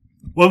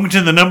Welcome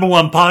to the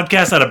 #1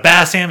 podcast out of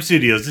Bassam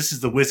Studios. This is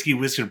the Whiskey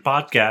Wizard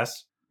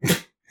podcast.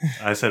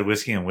 I said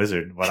whiskey and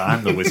wizard, but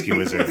I'm the Whiskey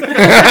Wizard.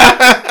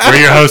 We're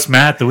your hosts,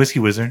 Matt, the Whiskey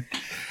Wizard.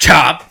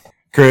 Chop.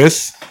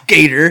 Chris.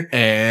 Gator.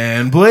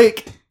 And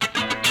Blake.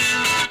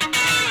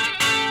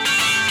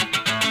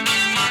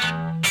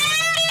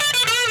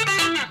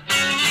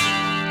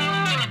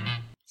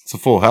 It's a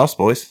full house,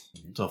 boys.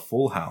 It's a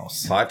full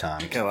house. 5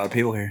 times. Got a lot of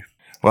people here.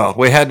 Well,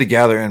 we had to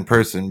gather in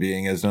person,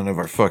 being as none of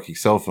our fucking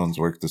cell phones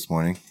worked this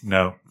morning.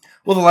 No.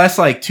 Well, the last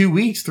 2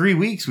 weeks, 3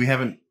 weeks, we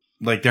haven't,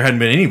 there hadn't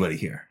been anybody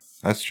here.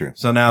 That's true.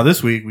 So now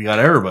this week, we got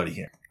everybody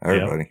here.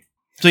 Everybody. Yep.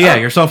 So yeah,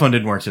 your cell phone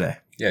didn't work today.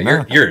 Yeah,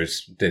 No.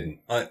 yours didn't.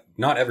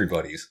 Not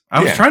everybody's.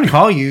 I was trying to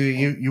call you.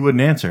 You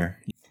wouldn't answer.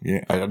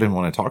 Yeah, I didn't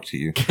want to talk to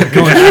you. Kept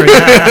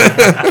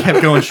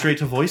going straight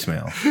to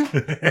voicemail.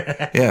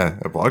 Yeah,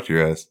 I blocked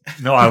your ass.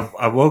 No,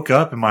 I woke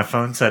up and my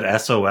phone said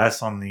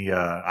SOS on the,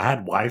 I had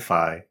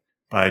Wi-Fi,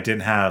 but I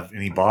didn't have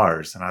any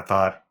bars. And I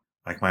thought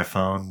my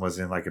phone was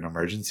in an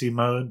emergency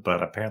mode,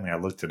 but apparently I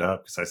looked it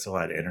up because I still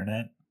had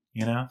internet,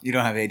 you know? You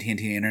don't have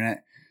AT&T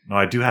internet? No,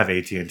 I do have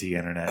AT&T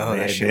internet. Oh,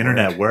 that the shit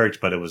internet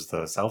worked, but it was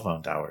the cell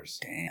phone towers.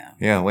 Damn.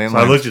 Yeah, landlines. So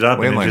I looked it up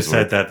and it just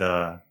work. said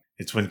that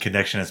it's when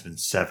connection has been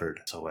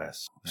severed.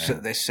 SOS. So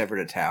they severed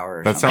a tower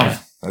or That something.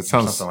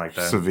 sounds Something like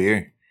that.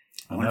 severe.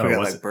 I I wonder know, if it we got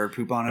wasn't, bird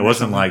poop on it. it or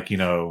wasn't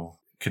something.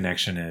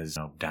 connection is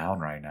down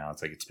right now.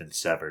 It's it's been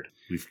severed.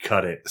 We've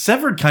cut it.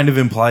 Severed kind of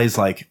implies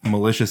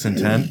malicious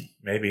intent.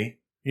 Maybe.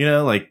 You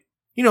know what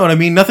I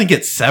mean? Nothing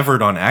gets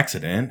severed on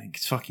accident.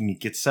 It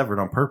gets severed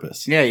on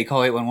purpose. Yeah, you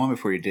call 811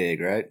 before you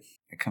dig, right?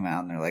 They come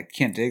out and they're like,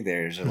 can't dig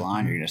there. There's a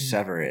line. You're going to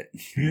sever it.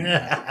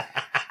 Yeah.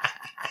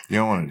 You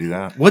don't want to do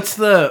that.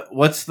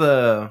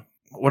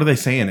 What are they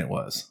saying it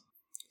was?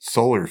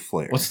 Solar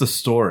flare. What's the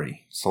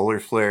story? Solar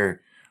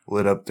flare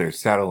lit up their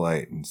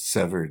satellite and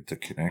severed the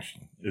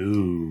connection.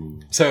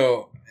 Ooh.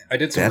 So I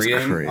did some That's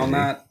reading crazy. on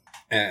that,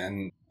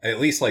 and at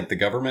least the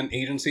government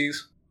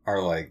agencies are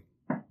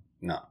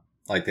no,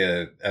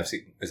 the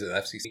FC. Is it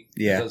FCC?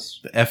 Yeah. The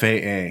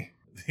FAA.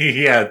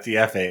 Yeah, it's the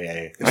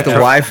FAA. It's the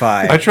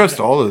Wi-Fi. I trust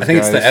all those I think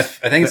guys. it's the F.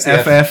 I think it's the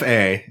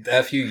FFA. The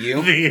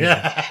FUU.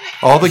 Yeah.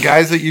 All the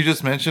guys that you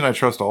just mentioned, I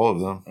trust all of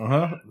them.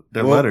 Uh-huh.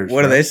 Their What letters. do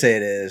right? they say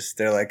it is?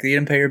 They're like, you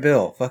didn't pay your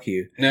bill. Fuck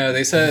you. No,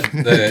 they said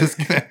that.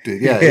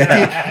 Disconnected. Yeah.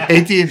 Yeah.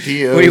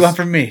 AT&T owes, What do you want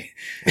from me?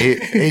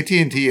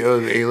 AT&T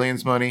owes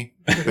aliens money.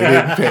 They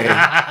didn't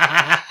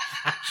pay.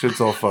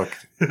 Shit's all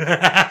fucked.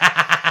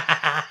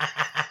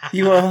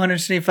 You owe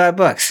 $175.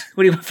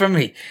 What do you want from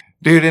me?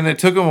 Dude, and it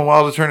took them a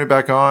while to turn it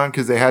back on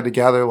because they had to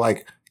gather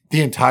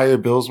the entire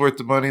bill's worth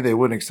of money. They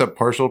wouldn't accept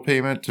partial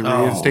payment to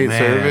reinstate man.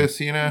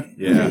 service, you know?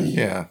 Yeah.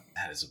 Yeah.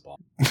 That is a bomb.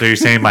 So you're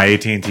saying my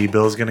AT&T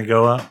bill is going to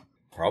go up?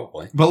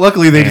 Probably. But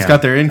luckily, they just Damn.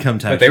 got their income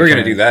tax. But they were going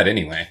to return. do that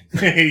anyway.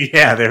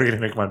 Yeah, they were going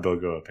to make my bill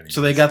go up anyway.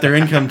 So they got their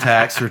income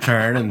tax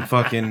return and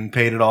fucking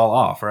paid it all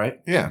off, right?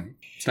 Yeah.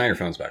 So now your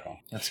phone's back on.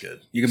 That's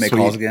good. You can make Sweet.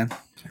 calls again.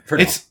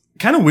 Pretty It's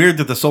kind of weird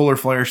that the solar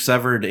flare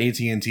severed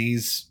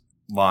AT&T's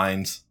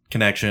lines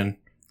connection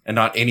and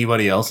not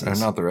anybody else's. And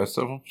not the rest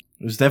of them.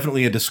 It was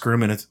definitely a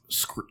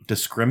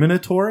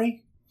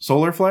discriminatory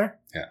solar flare.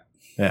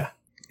 Yeah.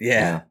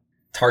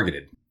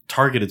 targeted.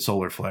 Targeted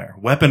solar flare.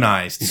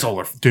 Weaponized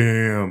solar.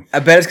 Damn. I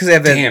bet it's because they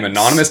have that. Damn,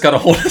 Anonymous got a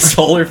hold of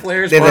solar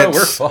flares, They bro. have that-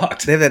 We're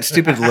fucked. They have that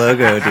stupid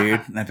logo,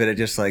 dude. And I bet it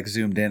just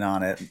zoomed in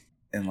on it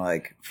and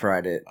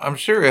fried it. I'm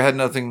sure it had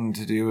nothing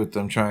to do with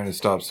them trying to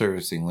stop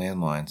servicing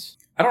landlines.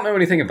 I don't know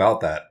anything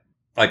about that.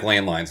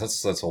 Landlines.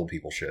 That's old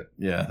people shit.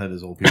 Yeah, that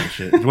is old people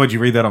shit. What'd you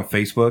read that on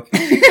Facebook?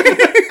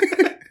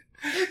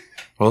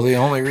 Well, the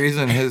only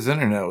reason his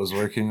internet was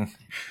working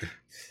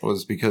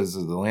was because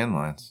of the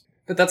landlines.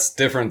 But that's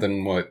different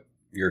than what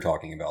you're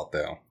talking about,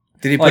 though.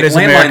 Did he put his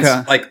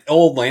landlines, America?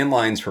 old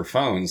landlines for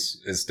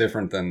phones is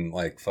different than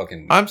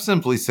fucking I'm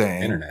simply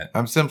saying internet.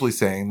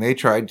 they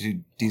tried to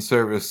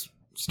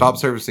stop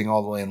servicing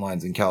all the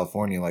landlines in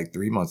California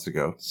 3 months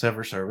ago.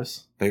 Sever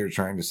service. They were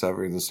trying to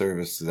sever the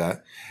service to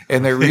that.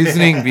 And their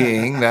reasoning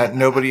being that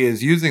nobody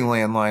is using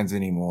landlines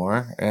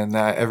anymore and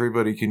that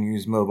everybody can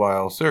use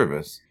mobile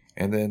service.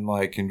 And then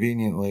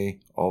conveniently,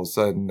 all of a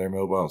sudden their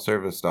mobile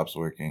service stops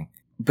working.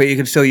 But you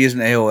can still use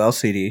an AOL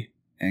CD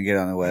and get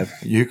on the web.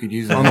 You could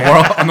use it On the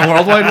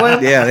World Wide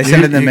Web? Yeah, they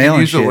send it in the you mail could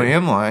and use shit. a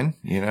landline,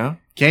 you know?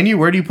 Can you?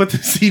 Where do you put the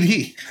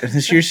CD?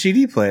 It's your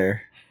CD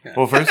player.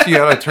 Well, first you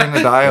gotta turn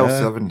the dial Yeah.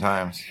 7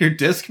 times. Your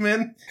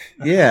Discman?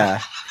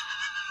 Yeah.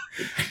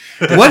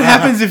 What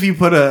happens if you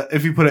put an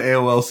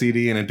AOL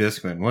CD in a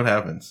Discman? What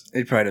happens?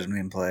 It probably doesn't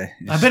even play.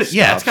 I bet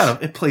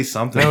it plays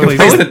something. No, It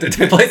plays-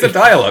 It plays the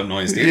dial-up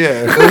noise, dude.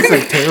 Yeah, it's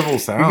like terrible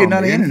sound. You're getting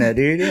on the dude. internet,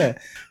 dude. Yeah.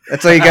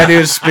 That's all you gotta do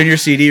is spin your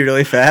CD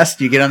really fast.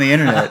 You get on the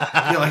internet.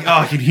 You're like, oh,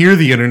 I can hear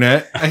the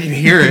internet. I can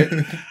hear it.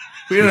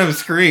 We don't have a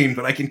screen,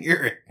 but I can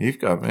hear it. You've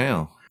got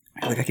mail.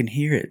 I can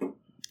hear it.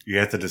 You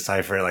have to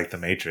decipher it like the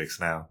Matrix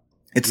now.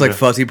 It's like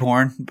fuzzy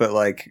porn, but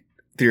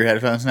through your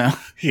headphones now.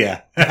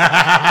 Yeah.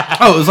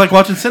 Oh, it was like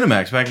watching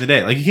Cinemax back in the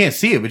day. You can't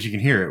see it, but you can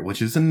hear it,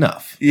 which is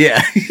enough.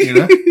 Yeah. You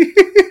know?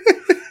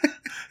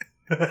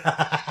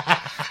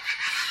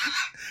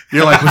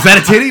 You're like, was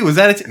that a titty? Was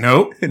that a titty?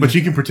 Nope. But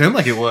you can pretend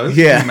like it was.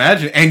 Yeah. You can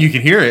imagine. And you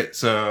can hear it.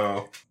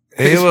 So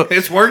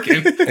it's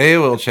working.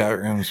 AOL chat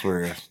rooms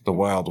were the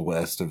Wild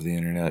West of the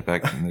internet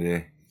back in the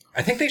day.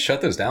 I think they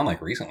shut those down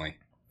like recently.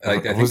 I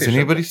think Was they shut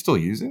anybody still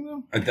using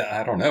them?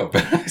 I don't know,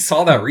 but I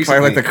saw that recently.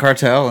 Probably like the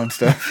cartel and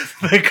stuff.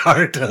 The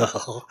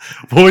cartel.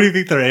 What do you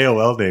think their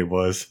AOL name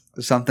was?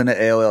 Something at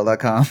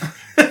AOL.com.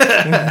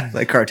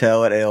 Like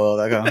cartel at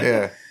AOL.com.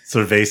 Yeah.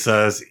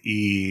 Cervezas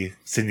y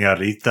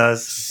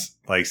Señoritas,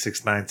 like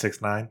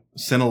 6969.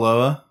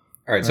 Sinaloa.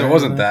 All right, so it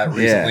wasn't that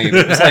Yeah. recently.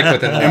 It was like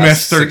within the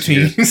last 6 MS-13.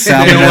 years.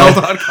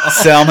 Salmonella.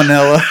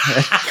 Salmonella.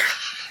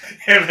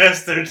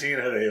 MS13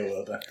 at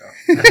AOL.com.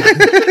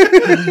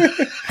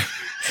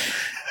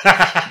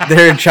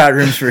 They're in chat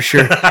rooms for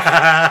sure.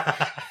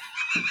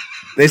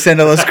 They send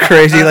all those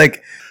crazy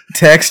like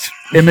text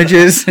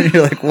images, and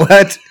you're like,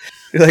 "What?"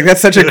 You're like,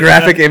 "That's such a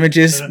graphic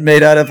images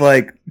made out of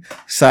like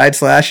side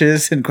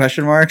slashes and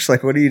question marks.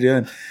 Like, what are you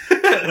doing?"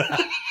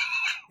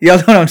 Y'all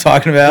know what I'm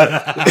talking about.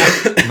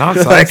 Not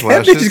You're side like,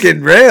 slashes. they're just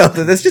getting railed.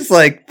 That's just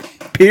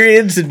like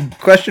periods and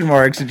question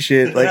marks and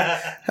shit. Like,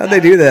 how'd they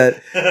do that?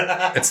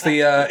 It's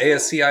the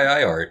ASCII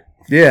art.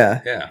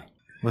 Yeah. Yeah,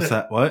 What's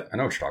that? What? I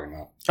know what you're talking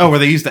about. Oh, where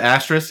they use the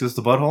asterisk as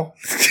the butthole?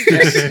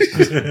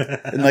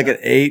 And like an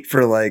 8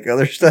 for like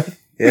other stuff.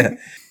 Yeah.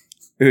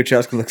 Ooh,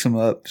 Charles can look some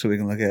up so we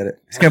can look at it.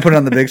 He's gonna put it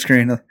on the big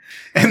screen.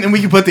 And then we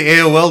can put the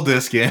AOL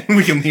disc in.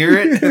 We can hear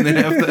it and then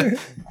have the...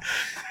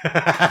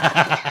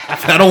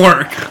 That'll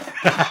work.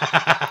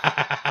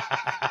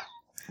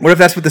 What if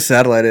that's what the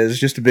satellite is?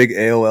 Just a big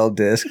AOL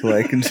disc,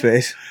 like in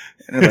space,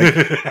 and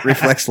it like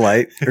reflects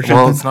light or something.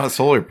 Well, it's not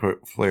solar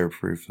flare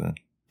proof then,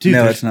 Dude, No,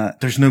 there's- it's not.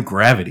 There's no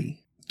gravity.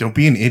 Don't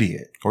be an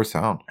idiot. or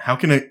sound, How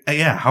can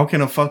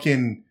a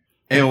fucking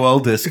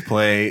AOL disc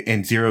play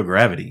in zero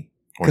gravity?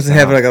 or Because they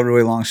have sound. like a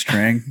really long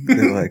string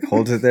that like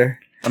holds it there.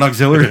 An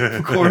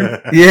auxiliary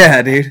cord?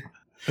 Yeah, dude.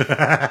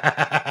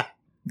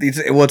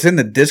 It's in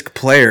the disc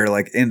player,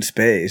 like in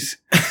space.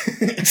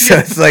 So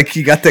it's like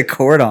you got the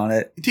cord on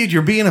it. Dude,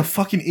 you're being a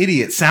fucking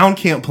idiot. Sound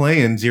can't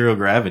play in zero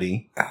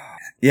gravity.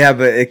 Yeah,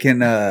 but it can.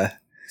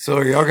 So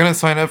are y'all gonna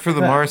sign up for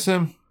the Mars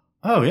sim?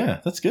 Oh, yeah,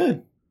 that's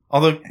good.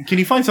 Although, can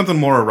you find something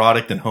more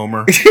erotic than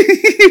Homer?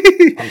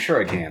 I'm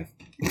sure I can.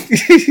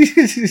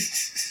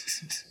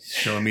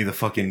 Showing me the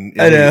fucking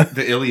I know.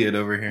 the Iliad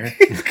over here.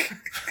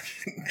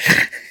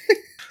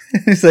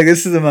 It's like,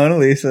 this is the Mona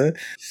Lisa.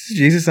 This is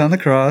Jesus on the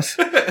cross.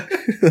 Like,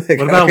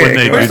 What about when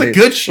they Where's do the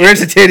good shit? Where's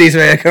the titties,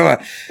 man? Come on.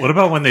 What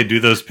about when they do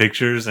those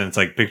pictures and it's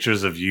like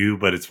pictures of you,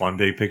 but it's one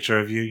big picture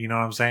of you? You know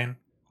what I'm saying?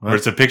 What? Or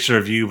it's a picture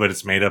of you, but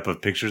it's made up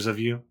of pictures of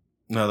you.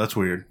 No, that's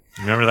weird.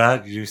 Remember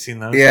that? You seen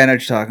those? Yeah, I know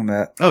what you're talking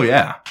about. Oh,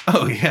 yeah.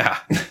 Oh, yeah.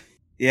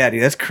 Yeah,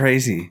 dude, that's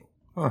crazy.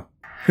 Huh.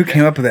 Who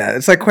came up with that?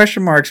 It's like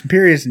question marks and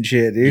periods and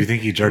shit, Do you dude.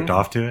 think he jerked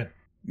off to it?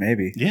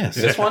 Maybe. Yes.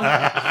 This one?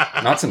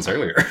 Not since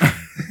earlier.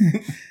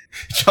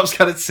 Chubb's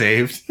got it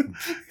saved.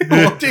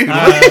 Oh, dude,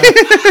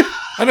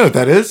 I know what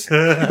that is.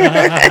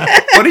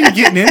 what are you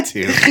getting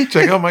into?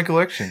 Check out my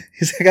collection.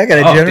 He's like, I got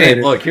a Oh, generator.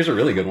 damn, look, here's a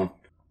really good one.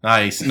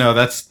 Nice. No,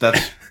 that's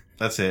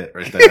it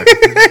right there.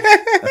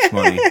 That's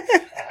money.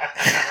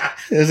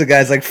 It was the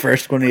guy's like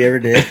first one he ever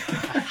did.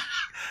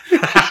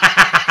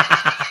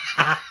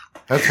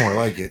 That's more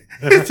like it.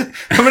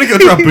 I'm gonna go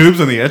draw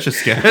boobs on the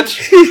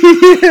Etch-a-Sketch.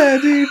 Yeah,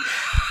 dude.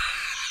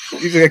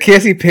 He's like, I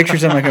can't see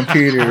pictures on my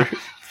computer.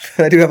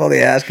 But I do have all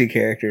the ASCII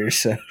characters,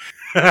 so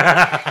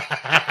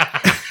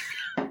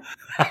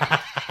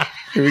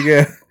here we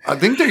go. I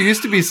think there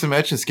used to be some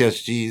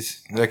Etch-a-Sketch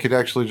G's that could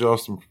actually draw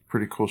some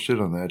pretty cool shit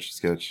on the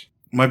Etch-a-Sketch.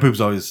 My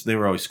boobs they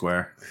were always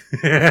square.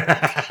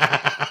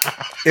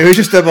 It was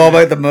just all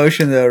about the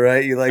motion, though,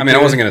 right? You like? I mean,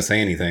 I wasn't going to say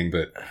anything,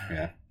 but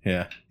yeah.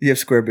 Yeah. You have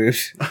square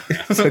boobs.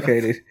 It's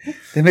okay, dude.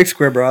 They make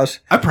square bras.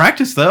 I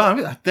practice though. I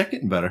mean, they're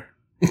getting better.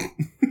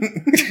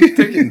 They're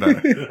getting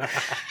better.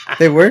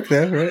 They work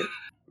though, right?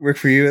 Work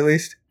for you at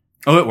least.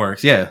 Oh, it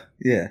works. Yeah.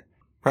 Yeah,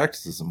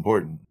 Practice is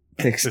important.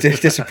 takes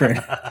discipline.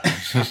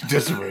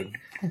 Discipline.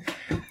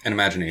 And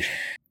imagination.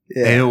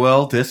 Yeah.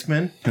 AOL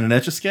Discman and an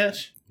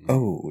Etch-a-Sketch.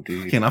 Oh,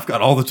 dude. Again, I've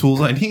got all the tools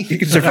I need. You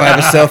can survive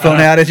a cell phone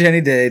outage any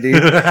day,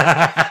 dude.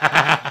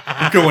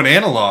 I'm going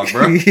analog,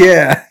 bro.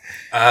 Yeah.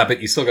 But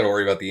you still got to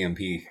worry about the EMP.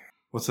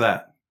 What's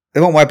that? They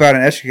won't wipe out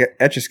an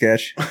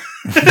Etch-a-Sketch.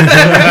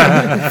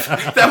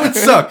 That would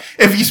suck.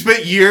 If you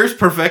spent years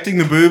perfecting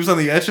the boobs on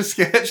the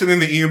Etch-a-Sketch and then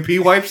the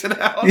EMP wipes it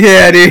out.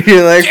 Yeah, dude.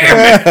 You're like,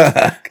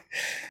 fuck.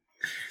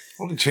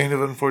 What a chain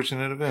of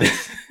unfortunate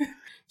events.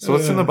 So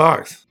what's in the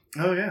box?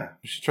 Oh, yeah.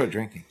 We should try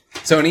drinking.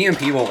 So an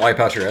EMP won't wipe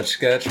out your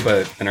Etch-a-Sketch,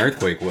 but an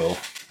earthquake will.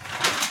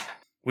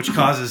 Which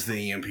causes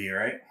the EMP,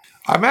 right?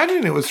 I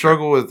imagine it would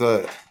struggle with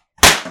a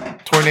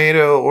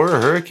tornado or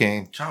a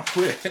hurricane. Chop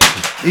quick.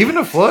 Even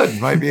a flood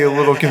might be a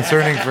little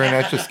concerning for an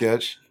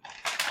Etch-a-Sketch.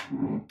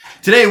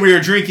 Today we are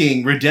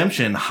drinking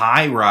Redemption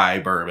High Rye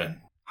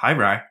Bourbon. High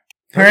Rye.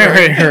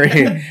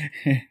 Hurry.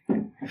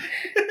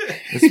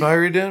 It's my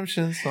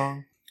redemption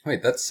song.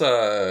 Wait, that's,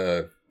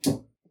 yeah.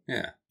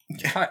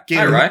 Hi,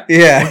 Gator. right?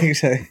 Yeah,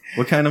 exactly.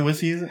 What kind of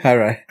whiskey is it? All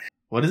right.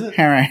 What is it?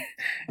 All right.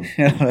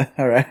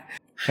 All right.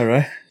 All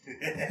right.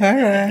 All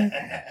right.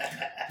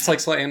 It's like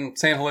saying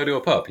hello to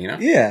a pup, you know?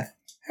 Yeah.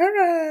 All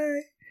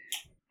right.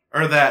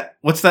 Or that,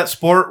 what's that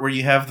sport where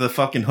you have the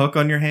fucking hook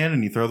on your hand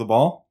and you throw the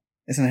ball?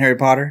 Isn't it Harry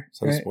Potter? Is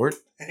that a right? sport?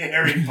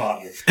 Harry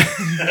Potter.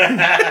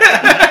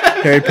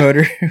 Harry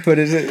Potter. What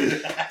is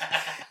it?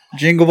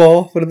 Jingle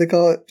Ball. What do they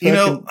call it? You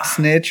know- Fucking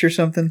Snitch or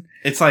something?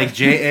 It's like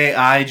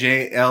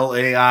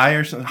JAIJLAI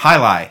or something.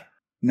 Highlight.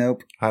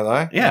 Nope.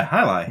 Highlight? Yeah,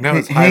 highlight. No,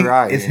 it's high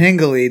rye. It's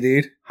Hingly,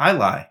 dude.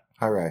 Highlight.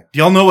 High rye. Do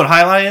y'all know what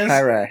highlight is?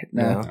 Hi, right.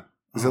 No. No.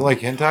 Is it like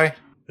hentai?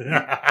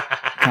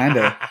 Kind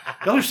of.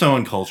 Y'all are so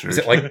uncultured. Is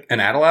it like an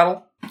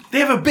addle-addle? They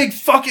have a big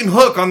fucking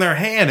hook on their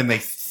hand and they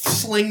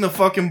sling the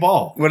fucking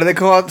ball. What do they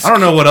call it? I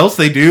don't know what else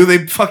they do.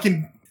 They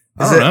fucking...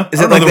 I don't know. Is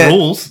I it don't like know the that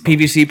rules.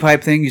 PVC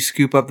pipe thing? You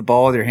scoop up the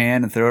ball with your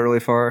hand and throw it really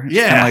far?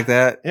 Yeah. Kind of like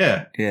that?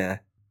 Yeah. Yeah.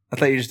 I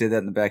thought you just did that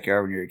in the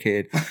backyard when you were a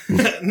kid.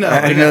 No.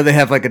 I know they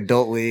have like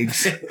adult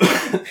leagues.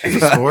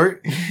 It's a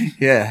sport?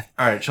 Yeah.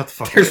 All right, shut the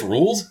fuck There's up.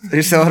 rules?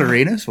 They sell at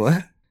arenas?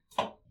 What?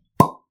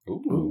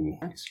 Ooh,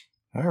 nice.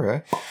 All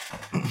right.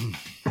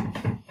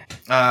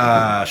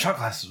 Shot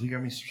glasses. We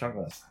got me some shot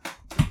glasses.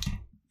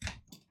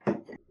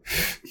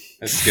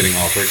 This is getting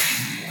awkward.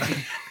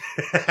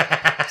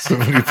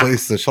 Somebody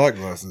placed the shot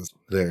glasses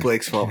there.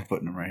 Blake's fault for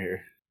putting them right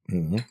here.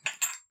 Mm-hmm.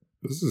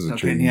 This is a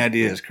Okay, any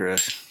ideas,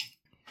 Chris?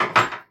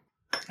 I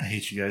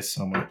hate you guys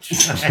so much.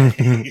 I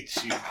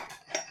hate you.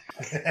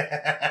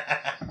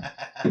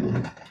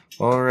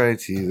 All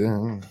righty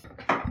then.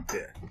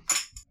 Yeah.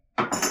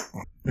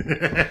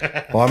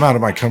 Well, I'm out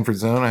of my comfort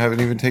zone. I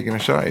haven't even taken a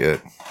shot yet.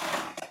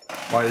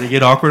 Why did it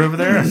get awkward over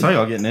there? I saw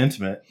y'all getting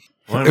intimate.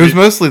 It was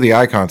mostly the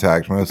eye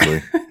contact,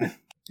 mostly.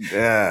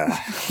 Yeah.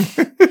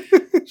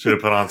 Should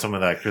have put on some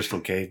of that Crystal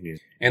Cave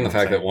music. And the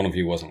fact that one of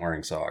you wasn't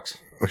wearing socks.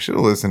 I should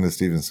have listened to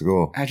Steven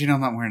Seagal. How'd you know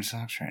I'm not wearing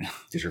socks right now?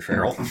 Is your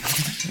feral?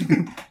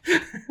 Gonna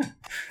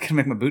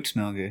make my boots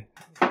smell good.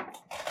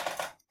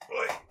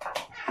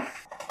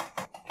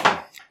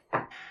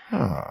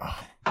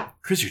 Ah,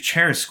 Chris, your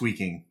chair is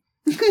squeaking.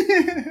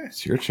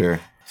 it's your chair.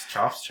 It's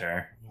Chop's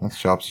chair. That's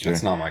Chop's chair.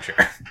 That's not my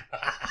chair.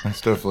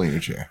 That's definitely your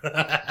chair.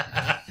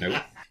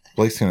 Nope.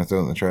 Blake's gonna throw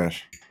it in the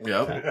trash.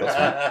 Yeah, that's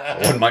fine. It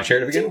wasn't my chair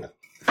to begin with.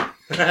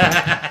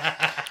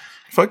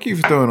 Fuck you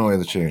for throwing away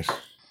the chairs.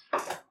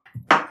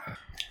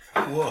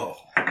 Whoa.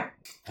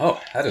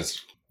 Oh, that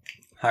is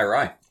high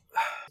rye.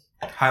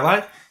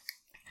 Highlight?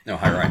 No,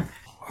 high rye.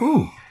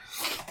 Whew.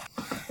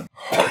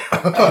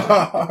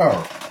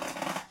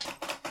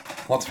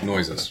 Lots of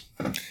noises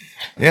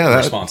Yeah, in that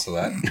response to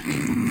that.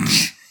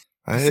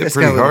 I hit it It's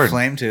got pretty a little hard.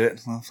 flame to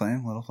it. A little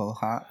flame, a little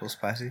hot, a little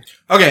spicy.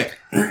 Okay.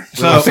 I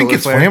So, think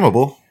it's Solar flare.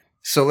 flammable.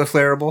 Solar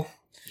flareable.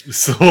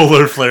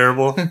 Solar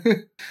flareable.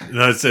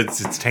 No,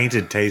 it's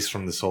tainted taste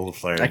from the solar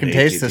flare. I can the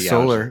taste the ATT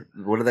solar.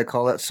 What do they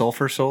call that?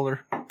 Sulfur solar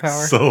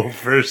power?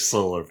 Sulfur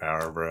solar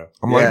power, bro.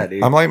 Yeah,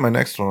 dude. I'm lighting my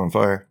next one on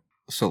fire.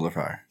 Solar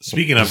fire.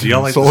 Speaking of, do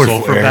y'all like Solar the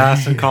sulfur flare.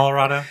 baths in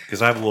Colorado?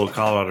 Because I have a little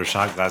Colorado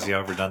shot glass. You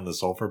ever done the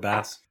sulfur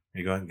baths?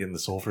 You going and getting the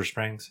sulfur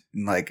springs?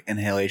 And like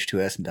inhale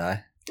H2S and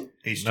die.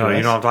 H2S. No,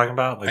 you know what I'm talking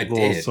about? Like I little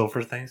did.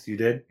 sulfur things? You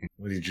did?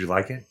 Did you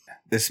like it?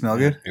 Does it smell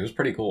good? It was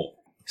pretty cool.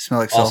 Smell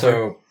like sulfur?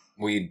 Also,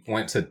 we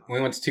went to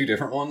two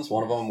different ones.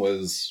 One of them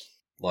was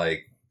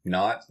like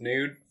not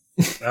nude.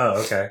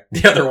 Oh, okay.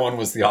 The other one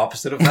was the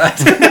opposite of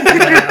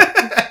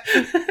that.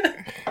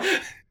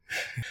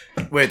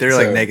 Wait, they're So-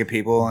 like naked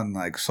people and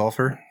like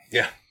sulfur?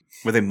 Yeah.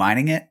 Were they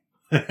mining it?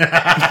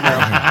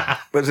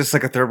 It's Was this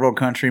like a third world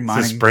country a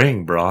mining?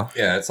 spring, bro.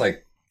 Yeah, it's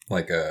like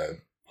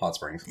hot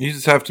springs. You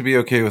just have to be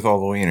okay with all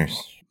the wieners.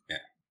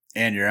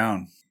 And your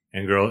own.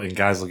 And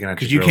guys looking at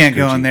Because your you girl's can't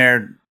go in coochie.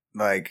 there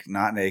like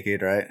not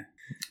naked, right?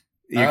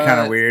 You're kind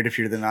of weird if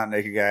you're the not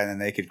naked guy in the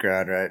naked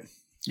crowd, right?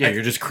 Yeah,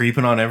 you're just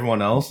creeping on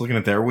everyone else, looking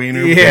at their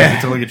wiener. Yeah.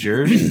 To look at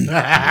yours.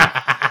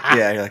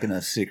 Yeah, you're like, no,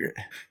 it's a secret.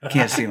 You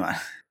can't see mine.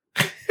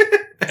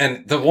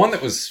 And the one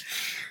that was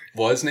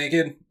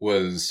naked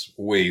was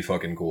way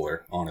fucking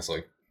cooler,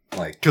 honestly.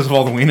 Like, Because of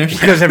all the wieners.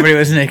 Because everybody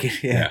was naked.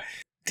 Yeah. Yeah.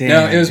 Damn,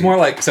 no, it was dude. more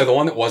like, so the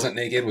one that wasn't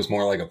naked was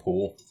more like a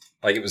pool.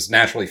 Like, it was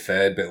naturally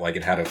fed, but like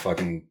it had a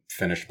fucking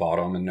finished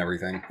bottom and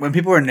everything. When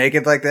people are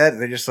naked like that,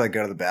 they just like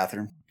go to the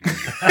bathroom.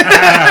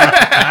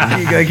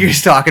 You're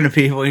just talking to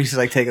people, and you just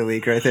like take a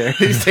leak right there.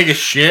 They just take a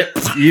shit.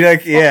 You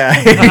like,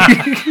 yeah,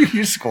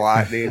 you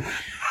squat, dude.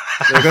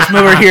 Like, let's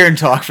move over here and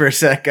talk for a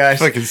sec, guys.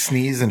 Fucking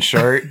sneeze and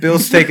shart.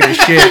 Bill's taking a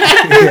shit.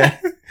 Yeah.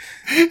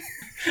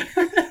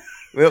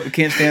 Well, we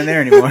can't stand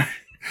there anymore.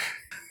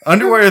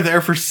 Underwear are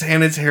there for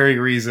sanitary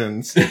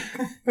reasons.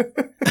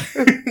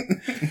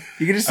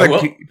 You can just I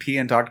like will- pee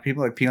and talk to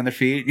people, like pee on their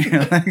feet. You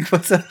know, like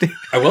what's up, dude?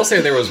 I will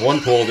say there was one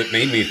pool that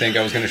made me think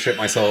I was going to shit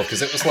myself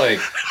because it was like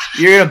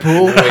You're in a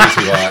pool. way too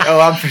hot. Oh,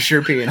 I'm for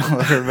sure peeing all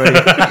over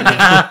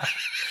everybody.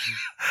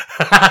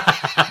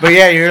 But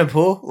yeah, you're in a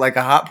pool, like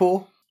a hot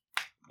pool.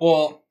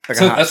 Well, Like a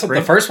so hot that's what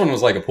spring? the first one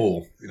was like a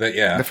pool. But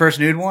yeah, The first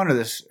nude one, or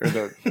this, or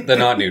the the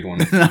not nude one.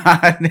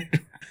 not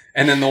nude?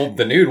 And then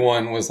the nude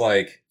one was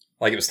like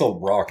it was still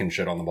rock and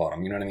shit on the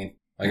bottom. You know what I mean?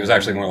 Like it was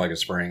actually more like a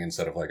spring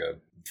instead of like a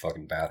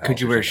fucking bathhouse. Could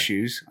you or wear something.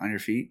 shoes on your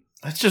feet?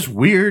 That's just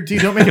weird,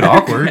 dude. Don't make it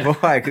awkward.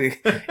 Why?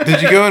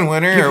 Did you go in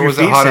winter Keep or your was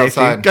it feet hot safe,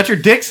 outside? Got your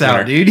dicks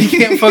out, dude. You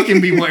can't fucking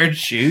be wearing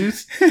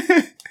shoes.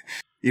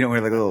 You don't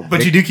wear like a little. But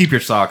dick, you do keep your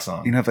socks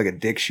on. You don't have like a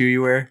dick shoe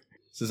you wear.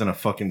 This isn't a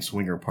fucking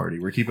swinger party.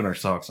 We're keeping our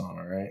socks on,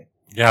 all right?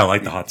 Yeah, I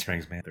like the hot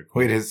springs, man. They're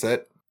cool. Wait, is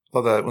that?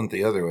 Thought that went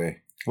the other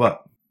way.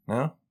 What?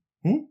 No?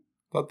 Hmm?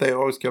 Thought they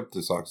always kept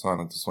the socks on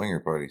at the swinger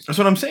parties. That's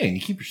what I'm saying.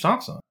 You keep your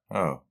socks on.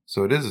 Oh,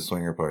 so it is a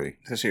swinger party.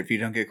 Especially if you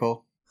don't get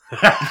cold.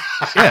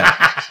 Yeah.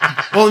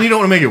 Well, you don't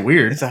want to make it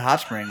weird. It's a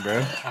hot spring,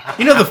 bro.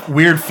 You know the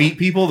weird feet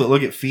people that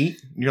look at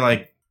feet? And you're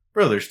like,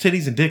 bro, there's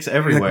titties and dicks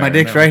everywhere. Like, my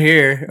dick's And they're right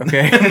here.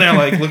 Okay. like- and they're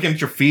like looking at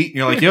your feet, and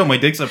you're like, yo, my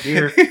dick's up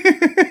here.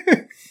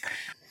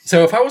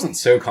 So if I wasn't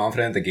so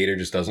confident that Gator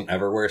just doesn't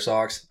ever wear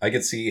socks, I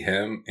could see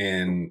him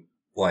in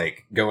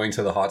like going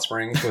to the hot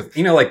springs with,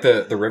 you know, like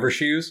the river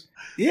shoes,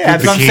 Yeah,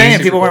 that's what I'm Bikinis. saying.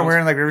 People weren't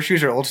wearing like river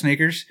shoes or old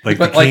sneakers. Like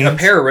but like a bikinis.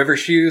 pair of river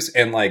shoes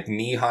and like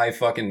knee-high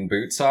fucking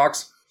boot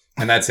socks,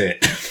 and that's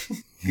it.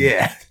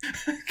 Yeah.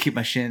 Keep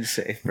my shins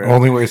safe, bro.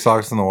 Only wear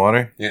socks in the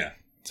water? Yeah.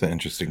 It's an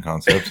interesting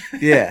concept.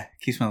 Yeah.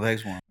 Keeps my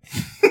legs warm.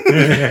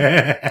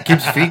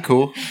 Keeps feet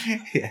cool.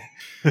 Yeah.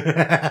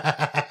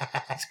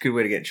 It's a good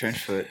way to get trench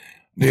foot.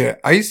 Yeah,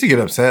 I used to get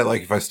upset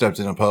like if I stepped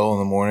in a puddle in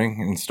the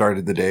morning and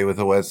started the day with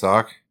a wet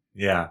sock.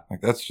 Yeah.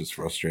 Like that's just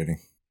frustrating.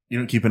 You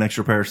don't keep an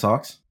extra pair of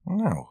socks?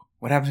 No.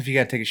 What happens if you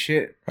gotta take a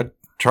shit?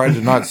 Try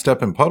to not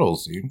step in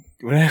puddles, dude.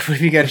 What if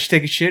you gotta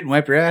take a shit and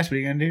wipe your ass? What are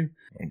you gonna do?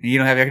 You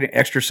don't have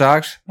extra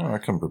socks? Oh, I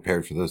come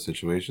prepared for those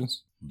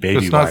situations.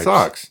 Baby Just not wipes.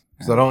 socks.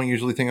 Because I don't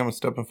usually think I'm going to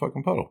step in a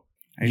fucking puddle.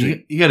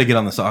 You got to get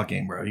on the sock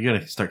game, bro. You got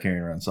to start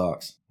carrying around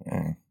socks.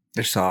 Yeah.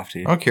 They're soft,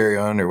 dude. I don't carry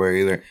underwear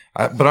either.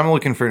 But I'm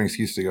looking for an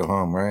excuse to go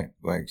home, right?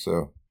 Like,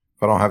 so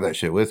if I don't have that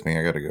shit with me,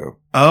 I got to go.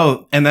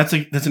 Oh, and that's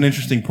an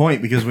interesting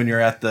point because when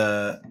you're at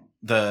the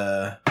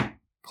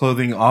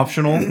clothing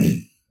optional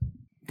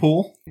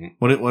pool,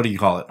 what do you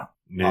call it?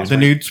 Nude. The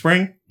nude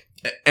spring,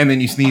 and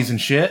then you sneeze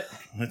and shit.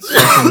 It's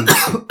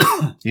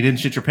fucking, you didn't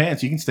shit your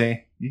pants. You can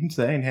stay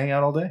and hang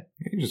out all day.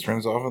 He just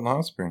runs off in the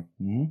hot spring.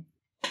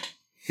 Mm-hmm.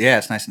 Yeah,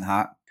 it's nice and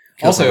hot.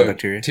 Kills all the Also,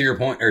 bacteria. to your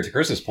point, or to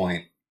Chris's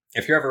point,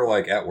 if you're ever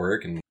like at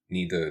work and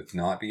need to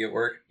not be at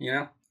work, you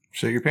know,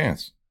 Shit your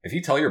pants. if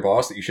you tell your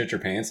boss that you shit your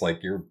pants,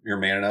 like you're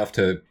man enough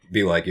to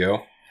be like,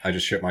 yo, I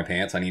just shit my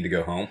pants, I need to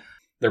go home,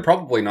 they're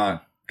probably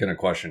not gonna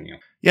question you.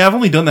 Yeah, I've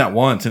only done that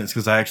once, and it's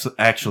because I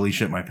actually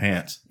shit my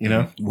pants. You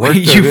know, Worked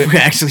you though,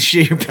 actually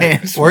shit your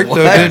pants. Worked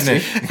though, What? didn't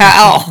it?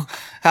 How?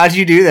 How'd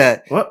you do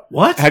that?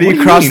 what? How do What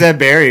you cross mean? that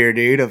barrier,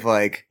 dude? Of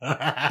like,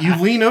 You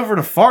lean over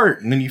to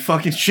fart, and then you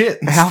fucking shit.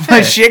 how instead.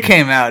 much shit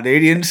came out,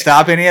 dude? You didn't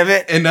stop any of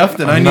it. Enough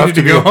that I Enough needed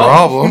to be go a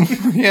home.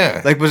 problem.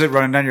 Yeah. Like, was it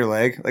running down your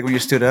leg? Like when you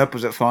stood up,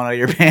 was it falling out of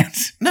your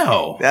pants?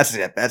 No, That's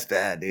it. That's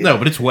bad, dude. no,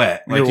 but it's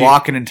wet. When you're you-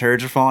 walking and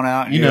turds are falling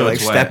out. And You you're know like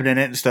it's wet. stepping in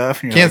it and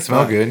stuff. And you're Can't like,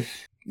 smell fuck. good.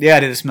 Yeah,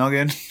 did it smell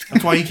good?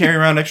 That's why you carry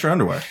around extra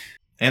underwear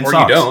and Or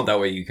socks. you don't, that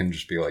way you can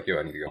just be like, yo,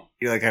 I need to go.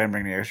 You're like, I didn't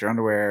bring any extra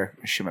underwear.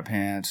 I shit my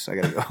pants. I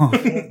gotta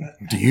go.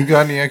 Do you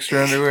got any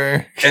extra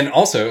underwear? And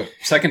also,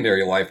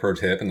 secondary life pro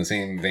tip in the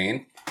same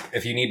vein,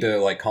 if you need to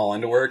like call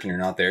into work and you're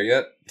not there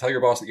yet, tell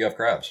your boss that you have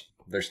crabs.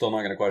 They're still not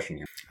going to question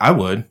you. I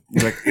would.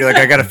 You're like,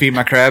 I gotta feed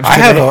my crabs.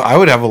 I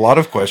would have a lot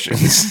of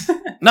questions.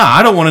 Nah,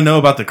 I don't want to know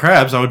about the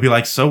crabs. I would be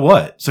like, so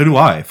what? So do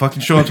I.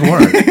 Fucking show up to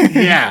work.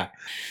 Yeah.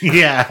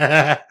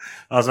 Yeah.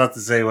 I was about to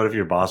say, what if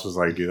your boss was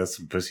like, dude, that's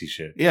some pussy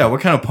shit. Yeah, what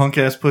kind of punk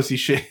ass pussy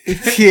shit?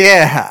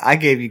 Yeah, I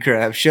gave you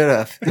crabs. Shut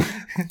up.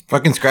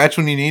 Fucking scratch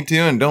when you need to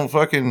and don't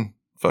fucking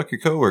fuck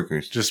your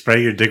coworkers. Just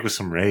spray your dick with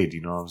some Raid,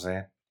 you know what I'm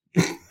saying?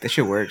 That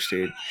shit works,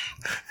 dude.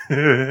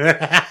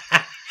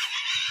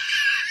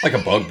 Like a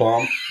bug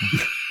bomb.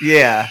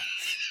 Yeah.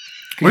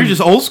 We're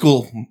just old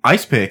school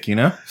ice pick, you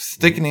know?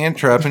 Stick an ant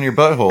trap in your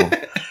butthole.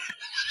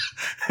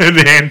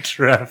 An ant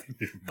trap in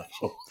your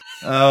butthole.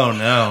 Oh,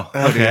 no.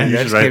 Oh, Okay. dude. You That should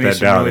just write gave me that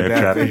some down, really ant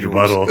bad trap in your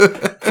visuals.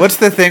 butthole. What's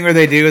the thing where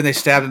they do and they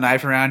stab the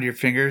knife around your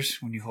fingers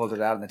when you hold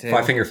it out on the table?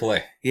 5-finger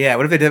fillet. Yeah,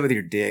 what if they did it with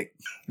your dick?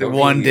 The That would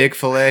one be- dick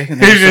fillet and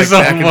It's then just just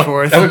like back one- and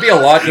forth. That would be a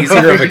lot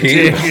easier of a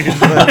game,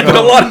 but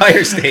a lot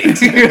higher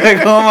stakes. You're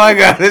like, oh my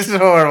god, this is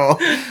horrible.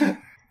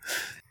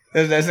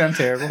 Does that sound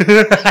terrible?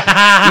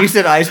 You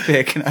said ice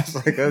pick, and I was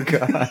like, oh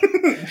god.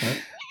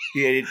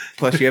 Yeah,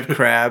 plus you have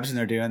crabs, and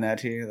they're doing that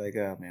to you. Like,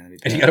 oh man, that'd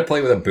be And you bad. got to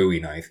play with a Bowie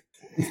knife.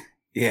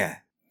 Yeah.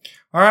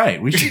 All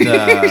right. We should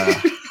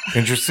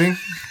Interesting.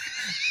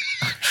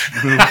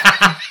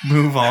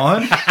 move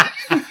on.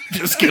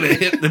 Just gonna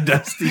hit the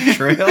dusty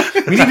trail.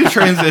 We need a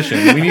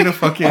transition. We need a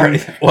fucking All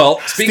right. Well,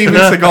 speaking Steven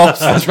of,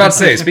 Seagal. I was about to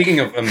say, speaking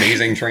of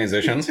amazing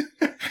transitions,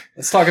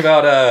 let's talk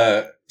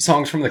about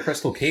songs from the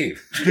Crystal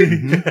Cave.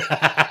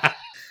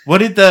 What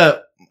did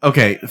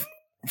okay,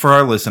 for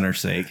our listeners'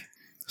 sake,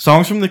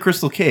 Songs from the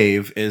Crystal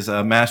Cave is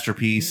a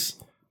masterpiece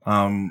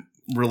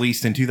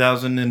released in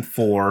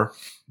 2004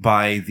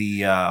 by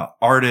the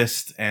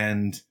artist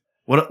and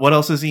what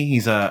else is he?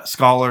 He's a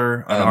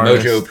scholar, an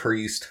artist. Mojo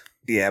Priest.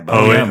 Yeah,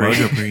 Oh, but yeah,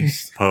 Mojo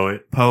Priest.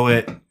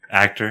 Poet,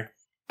 actor.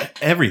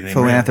 Everything.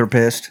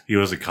 philanthropist, He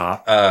was a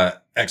cop.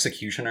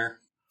 Executioner.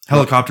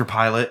 Helicopter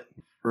pilot.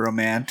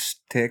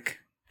 romantic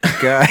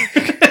guy.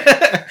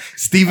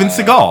 Steven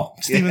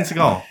Seagal. Steven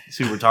Seagal.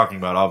 See what we're talking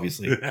about,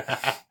 obviously.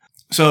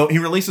 So he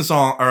released a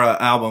song or an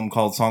album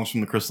called "Songs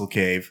from the Crystal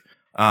Cave."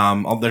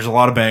 There's a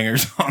lot of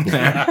bangers on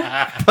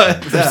there,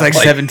 but There's like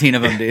 17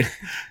 of them, dude.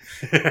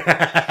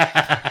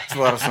 It's a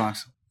lot of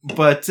songs.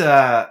 But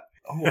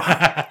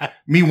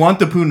 "Me Want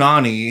the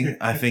Punani,"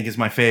 I think, is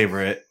my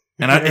favorite,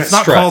 and it's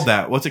not Strut. called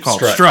that. What's it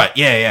called? Strut.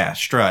 Yeah,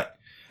 Strut.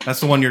 That's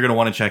the one you're going to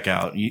want to check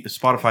out.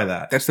 Spotify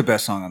that. That's the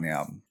best song on the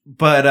album.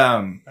 But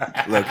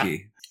Low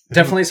key.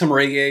 Definitely some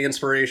reggae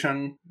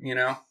inspiration, you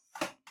know?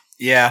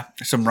 Yeah.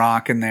 Some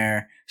rock in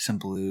there, some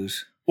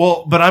blues,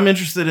 but I'm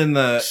interested in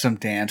some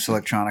dance,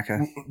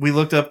 electronica. we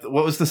looked up,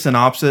 what was the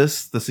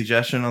synopsis, the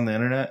suggestion on the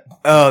internet?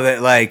 Oh,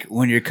 that like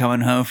when you're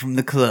coming home from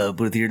the club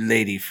with your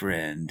lady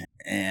friend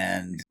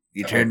and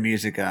you turn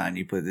music on,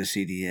 you put the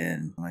CD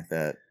in, like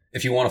that.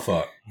 If you want to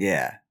fuck.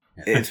 Yeah.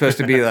 It's supposed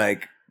to be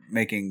like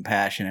making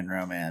passion and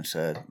romance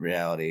a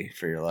reality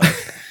for your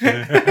life.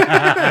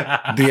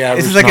 The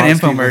average This is like an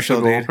non-Steven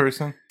infomercial, Seagal dude.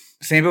 person.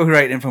 Same people who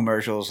write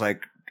infomercials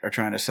like are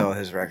trying to sell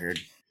his record.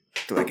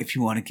 They're like, if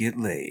you want to get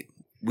laid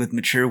with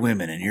mature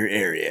women in your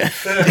area.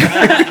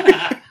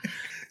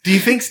 Do you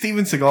think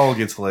Steven Seagal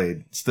gets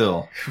laid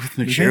still? With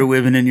mature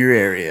women in your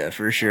area,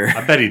 for sure.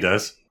 I bet he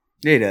does.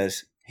 Yeah, he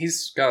does.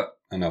 He's got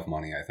enough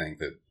money, I think,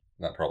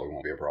 that probably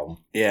won't be a problem.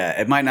 Yeah,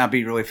 it might not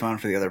be really fun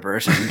for the other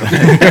person,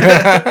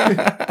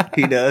 but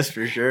he does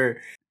for sure.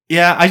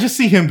 Yeah, I just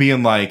see him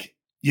being like,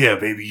 yeah,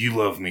 baby, you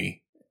love me.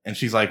 And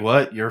she's like,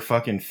 what? You're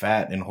fucking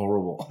fat and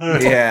horrible.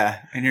 Yeah,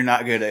 and you're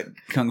not good at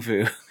kung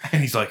fu.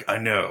 And he's like, I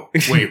know.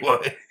 Wait,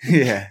 what?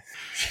 Yeah.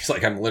 She's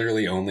like, I'm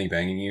literally only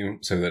banging you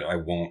so that I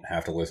won't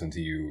have to listen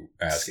to you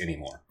ask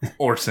anymore.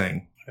 Or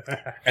sing.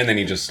 And then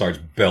he just starts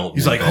belting.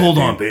 He's in like, bed, hold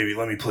dude. on, baby,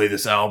 let me play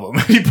this album.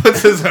 He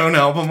puts his own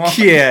album on.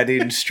 Yeah,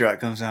 dude, and Strut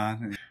comes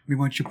on. We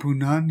want your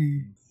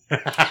punani.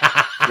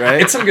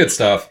 Right? It's some good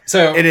stuff.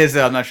 So It is,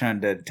 though. I'm not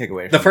trying to take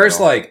away from the it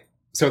first at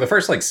all. the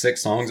first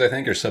 6 songs I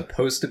think are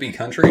supposed to be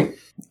country.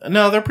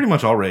 No, they're pretty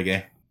much all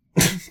reggae.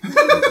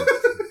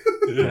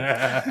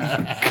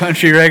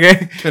 country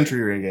reggae. Country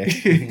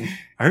reggae.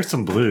 I heard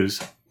some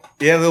blues.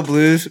 Yeah, a little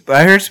blues. But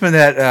I heard some of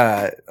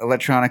that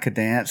electronica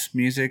dance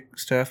music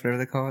stuff, whatever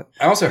they call it.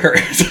 I also heard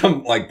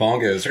some like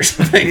bongos or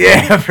something.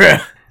 Yeah, bro.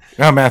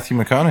 Oh, Matthew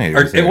McConaughey.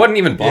 Or was it there. wasn't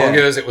even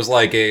bongos. It was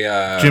like a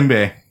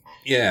Jimbe.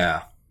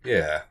 Yeah.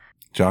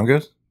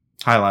 Jongos?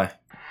 High life.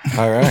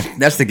 All right.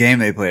 That's the game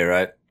they play,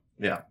 right?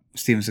 Yeah.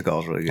 Steven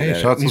Seagal's really good Hey, at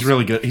it. shots He's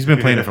really good. He's been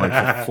playing it for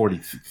like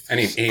 40 And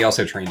he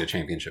also trained a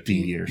championship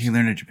team. years. He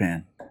learned in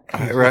Japan.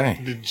 All right.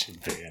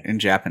 In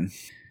Japan.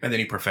 And then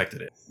he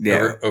perfected it.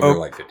 Yeah. Over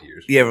like 50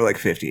 years. Yeah, over like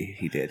 50,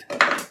 he did.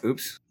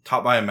 Oops.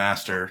 Taught by a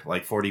master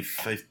like 40,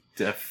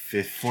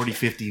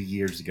 50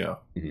 years ago.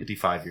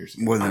 55 years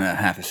ago. More than a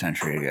half a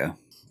century ago.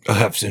 A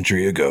half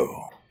century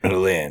ago in a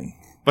land.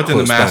 But then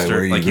the Close by master,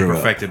 where you like he grew up.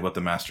 perfected what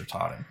the master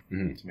taught him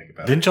Mhm. to make it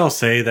better. Didn't y'all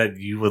say that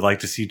you would like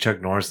to see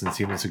Chuck Norris and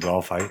Steven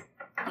Seagal fight?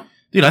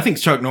 Dude, I think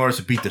Chuck Norris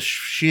would beat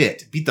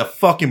the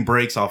fucking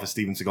brakes off of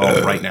Steven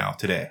Seagal right now,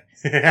 today.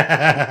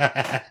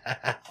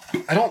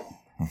 I don't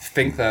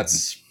think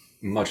that's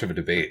much of a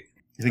debate.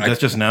 You think that's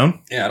just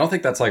known? Yeah, I don't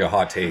think that's like a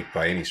hot take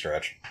by any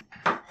stretch.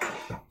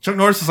 Chuck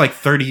Norris is like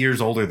 30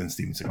 years older than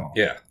Steven Seagal.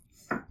 Yeah.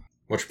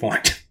 Which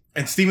point?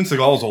 And Steven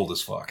Seagal's old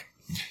as fuck.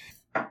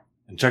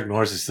 And Chuck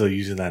Norris is still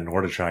using that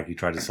Norditrack he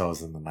tried to sell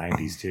us in the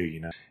 90s, too, you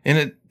know? In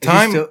a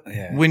time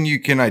Yeah. when you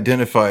can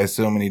identify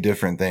so many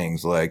different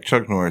things, like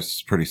Chuck Norris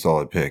is a pretty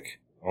solid pick.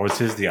 Or was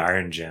his the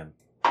Iron Gem?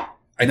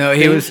 No,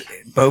 he was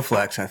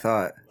Bowflex, I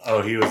thought.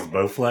 Oh, he was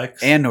Bowflex?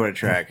 And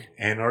Norditrack.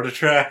 And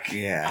Norditrack?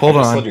 Yeah. Hold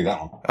I just told on. you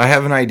that one. I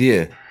have an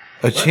idea.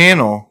 A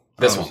channel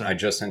This Oh, one. I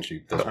just sent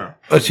you this one.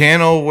 a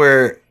channel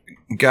where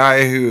a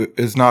guy who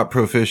is not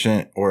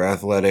proficient or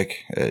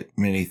athletic at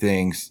many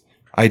things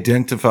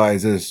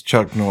identifies as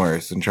Chuck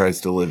Norris and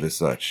tries to live as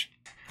such.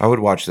 I would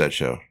watch that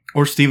show.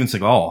 Or Steven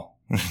Seagal.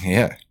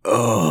 Yeah.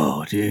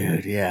 Oh,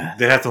 dude, yeah.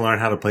 They'd have to learn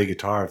how to play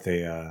guitar if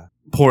they,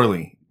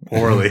 Poorly.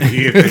 poorly.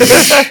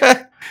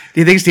 Do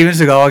you think Steven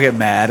Seagal will get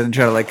mad and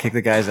try to like kick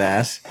the guy's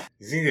ass?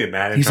 He's gonna get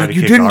mad and He's try like, to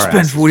you kick didn't our spend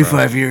asses,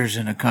 45 bro." years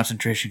in a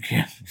concentration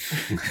camp.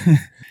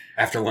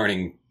 After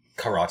learning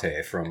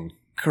karate from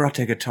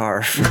Karate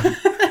guitar.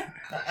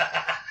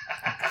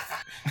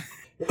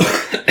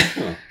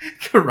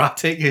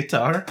 Karate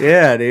guitar.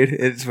 Yeah, dude.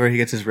 It's where he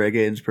gets his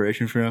reggae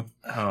inspiration from.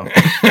 Oh,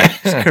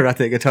 It's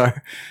karate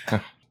guitar.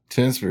 To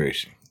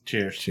inspiration.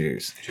 cheers.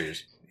 Cheers.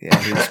 Cheers. Yeah,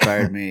 he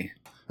inspired me.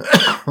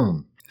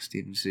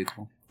 Steven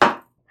Seagal.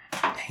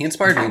 He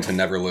inspired me to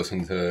never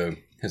listen to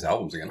his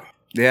albums again.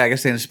 Yeah, I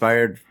guess they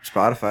inspired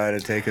Spotify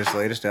to take his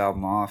latest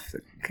album off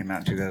that came out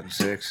in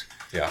 2006.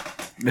 Yeah.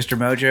 Mr.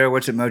 Mojo,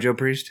 what's it, Mojo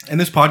Priest? And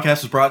this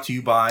podcast is brought to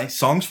you by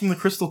Songs from the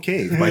Crystal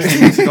Cave by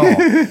Steven Seagal.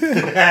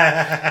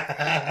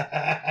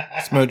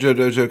 It's Mojo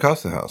Dojo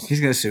Casa House. He's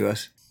going to sue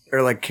us.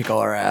 Or like kick all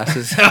our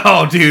asses.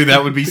 Oh, dude,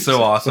 that would be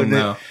so awesome, Wouldn't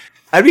it? though.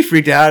 I'd be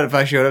freaked out if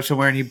I showed up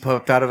somewhere and he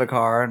popped out of a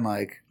car and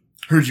like,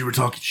 Heard you were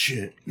talking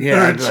shit.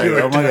 yeah, I'd be like,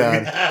 oh my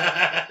God.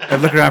 I'd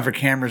look around for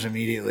cameras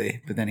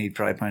immediately, but then he'd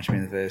probably punch me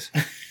in the face.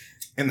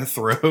 In the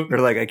throat. Or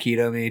like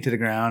Aikido me to the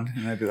ground,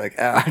 and I'd be like,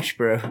 "Ouch,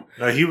 bro!"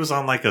 No, he was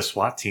on like a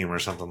SWAT team or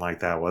something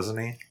like that, wasn't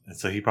he? And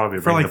so he probably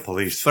For bring like the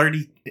police.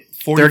 30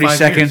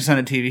 seconds years. on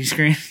a TV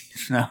screen.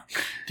 No,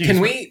 Dude, Can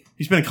we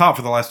He's been a cop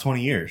for the last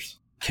 20 years.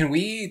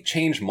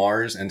 change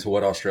Mars into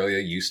what Australia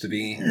used to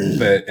be?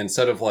 But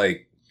instead of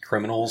like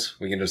criminals,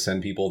 we can just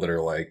send people that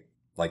are like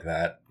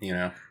that, you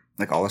know?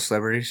 like all the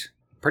celebrities.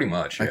 Pretty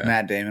much. Like Yeah.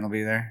 Matt Damon will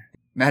be there.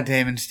 Matt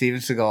Damon, Steven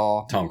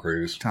Seagal, Tom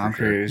Cruise. Tom for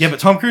sure. Cruise. Yeah, but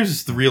Tom Cruise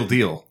is the real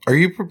deal. Are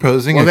you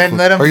proposing? Well, then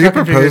let him Are you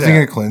fucking figure it proposing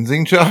out. a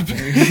cleansing job?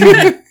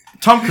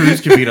 Tom Cruise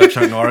could beat up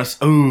Chuck Norris.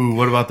 Ooh,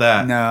 what about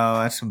that? No,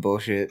 that's some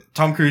bullshit.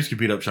 Tom Cruise could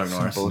beat up Chuck Some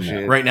Norris.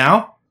 bullshit. Right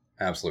now?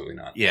 Absolutely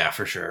not. Yeah,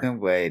 for sure. No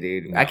way,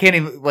 dude. No. I can't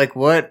even like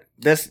what.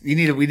 We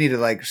need to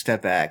like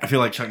step back. I feel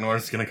like Chuck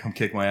Norris is going to come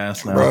kick my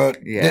ass now. Bro,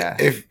 Yeah.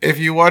 If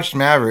you watched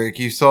Maverick,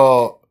 you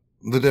saw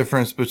the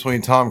difference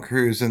between Tom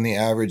Cruise and the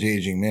average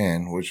aging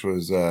man, which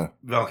was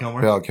Val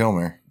Kilmer? Val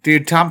Kilmer.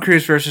 Dude, Tom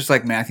Cruise versus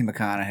like Matthew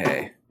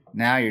McConaughey.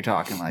 Now you're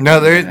talking like No,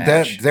 a they're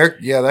match.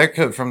 they're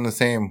cut from the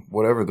same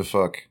whatever the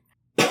fuck.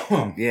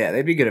 Yeah,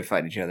 they'd be good at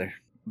fighting each other,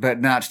 but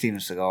not Steven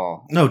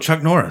Seagal No,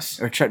 Chuck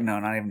Norris. or Chuck. No,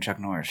 not even Chuck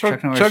Norris.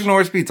 Chuck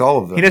Norris beats all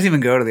of them. He doesn't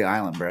even go to the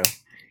island, bro.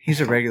 He's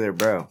a regular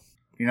bro.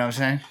 You know what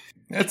I'm saying?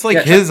 It's like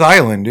Yeah, his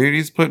island, dude.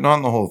 He's putting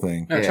on the whole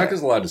thing. No, Yeah. Chuck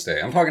is allowed to stay.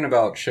 I'm talking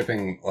about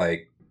shipping,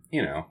 like,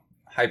 you know,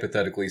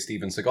 hypothetically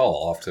Steven Seagal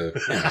off to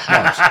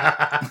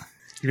Mars.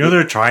 You know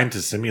they're trying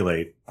to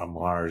simulate a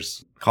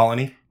Mars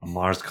Colony.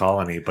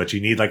 colony, but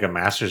you need like a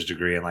master's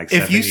degree in like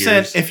 7 If you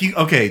years. said,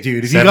 okay,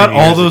 dude, if you 7 got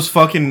all years. those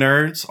fucking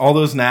nerds, all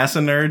those NASA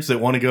nerds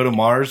that want to go to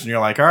Mars, and you're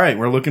like, all right,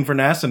 we're looking for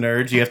NASA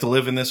nerds, you have to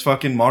live in this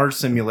fucking Mars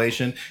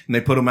simulation, and they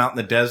put them out in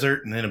the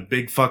desert and in a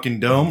big fucking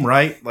dome,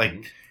 right? Like,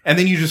 and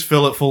then you just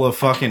fill it full of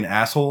fucking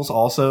assholes,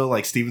 also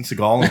like Steven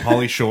Seagal and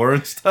Pauly Shore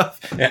and stuff.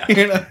 Yeah.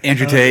 You know?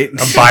 Andrew Tate. a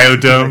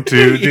biodome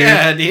too, dude.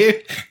 Yeah,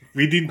 dude.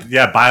 We need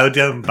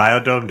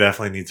biodome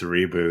definitely needs a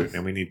reboot,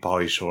 and we need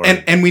Pauly Shore.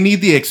 And we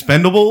need the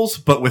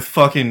Expendables, but with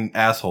fucking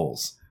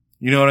assholes.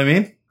 You know what I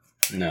mean?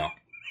 No.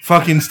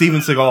 Fucking Steven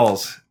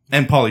Seagal's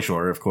and Pauly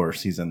Shore, of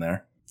course, he's in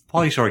there.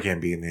 Pauly Shore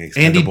can't be in the Expendables.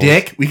 Andy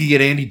Dick, we could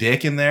get Andy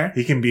Dick in there.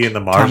 He can be in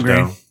the Mars Green.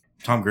 Dome.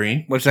 Tom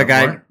Green. What's that Tom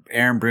guy? Moore.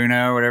 Aaron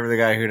Bruno, or whatever the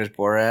guy who does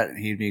Borat.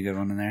 He'd be a good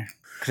one in there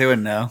because they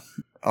wouldn't know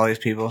all these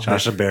people.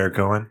 Sasha Baron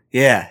Cohen.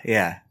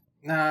 Yeah.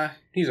 Nah,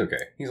 he's okay.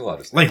 He's allowed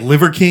to stay. Like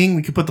Liver King,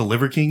 we could put the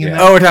Liver King in Yeah.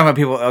 there. Oh, we're talking about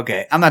people.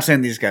 Okay, I'm not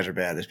saying these guys are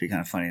bad. This would be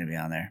kind of funny to be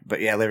on there.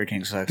 But yeah, Liver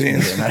King sucks. Yeah.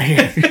 Get him out of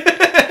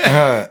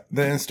here.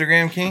 The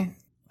Instagram king,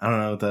 I don't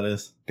know what that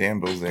is. Dan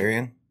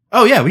Bilzerian.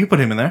 Oh yeah, we could put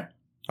him in there.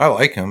 I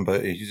like him,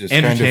 but he just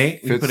Andrew kind of Tate,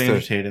 we could fits put Andrew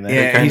the, Tate in there.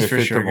 Yeah, kind he's of for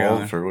fit sure the mold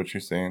going. for what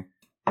you're saying.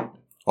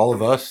 All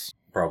of us.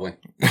 Probably.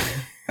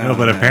 No,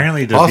 but know.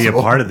 apparently to be a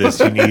Possible. part of this,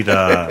 you need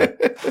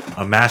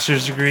a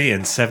master's degree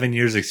and 7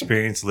 years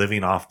experience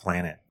living off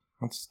planet.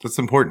 That's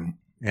important.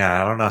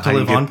 Yeah, I don't know To how you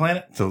live get on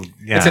planet? to.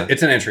 Yeah,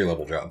 It's an entry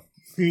level job.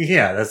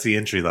 yeah, that's the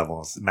entry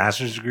level.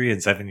 Master's degree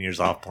and 7 years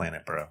off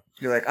planet, bro.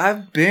 You're like,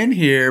 I've been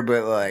here,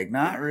 but like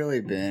not really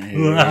been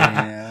here.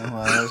 Yeah,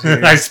 while I was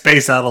here. I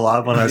space out a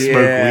lot when I smoke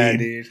Yeah, weed.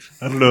 dude.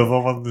 I don't know if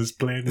I'm on this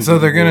planet. So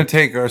they're gonna anymore.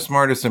 take our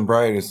smartest and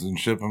brightest and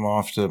ship them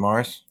off to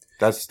Mars.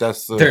 That's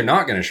the. They're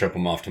not going to ship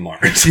them off to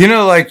Mars. You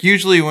know, like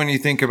usually when you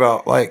think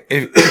about like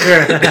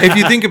if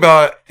you think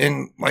about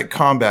in like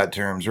combat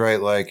terms,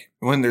 right? Like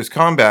when there's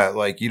combat,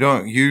 like you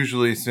don't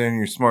usually send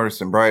your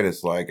smartest and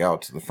brightest like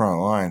out to the front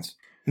lines.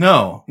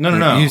 No.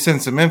 You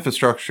send some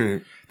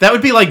infrastructure. That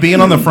would be like being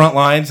on the front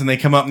lines and they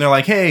come up and they're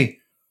like, hey,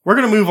 we're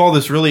going to move all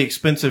this really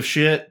expensive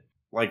shit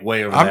like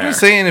way over I'm there. just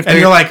saying if and they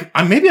you're like,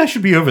 maybe I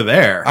should be over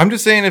there. I'm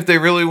just saying if they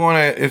really want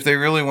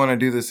to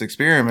do this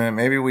experiment,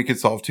 maybe we could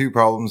solve two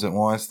problems at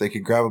once. They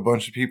could grab a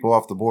bunch of people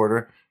off the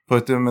border,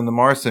 put them in the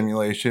Mars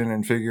simulation,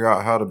 and figure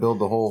out how to build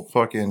the whole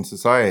fucking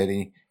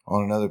society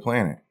on another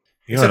planet.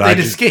 You know Except what I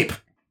they'd just- escape.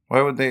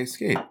 Why would they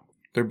escape?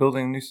 They're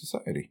building a new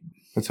society.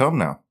 It's home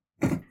now.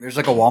 There's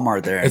like a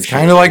Walmart there. It's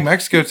kind of like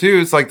Mexico too.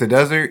 It's like the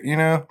desert, you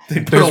know. They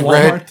put There's a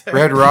Walmart there.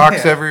 red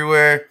rocks Yeah.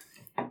 everywhere.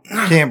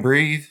 Can't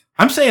breathe.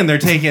 I'm saying they're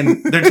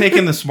taking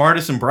the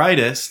smartest and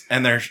brightest,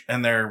 and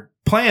their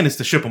plan is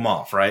to ship them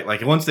off, right?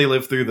 Like once they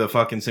live through the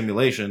fucking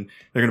simulation,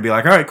 they're gonna be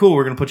like, all right, cool,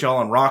 we're gonna put y'all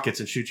on rockets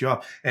and shoot you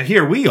off. And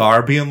here we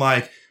are being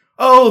like,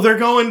 oh, they're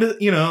going to,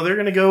 they're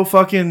gonna go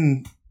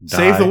fucking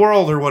save the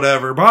world or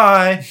whatever.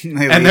 Bye.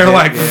 And they're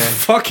like,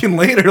 fucking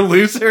later,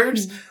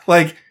 losers.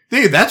 Like,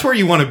 dude, that's where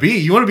you want to be.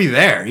 You want to be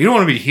there. You don't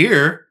want to be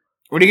here.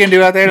 what are you gonna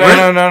do out there?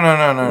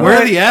 No.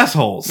 Where are the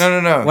assholes? No.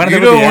 Why don't You they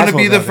put don't the want to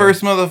be assholes the out there?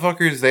 first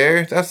motherfuckers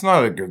there. That's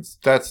not a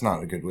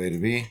good way to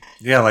be.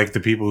 Yeah, like the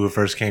people who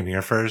first came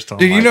here first.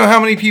 Dude, you know how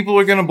many people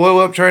are going to blow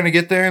up trying to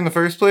get there in the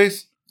first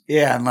place?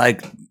 Yeah, and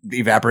like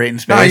evaporate in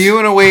space. No, you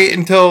want to wait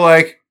until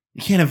like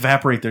You can't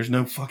evaporate. There's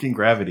no fucking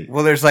gravity.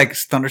 Well, there's like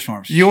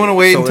thunderstorms. you want to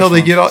wait Solar until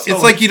they get storms. off.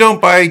 It's like you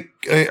don't buy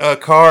a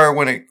car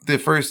when the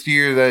first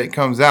year that it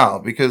comes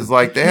out because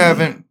like they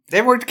haven't. They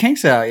haven't worked the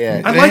kinks out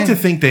yet. I'd like to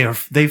think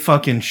they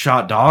fucking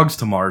shot dogs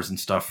to Mars and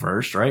stuff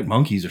first, right?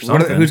 Monkeys or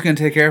something. Who's going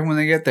to take care of them when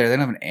they get there? They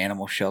don't have an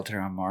animal shelter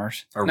on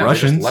Mars. or No, they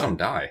just Russians. let them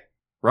die.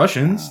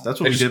 Russians. That's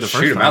what They we just did the shoot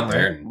first them time. out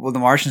there. right? And, Well, the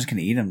Martians can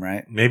eat them,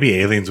 right? Maybe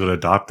aliens would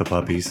adopt the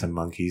puppies and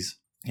monkeys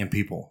And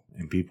people.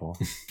 and people.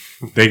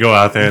 They go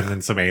out there and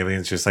then some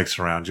aliens just like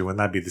surround you. Wouldn't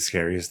that be the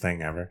scariest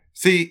thing ever?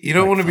 See, you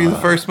don't want to be the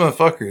first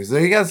motherfuckers.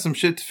 They got some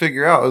shit to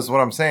figure out, is what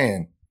I'm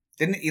saying.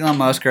 Didn't Elon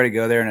Musk already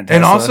go there in a Tesla?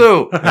 And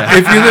also,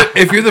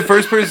 if you're the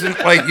first person,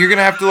 like you're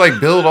gonna have to like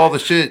build all the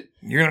shit.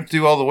 You're gonna have to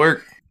do all the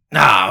work.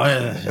 Nah,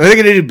 Are they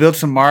gonna do build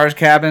some Mars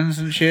cabins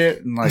and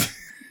shit and like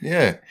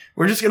Yeah,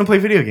 we're just gonna play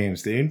video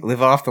games, dude.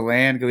 live off the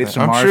land, go eat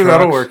some I'm Mars sure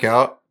that'll rocks? work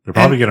out. They're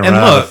probably going to and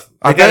run out look, of...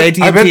 I got bet,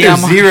 AT&T I bet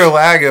there's on zero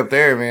lag up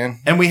there, man.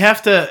 and we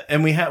have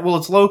well,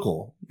 it's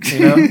local, you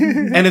know,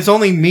 and it's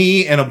only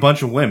me and a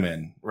bunch of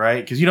women,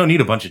 right? Because you don't need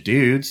a bunch of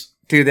dudes.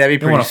 Dude, that'd be You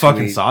pretty want a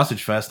fucking sweet.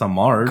 sausage fest on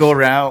Mars, Go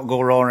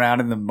roll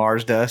around in the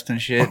Mars dust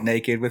and shit,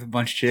 naked with a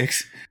bunch of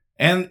chicks.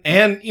 and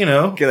you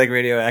know, Get like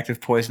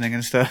radioactive poisoning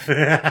and stuff.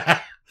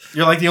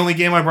 you're like the only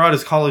game I brought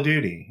is Call of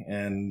Duty,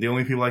 and the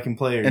only people I can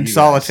play are And you guys,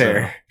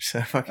 solitaire.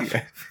 So fuck you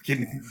guys. so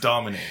can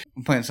dominate.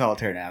 I'm playing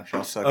solitaire now.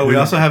 Y'all suck. Oh, we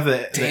also have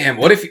the damn,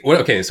 what if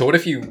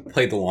you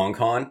played the long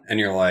con and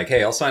you're like,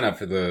 hey, I'll sign up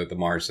for the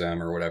Mars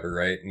sim or whatever,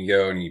 right? And you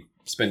go and you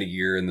spend a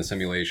year in the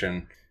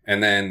simulation,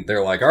 and then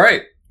they're like, all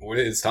right,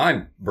 it's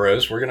time,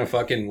 bros. We're gonna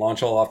fucking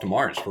launch all off to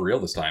Mars for real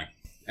this time.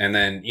 And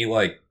then you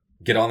like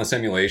get on the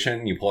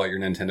simulation, you pull out your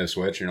Nintendo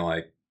Switch, and you're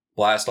like,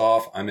 blast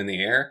off, I'm in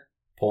the air,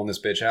 pulling this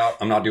bitch out.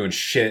 I'm not doing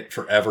shit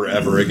forever,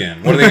 ever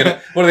again. What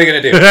are they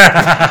gonna do?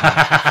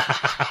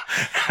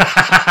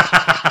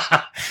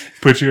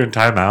 Put you in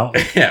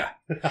timeout. Yeah.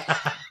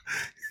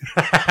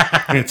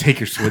 I'm gonna take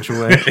your Switch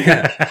away.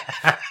 Yeah.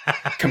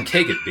 Come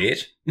take it,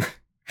 bitch.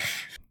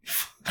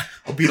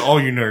 I'll beat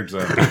all you nerds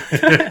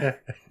up.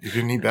 You're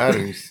gonna need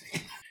batteries.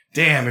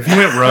 Damn, if you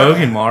went rogue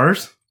in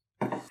Mars,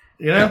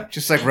 you know,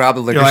 just like rob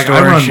the liquor you're like, store I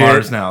and run shit.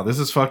 Mars now. This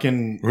is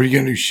fucking. What are you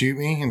gonna do? Shoot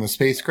me in the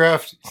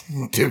spacecraft?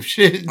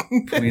 Dipshit.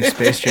 Put me in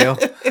space jail.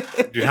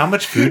 Dude, how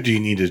much food do you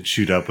need to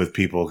shoot up with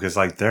people? Because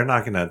like they're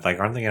not gonna like,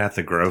 aren't they gonna have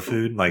to grow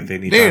food? Like they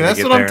need. Dude, time that's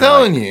to get what I'm there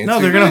telling and, you. No,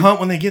 It's they're a gonna good- hunt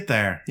when they get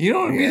there. You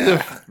don't need Yeah. the.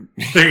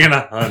 like, they're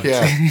gonna hunt.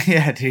 Yeah,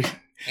 Yeah, dude.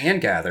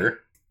 And gather.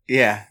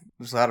 Yeah.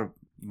 There's a lot of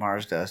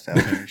Mars dust out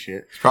there and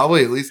shit.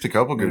 probably at least a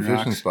couple good Moon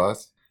fishing rocks.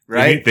 spots.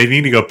 Right? They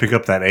need to go pick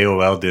up that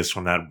AOL disc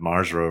from that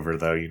Mars rover,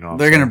 though. You know, what I'm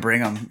They're going to saying? bring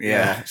them.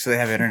 Yeah. So they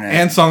have internet.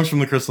 And songs from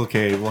the Crystal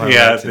Cave. We'll have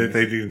Yeah, that too.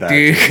 they do that.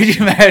 Dude, could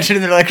you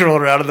imagine they're like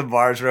rolling around in the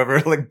Mars rover,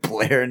 like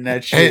blaring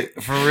that Hey,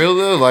 shit? for real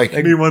though, like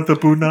Me want the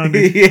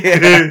punani.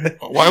 Yeah.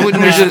 why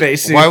wouldn't we Their just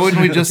spacesuits. why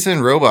wouldn't we just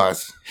send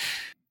robots?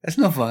 That's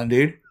no fun,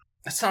 dude.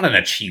 That's not an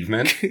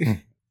achievement.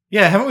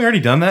 Yeah, haven't we already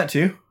done that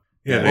too?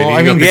 Yeah, Well, they I need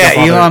to go mean, pick Yeah, up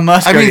all their- Elon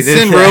Musk I mean, already did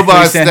send that. We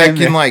robots sent that him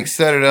can there. like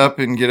set it up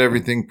and get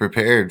everything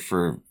prepared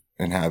for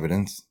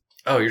inhabitants.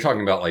 Oh, you're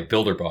talking about like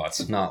builder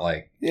bots, not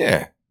like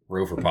Yeah,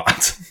 rover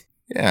bots.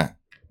 yeah.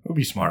 It would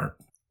be smart.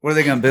 What are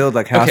they going to build?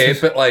 Like houses? Okay,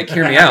 but like,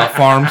 hear me out.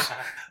 Farms.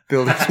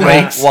 build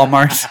Lakes.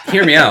 Walmarts.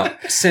 Hear me out.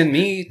 Send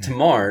me to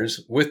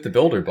Mars with the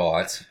builder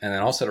bots, and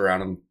then I'll sit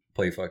around and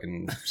play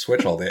fucking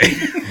Switch all day.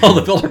 All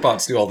the builder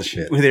bots do all the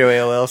shit. With your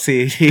AOL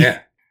CD.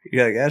 Yeah,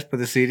 You're like, yes, put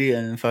the CD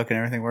in and fucking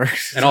everything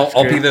works. and I'll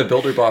That's be great. the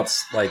builder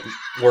bots like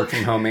work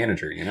from home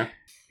manager. You know,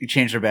 You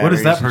change their What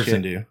batteries. does that and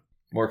person shit. do?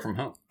 work from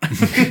home.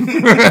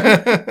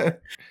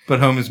 But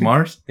home is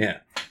Mars? Yeah,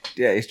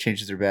 Yeah, he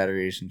changes their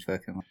batteries and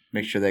fucking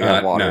make sure they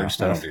got water no, and I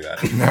stuff. don't do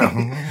that.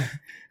 No,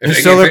 If They're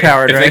they solar can't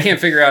powered, if right? they can't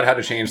figure out how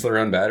to change their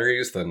own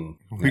batteries, then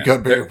We yeah,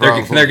 got bigger they're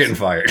problems. getting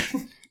fired.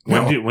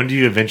 When do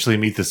you eventually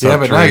meet the yeah,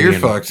 but now subterranean? you're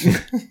fucked.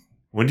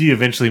 When do you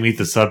eventually meet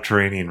the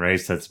subterranean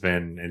race that's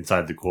been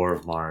inside the core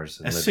of Mars?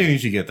 and As living? soon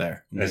as you get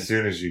there. As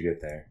soon as you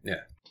get there. Yeah.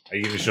 Are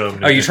you going to show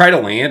them? Oh, you try to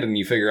land and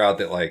you figure out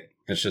that like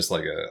it's just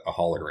like a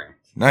hologram.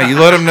 No, you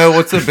let them know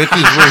what's up,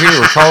 bitches. We're here.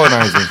 We're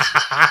colonizing.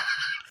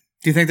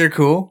 Do you think they're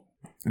cool?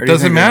 Or It do you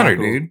doesn't think they're not matter,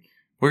 cool? dude.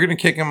 We're gonna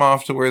kick them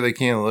off to where they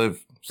can't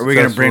live. Are we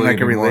going to bring successfully like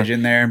a anymore.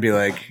 religion there and be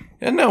like,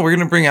 Yeah, no, we're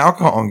gonna bring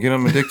alcohol and get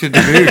them addicted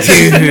to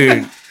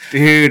booze.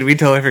 dude, we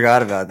totally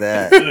forgot about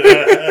that.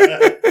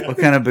 What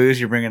kind of booze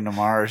you bringing to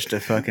Mars to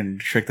fucking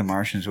trick the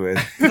Martians with?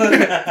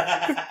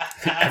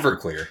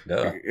 Everclear,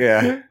 duh.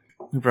 Yeah.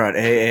 We brought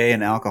AA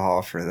and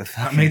alcohol for the I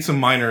fucking... made some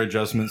minor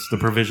adjustments to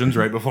provisions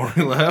right before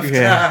we left.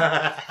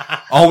 Yeah.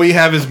 All we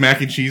have is mac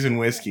and cheese and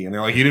whiskey. And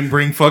they're like, you didn't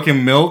bring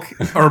fucking milk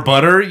or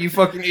butter, you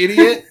fucking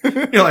idiot?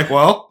 You're like,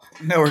 well,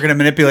 No, we're going to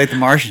manipulate the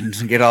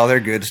Martians and get all their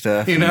good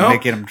stuff. You and know?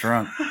 Make get them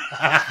drunk.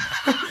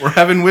 we're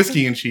having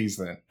whiskey and cheese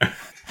then.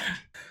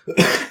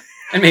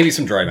 And maybe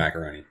some dry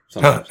macaroni. hell,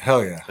 Sometimes.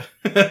 hell yeah.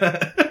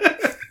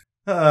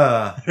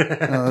 Uh,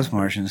 Oh, those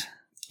Martians.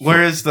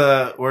 where is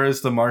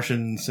the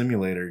Martian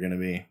simulator going to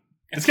be?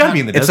 It's got to be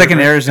in the It's desert. like in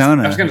right?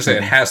 Arizona. I was going to say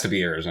it has to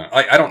be Arizona.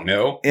 I don't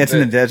know. It's in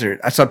the desert.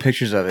 I saw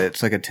pictures of it.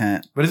 It's like a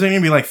tent. But is it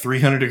going to be like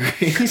 300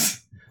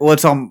 degrees? Well,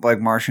 it's all like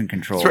Martian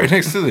control. It's right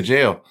next to the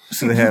jail.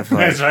 So they have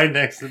like... It's right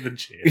next to the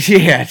jail.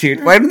 Yeah,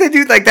 dude. Why don't they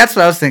do like that's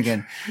what I was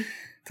thinking.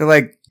 They're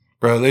like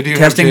Bro, they do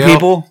testing have jail.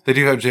 people. They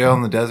do have jail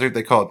in the desert.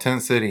 They call it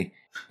Tent City.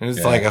 There's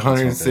Yeah, like that's what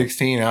they-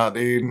 116 out,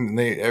 dude, and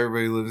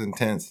everybody lives in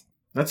tents.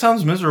 That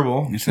sounds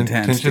miserable. It's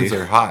intense, Tensions dude.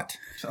 are hot.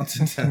 Sounds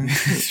intense.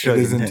 It's It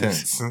really is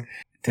intense. intense.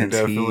 Tense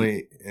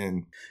definitely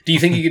in. Do you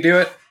think you could do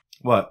it?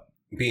 What?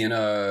 Be in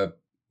a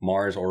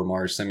Mars or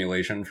Mars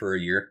simulation for a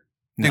year?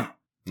 No.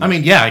 I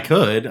mean, yeah, I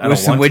could. I With don't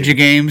some want to. widget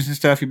games and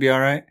stuff, you'd be all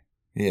right.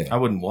 Yeah. I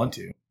wouldn't want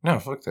to. No,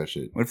 fuck that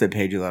shit. What if they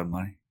paid you a lot of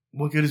money?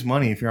 What good is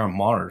money if you're on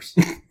Mars?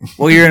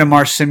 Well, you're in a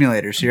Mars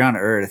simulator, so you're on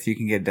Earth. You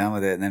can get done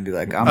with it and then be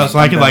like, So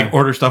I could like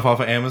order stuff off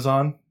of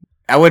Amazon.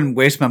 I wouldn't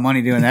waste my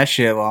money doing that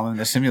shit while I'm in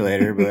the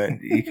simulator,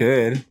 but you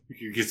could.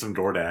 You could get some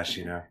DoorDash,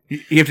 you know.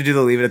 You have to do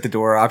the leave it at the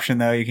door option,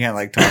 though. You can't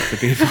like talk to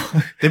people.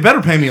 They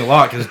better pay me a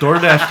lot because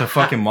DoorDash to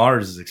fucking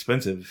Mars is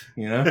expensive.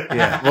 You know?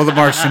 Yeah. Well, the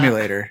Mars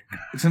simulator.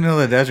 It's in the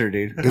middle of the desert,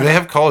 dude. Do they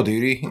have Call of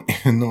Duty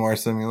in the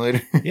Mars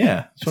simulator?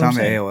 Yeah, It's on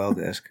the AOL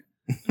disc.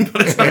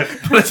 but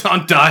it's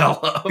on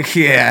dial-up.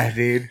 Yeah,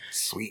 dude.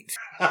 Sweet.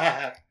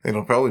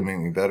 It'll probably make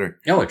me better.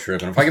 Y'all are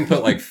tripping. If I can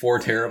put like 4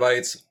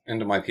 terabytes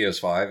into my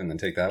PS5 and then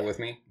take that with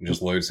me and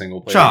just load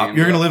single player Chop, games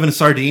you're gonna up. live in a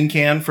sardine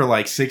can for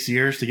like 6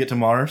 years to get to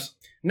Mars.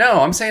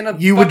 No, I'm saying a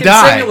You would fucking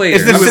die. simulator.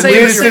 It's the I'm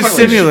saying it's you're a fucking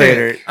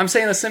simulator. shit. I'm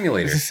saying a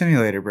simulator. It's a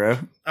simulator, bro.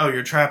 Oh,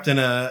 you're trapped in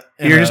a.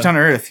 You're just on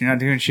Earth. You're not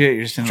doing shit.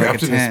 You're just in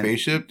Trapped like a in a tent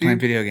spaceship, playing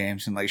dude. video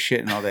games and like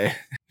shitting all day.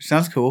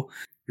 Sounds cool.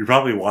 You're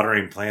probably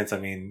watering plants. I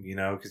mean, you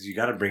know, because you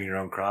got to bring your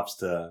own crops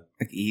to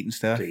Like eat and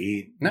stuff.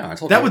 eat. No, I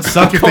told That you. would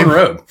suck if Go on they- the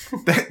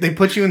road. They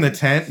put you in the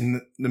tent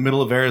in the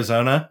middle of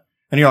Arizona,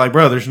 and you're like,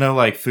 bro, there's no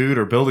like food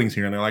or buildings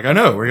here, and they're like, I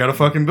know, we gotta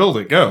fucking build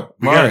it. Go.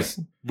 Mars.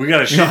 We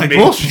got to You're shit. like, make-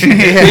 bullshit.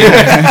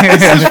 Yeah.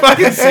 It's just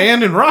fucking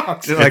sand and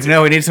rocks. They're like,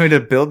 no, we need somebody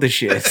to build this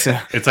shit. So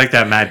It's like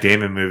that Matt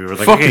Damon movie where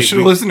like, Fuck, you okay, should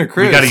have listened to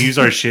Chris. we got to use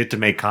our shit to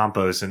make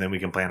compost, and then we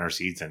can plant our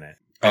seeds in it.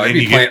 Oh, And I'd then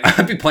be you playing.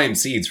 I'd be playing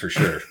seeds for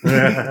sure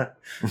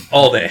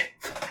all day.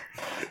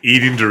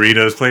 eating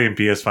Doritos, playing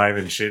PS5,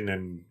 and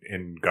shitting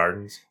in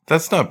gardens.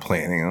 That's not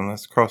planting them.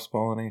 That's cross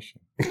pollination.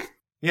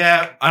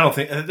 Yeah, I don't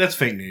think that's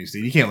fake news,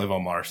 dude. You can't live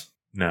on Mars.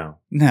 No.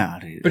 no,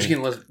 dude. But you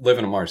can live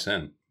in a Mars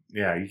sim.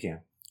 Yeah, you can.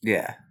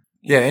 Yeah.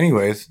 Yeah.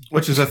 Anyways,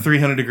 Which is a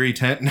 300-degree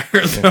tent in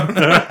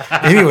Arizona.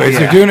 anyways, Yeah.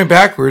 they're doing it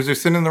backwards. They're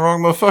sending the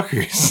wrong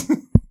motherfuckers.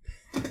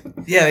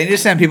 Yeah, they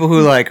just send people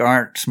who like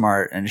aren't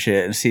smart and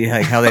shit and see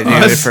like how they do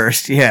it Us?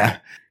 first. Yeah.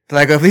 They're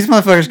like, if these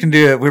motherfuckers can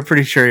do it, we're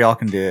pretty sure y'all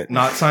can do it.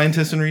 Not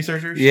scientists and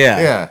researchers. Yeah.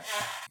 Yeah.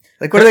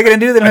 Like, what are they going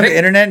to do? They don't I have think- the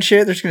internet and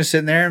shit. They're just going to sit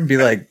in there and be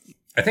like,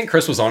 I think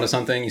Chris was onto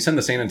something. You send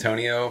the San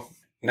Antonio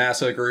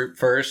NASA group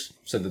first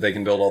so that they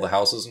can build all the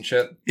houses and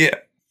shit. Yeah.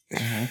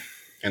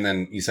 And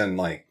then you send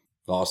like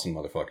the Austin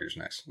motherfuckers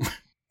next.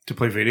 To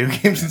play video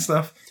games and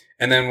stuff.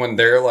 And then when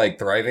they're like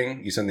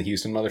thriving, you send the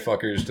Houston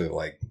motherfuckers to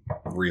like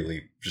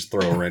really just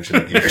throw a wrench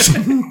in the gears.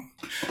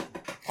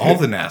 All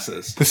the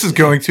NASAs. This is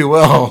going too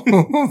well.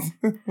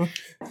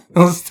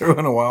 Let's throw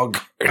in a wild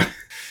card.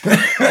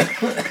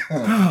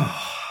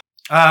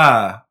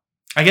 I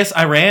guess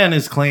Iran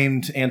has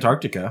claimed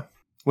Antarctica,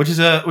 which is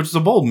a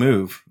bold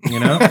move, you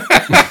know?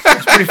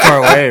 it's pretty far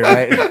away,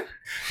 right?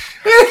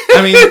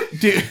 I mean,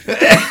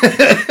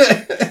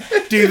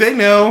 do they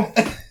know?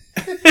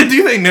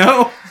 Do they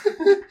know?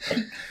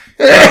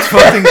 It's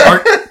fucking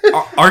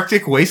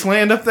Arctic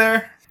wasteland up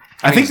there.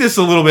 I think this is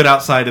a little bit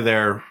outside of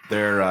their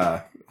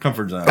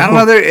comfort zone. I don't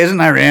know. There isn't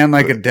Iran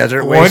like a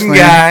desert One wasteland.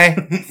 guy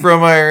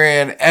from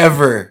Iran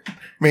ever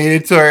made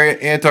it to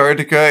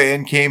Antarctica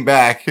and came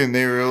back, and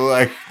they were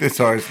like, "It's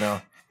ours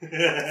now."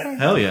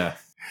 Hell yeah!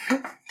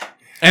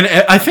 And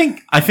I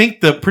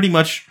think the pretty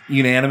much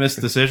unanimous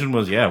decision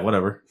was, yeah,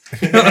 whatever.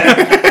 They're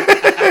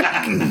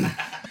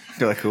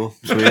like, cool,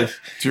 sweet,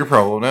 It's your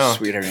problem now.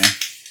 sweet Iran.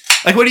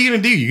 Like, what are you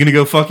gonna do? You gonna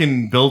go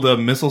fucking build a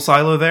missile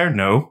silo there?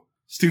 No,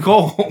 it's too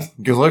cold.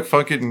 Good luck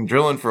fucking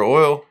drilling for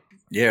oil.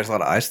 Yeah, there's a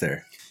lot of ice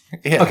there.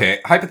 Yeah. Okay,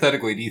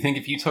 hypothetically, do you think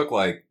if you took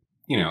like,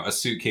 you know, a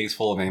suitcase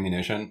full of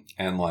ammunition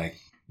and like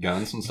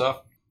guns and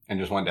stuff and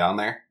just went down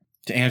there?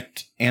 To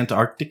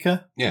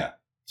Antarctica? Yeah.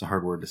 It's a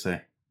hard word to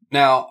say.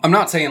 Now, I'm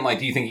not saying like,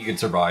 do you think you could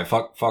survive?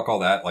 Fuck all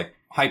that. Like,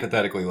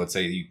 hypothetically, let's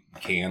say you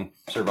can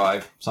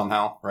survive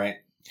somehow, right?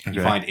 You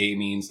Okay. find a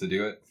means to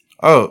do it.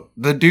 Oh,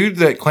 the dude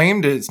that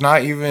claimed it's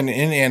not even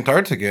in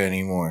Antarctica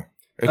anymore.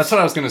 That's what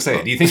I was going to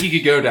say. Do you think you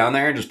could go down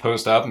there and just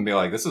post up and be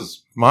like, this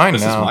is Mine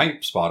this now. is my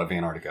spot of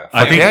Antarctica?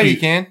 I think yeah, you- you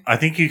can. I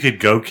think you could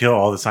go kill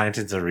all the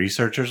scientists and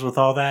researchers with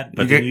all that,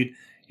 but You then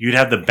you'd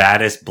have the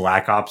baddest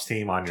Black Ops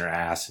team on your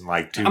ass in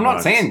like 2 I'm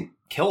months. not saying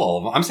kill all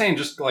of them. I'm saying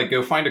just like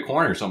go find a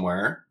corner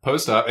somewhere,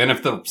 post up, and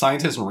if the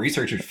scientists and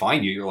researchers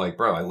find you, you're like,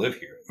 bro, I live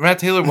here. Matt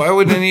Taylor, why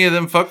would any of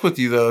them fuck with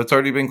you though? It's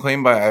already been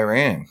claimed by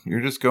Iran.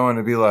 You're just going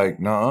to be like,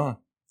 nah.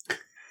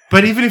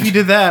 But even if you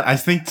did that, I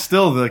think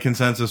still the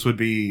consensus would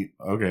be,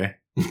 okay.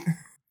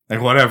 Like,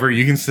 whatever.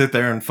 You can sit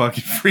there and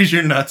fucking freeze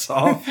your nuts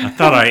off. I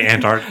thought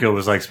Antarctica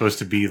was like supposed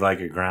to be like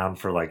a ground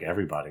for like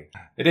everybody.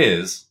 It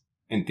is,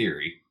 in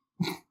theory.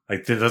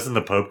 Like, doesn't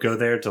the Pope go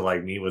there to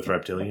like meet with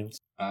reptilians?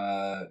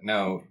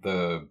 No,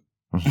 the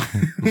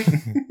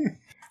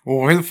Well,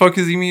 where the fuck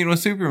is he meeting with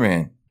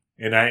Superman?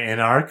 In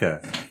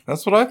Antarctica.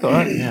 That's what I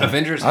thought. Yeah.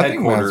 Avengers I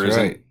think that's headquarters.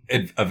 right.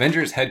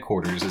 Avengers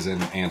headquarters is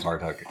in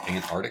Antarctica.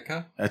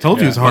 Antarctica? I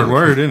told you it's a hard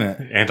word, isn't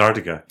it?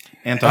 Antarctica.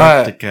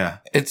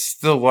 Antarctica. It's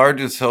the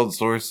largest held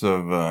source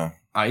of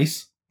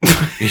Ice?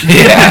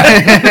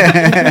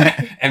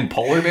 Yeah. And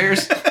polar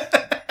bears?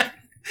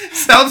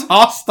 Sounds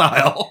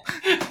hostile.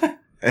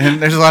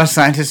 And there's a lot of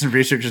scientists and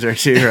researchers there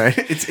too, right?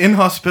 It's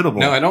inhospitable.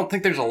 No, I don't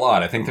think there's a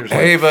lot. I think there's like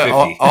Hey, but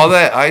 50. all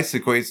that ice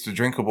equates to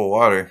drinkable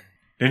water.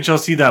 Didn't y'all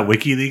see that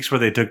WikiLeaks where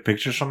they took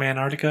pictures from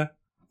Antarctica?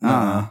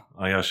 Uh-uh.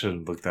 Oh, y'all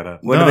should look that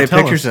up. What No, are they tell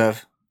pictures us.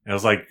 of? It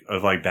was like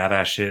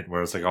badass shit where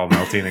it was like all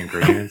melting and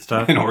green and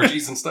stuff. And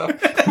orgies and stuff.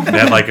 They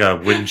had like a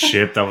wooden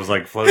ship that was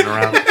like floating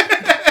around,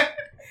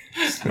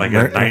 like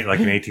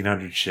an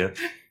 1800 ship.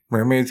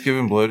 Mermaids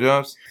giving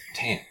blowjobs?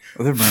 Damn.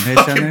 Are there mermaids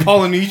down Fucking there?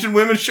 Polynesian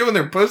women showing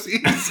their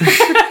pussies.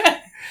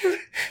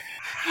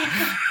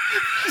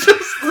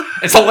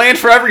 It's a land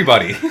for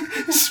everybody.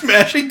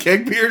 Smashing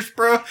keg beers,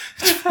 bro.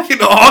 It's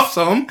fucking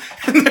awesome.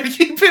 And they're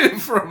keeping it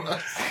from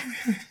us.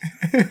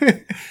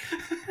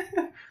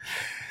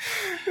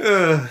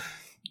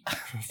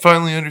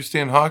 Finally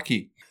understand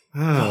hockey.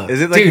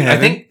 Is it like Dude,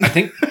 heaven? I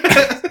think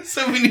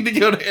So we need to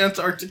go to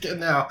Antarctica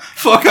now.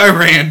 Fuck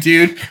Iran,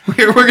 dude.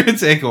 We're gonna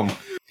take them.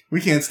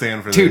 We can't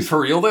stand for dude, this.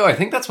 for real though, I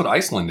think that's what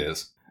Iceland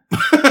is.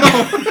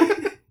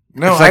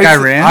 No, It's like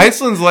Iran?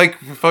 Iceland's like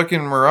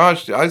fucking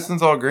Mirage.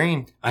 Iceland's all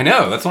green. I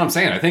know, that's what I'm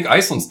saying. I think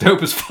Iceland's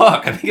dope as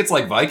fuck. I think it's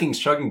like Vikings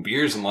chugging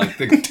beers in like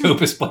the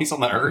dopest place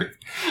on the earth.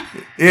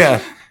 Yeah.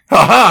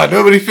 Haha,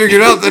 nobody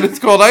figured out that it's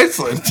called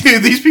Iceland.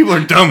 Dude, these people are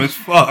dumb as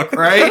fuck,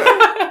 right?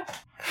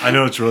 I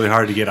know it's really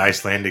hard to get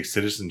Icelandic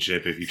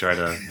citizenship if you try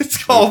to It's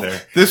move called,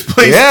 there. this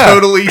place Yeah.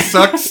 totally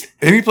sucks.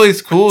 Any place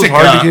cool is Tick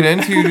hard up. to get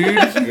into,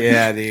 dude.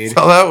 Yeah, dude. That's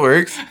how that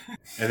works.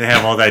 And they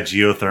have all that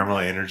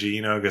geothermal energy,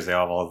 you know, because they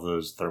have all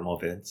those thermal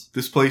vents.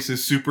 This place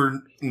is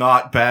super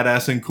not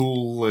badass and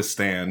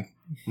coolistan.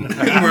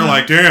 And we're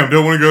like, damn,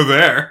 don't want to go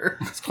there.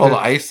 It's called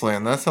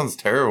Iceland. That sounds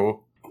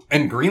terrible.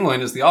 And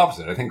Greenland is the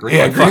opposite. I think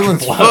Yeah, Greenland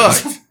Greenland's fucking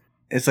blows. fucked.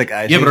 It's like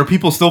I Yeah, but are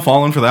people still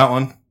falling for that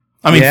one?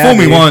 I mean, Yeah, fool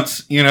me dude.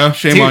 once, you know,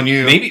 shame Dude, on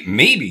you.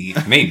 Maybe,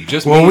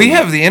 just Well, maybe. we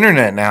have the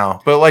internet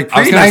now, but like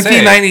I was pre gonna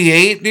say-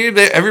 1998, dude,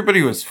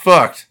 everybody was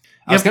fucked.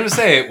 I was gonna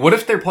say, what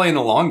if they're playing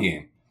the long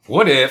game?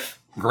 What if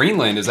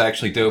Greenland is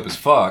actually dope as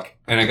fuck,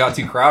 and it got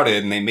too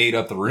crowded, and they made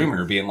up the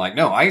rumor, being like,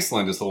 "No,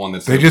 Iceland is the one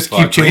that's They dope just as fuck.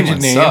 keep changing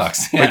Greenland names.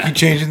 Sucks." Like Yeah. you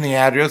changing the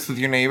address with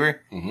your neighbor.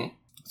 hmm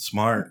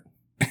Smart.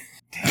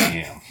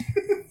 Damn,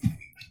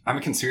 I'm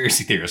a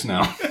conspiracy theorist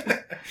now.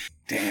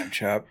 Damn,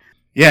 Chop.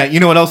 Yeah, you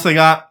know what else they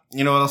got?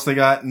 You know what else they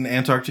got in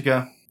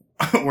Antarctica?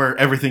 Where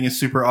everything is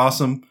super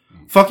awesome?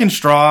 Fucking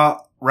straw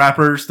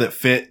wrappers that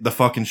fit the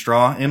fucking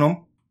straw in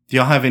them. Do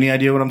y'all have any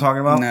idea what I'm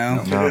talking about?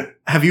 No. No,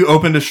 Have you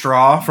opened a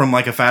straw from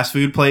like a fast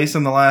food place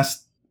in the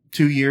last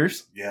 2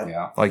 years? Yeah.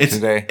 Yeah, like It's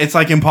today. It's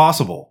like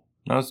impossible.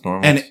 No, it's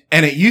normal.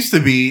 And it used to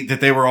be that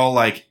they were all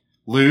like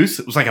loose.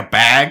 It was like a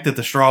bag that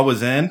the straw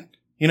was in,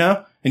 you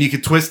know? And you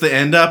could twist the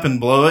end up and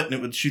blow it and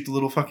it would shoot the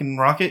little fucking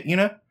rocket, you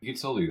know? you can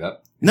still do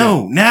that.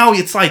 No, now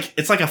it's like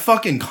a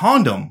fucking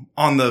condom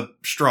on the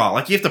straw.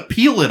 Like you have to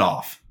peel it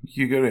off.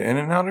 you go to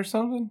In-N-Out or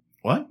something?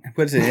 What?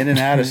 Puts it in and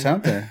out of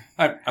something.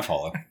 I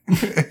follow.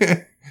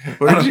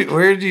 Where are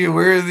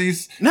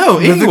these? No,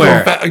 mythical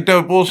anywhere.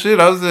 no bullshit.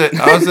 I was at a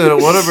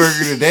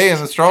Whataburger today,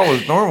 and the straw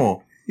was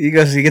normal. He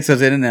gets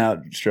those in and out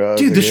straws.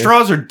 Dude, the I guess.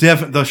 straws are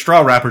the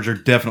straw wrappers are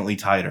definitely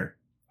tighter.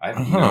 I have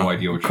Uh-huh. no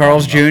idea what you're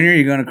Carl's Jr. talking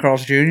You going to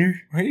Carl's Jr.? Where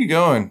are you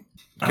going?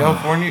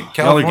 California? Y'all are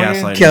California?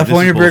 gaslighting.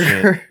 California This is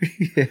bullshit. burger.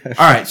 Yeah.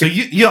 All right, so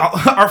you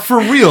are for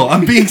real.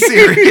 I'm being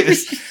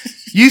serious.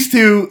 Used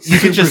to, you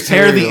could just Super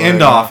tear the cereal, end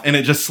yeah. off and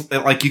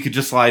you could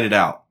just slide it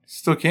out.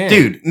 Still can't.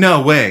 Dude,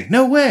 no way.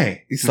 No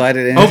way. You slide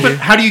it in. Open,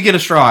 how do you get a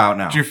straw out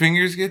now? Did your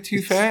fingers get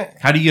too fat?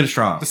 How do you get a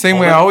straw? The same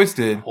Hold way it. I always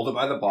did. about. Hold it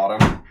by the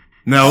bottom.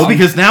 No,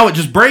 because now it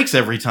just breaks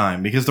every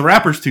time because the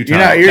wrapper's too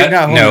tight. You're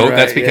not holding No, it right,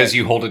 that's because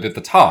yeah. you hold it at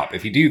the top.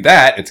 If you do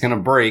that, it's going to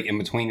break in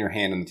between your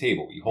hand and the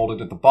table. You hold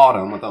it at the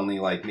bottom with only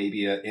like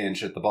maybe an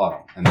inch at the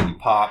bottom, and then you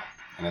pop,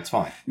 and it's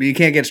fine. But you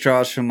can't get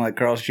straws from like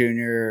Carl's Jr.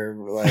 or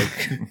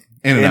like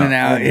In In and and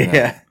out. Out.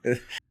 Yeah.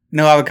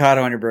 No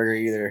avocado on your burger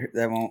either.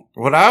 That won't.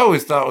 What I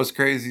always thought was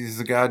crazy is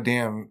the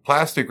goddamn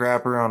plastic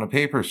wrapper on a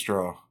paper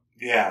straw.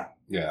 Yeah.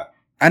 Yeah.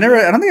 I don't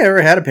think I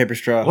ever had a paper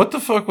straw. What the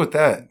fuck with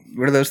that?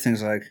 What are those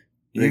things like?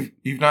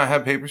 You've not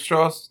had paper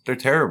straws? They're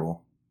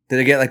terrible. Did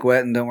it get like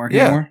wet and don't work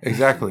Yeah, anymore?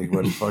 exactly.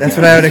 What the fuck That's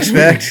what I would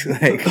expect.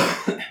 Like,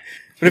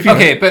 but if you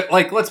Okay, but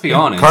like, let's be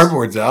honest.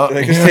 Cardboard's out.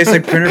 like, it tastes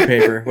like printer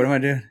paper. What am I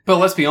doing? But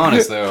let's be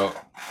honest, though.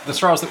 The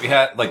straws that we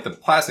had, like the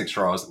plastic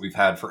straws that we've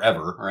had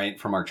forever, right,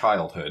 from our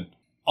childhood,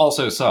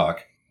 also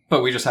suck.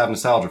 But we just have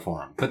nostalgia for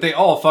them. But they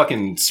all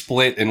fucking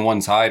split in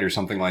one side or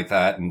something like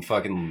that, and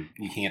fucking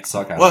you can't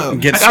suck out Well, of them.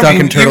 Get stuck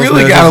in turtles' You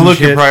really noses gotta and look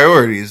shit. at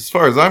priorities. As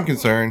far as I'm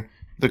concerned,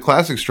 the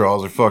classic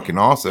straws are fucking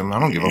awesome. I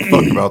don't give a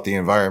fuck about the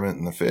environment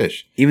and the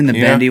fish. Even the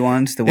You know? bendy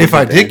ones. The ones If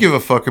I that did bend. give a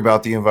fuck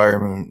about the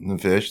environment and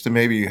the fish, then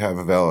maybe you have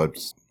a valid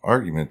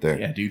argument there.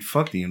 Yeah, dude,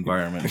 fuck the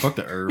environment. Fuck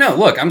the earth. No,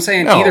 look, I'm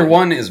saying No. either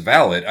one is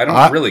valid. I don't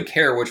I- really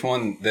care which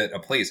one that a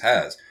place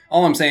has.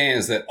 All I'm saying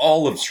is that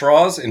all of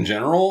straws in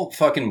general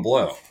fucking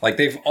blow. Like,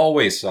 they've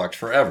always sucked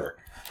forever.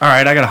 All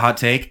right, I got a hot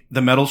take.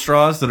 The metal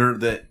straws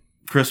that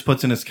Chris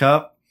puts in his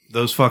cup,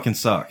 those fucking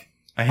suck.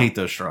 I hate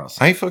those straws.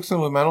 I ain't fucking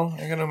with metal.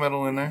 I got no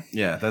metal in there.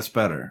 Yeah, that's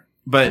better.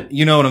 But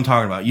you know what I'm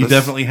talking about. You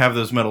definitely have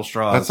those metal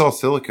straws. That's all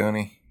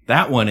silicone-y.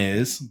 That one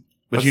is,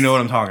 but you know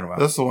what I'm talking about.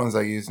 That's the ones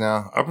I use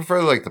now. I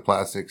prefer like the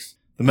plastics.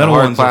 The metal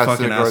hard ones are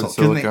plastic fucking or the assholes.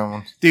 silicone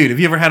ones. Dude, have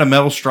you ever had a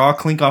metal straw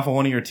clink off of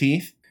one of your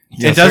teeth?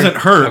 Yes, it doesn't sir.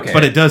 hurt, Okay.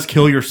 but it does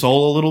kill your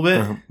soul a little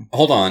bit.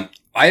 Hold on.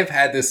 I have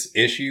had this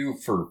issue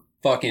for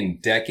fucking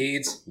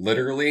decades,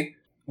 literally,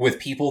 with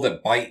people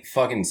that bite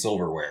fucking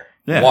silverware.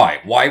 Yeah. Why?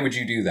 Why would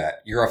you do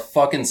that? You're a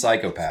fucking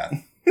psychopath.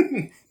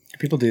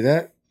 People do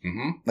that?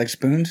 Mm-hmm. Like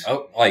spoons?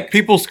 Oh, like,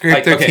 People scrape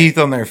Like, their okay. teeth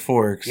on their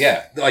forks.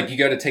 yeah, like you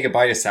go to take a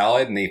bite of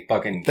salad and they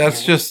fucking.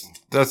 That's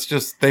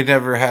just they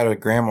never had a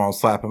grandma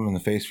slap them in the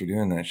face for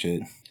doing that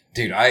shit.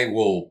 Dude, I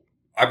will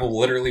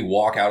literally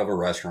walk out of a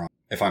restaurant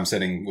if I'm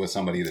sitting with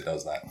somebody that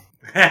does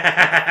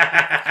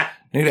that.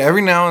 Dude,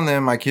 every now and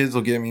then my kids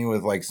will get me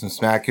with like some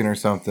smacking or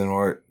something,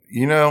 or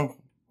you know,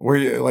 where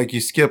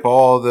you skip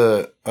all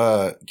the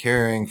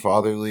caring,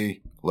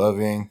 fatherly,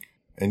 loving,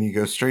 and you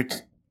go straight to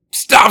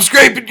stop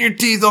scraping your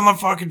teeth on the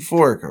fucking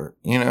fork, or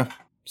you know,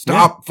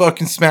 stop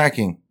fucking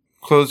smacking.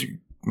 Close your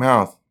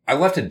mouth. I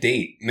left a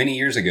date many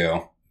years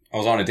ago. I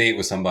was on a date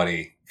with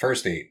somebody,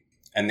 first date,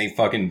 and they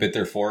fucking bit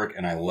their fork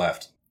and I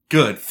left.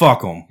 Good.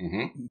 Fuck them.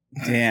 Mm-hmm.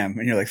 Damn.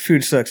 And you're like,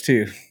 food sucks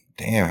too.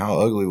 Damn, how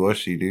ugly was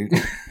she, dude?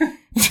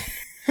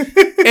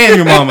 And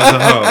your mama's a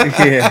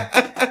hoe.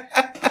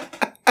 Yeah.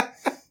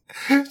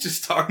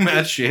 Just talk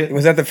mad shit.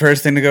 Was that the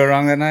first thing to go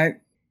wrong that night?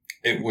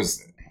 It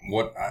was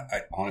what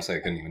I honestly I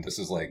couldn't even. This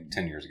is like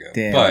 10 years ago,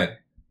 Damn. but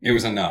it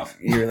was enough.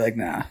 You were like,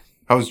 nah.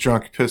 I was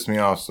drunk, it pissed me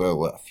off, so I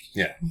left.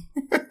 Yeah.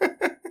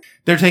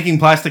 They're taking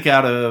plastic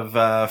out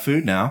of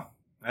food now.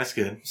 That's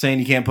good. Saying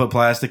you can't put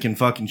plastic in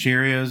fucking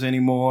Cheerios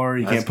anymore.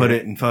 You That's can't put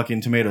good. it in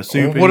fucking tomato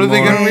soup What are they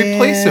anymore. going to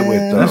replace it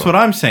with, though? That's what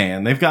I'm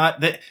saying. They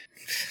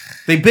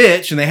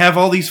bitch and they have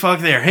all these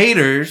they're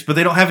haters, but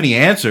they don't have any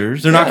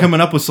answers. They're not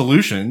coming up with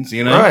solutions,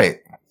 you know? Right.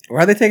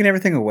 Why are they taking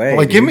everything away?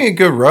 Like, give me a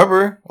good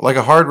rubber, like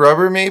a hard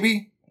rubber,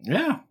 maybe.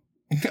 Yeah.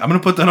 I'm going to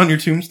put that on your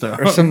tombstone.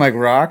 Or some like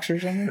rocks or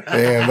something?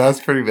 Damn, that's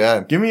pretty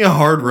bad. Give me a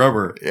hard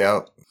rubber.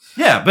 Yeah.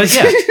 Yeah, but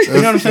yeah. You know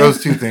what I'm saying?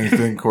 Those two things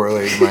didn't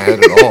correlate in my head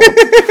at all.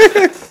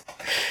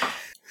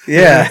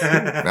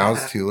 Yeah. Now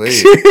it's too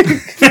late.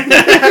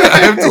 I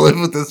have to live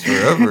with this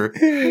forever.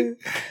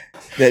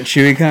 That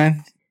chewy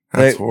kind?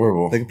 That's Like-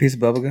 horrible. Like a piece of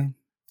bubblegum?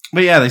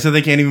 But yeah, they said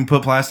they can't even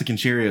put plastic in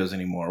Cheerios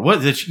anymore.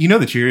 You know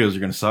the Cheerios are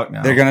going to suck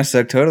now. They're going to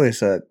suck, totally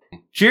suck.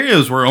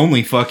 Cheerios were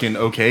only fucking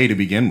okay to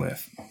begin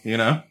with, you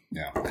know?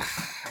 Yeah.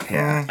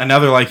 Yeah. And now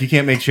they're like, you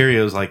can't make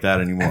Cheerios like that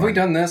anymore. Have we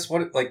done this?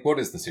 What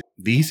is the cereal?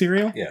 The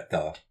cereal? Yeah,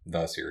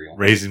 the cereal.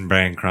 Raisin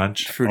Bran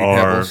Crunch Fruity or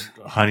Pebbles.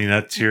 Honey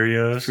Nut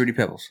Cheerios. Fruity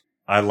Pebbles.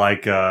 I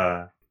like,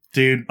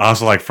 Dude, I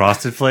also like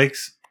Frosted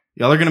Flakes.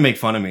 y'all are going to make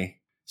fun of me.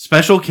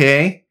 Special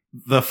K,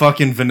 the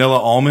fucking vanilla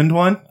almond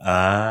one?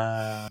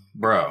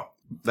 Bro,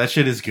 that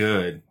shit is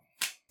good.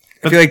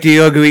 I feel like, do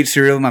you all go eat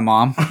cereal with my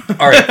mom?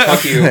 All right,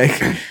 fuck you.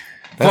 Like,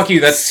 Fuck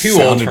you. That's too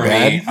old sounded for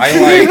bad.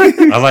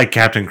 me. I like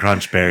Captain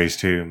Crunch berries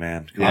too,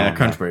 man. Yeah,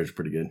 Crunch Berry is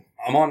pretty good.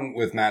 I'm on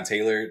with Matt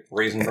Taylor.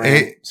 Raisin Bran.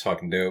 Hey. It's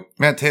fucking dope.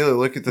 Matt Taylor,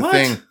 look at the What?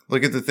 thing.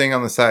 Look at the thing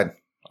on the side.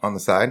 On the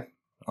side.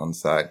 On the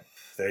side.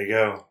 There you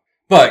go.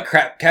 But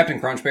Captain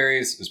Crunch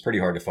Berries is pretty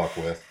hard to fuck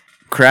with.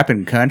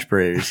 Crappn Cuntch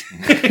berries.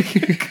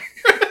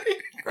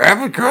 Grab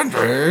a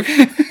country.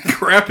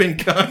 Crappn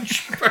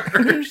Cuntch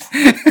Burrs.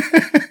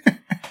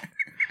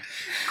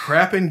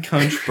 Crappn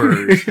Cuntch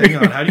Burrs. Hang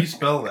on, how do you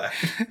spell that?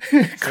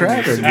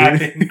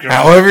 Crappn, dude.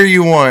 However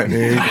you want,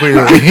 dude,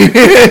 clearly.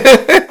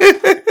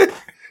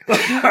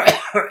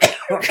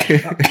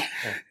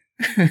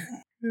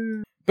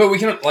 But we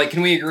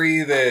can we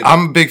agree that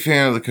I'm a big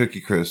fan of the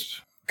Cookie Crisp.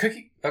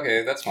 cookie?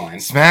 Okay, that's fine.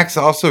 Smack's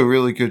also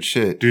really good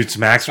shit. Dude,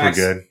 Smacks were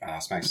good.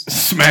 Smacks.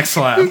 Smack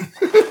slap.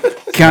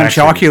 Count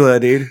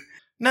Chocula, dude.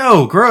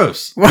 No,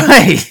 gross.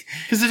 Why?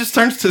 Because it just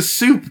turns to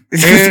soup.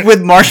 It's just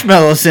with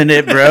marshmallows in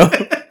it, bro.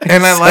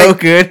 And I So like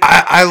good.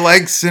 I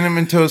like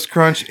Cinnamon Toast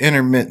Crunch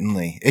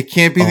intermittently. It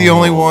can't be the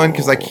only one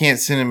because I can't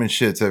cinnamon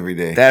shits every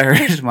day. That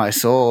hurts my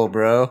soul,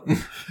 bro.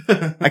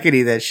 I could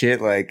eat that shit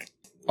like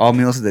all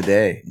meals of the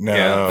day. No.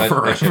 Yeah,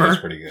 that shit forever. is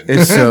pretty good.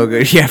 It's so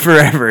good. Yeah,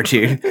 forever,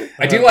 dude.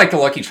 I do like the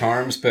Lucky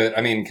Charms, but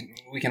I mean,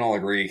 we can all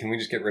agree. Can we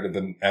just get rid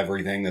of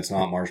everything that's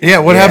not marshmallow? Yeah,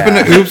 what Yeah.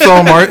 happened to Oops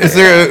All Is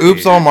there a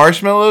Oops All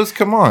Marshmallows?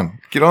 Come on.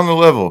 Get on the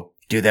level.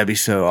 Dude, that'd be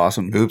so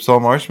awesome. Oops All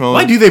Marshmallows.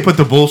 Why do they put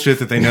the bullshit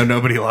that they know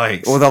nobody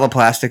likes? With all the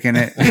plastic in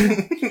it.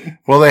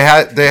 Well, they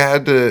had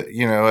to,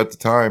 you know, at the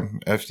time,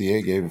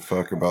 FDA gave a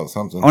fuck about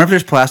something. I wonder if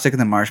there's plastic in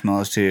the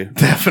marshmallows too.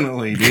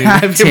 Definitely, dude.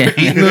 God Have you ever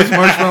damn. eaten those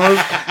marshmallows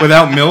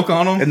without milk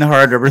on them? In the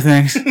hard rubber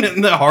things.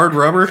 And the hard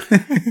rubber?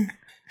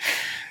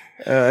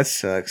 That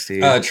sucks,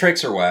 dude.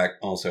 Tricks are whack.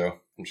 Also,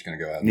 I'm just gonna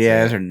go out. And Yeah,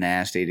 say those it. are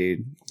nasty,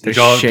 dude. Did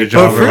y'all But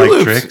ever like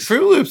Fruit tricks?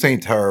 Loops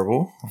ain't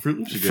terrible. Fruit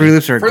Loops are good. Fruit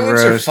Loops are Fruit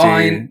Loops gross, are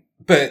fine, dude.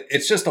 but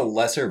it's just a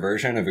lesser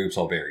version of Oops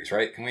All Berries,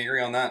 right? Can we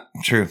agree on that?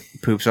 True.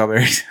 Poop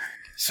strawberries.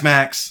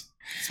 Smacks.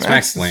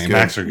 Smacks is lame. good.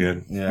 Smacks are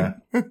good. Yeah.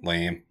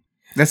 Lame.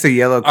 That's the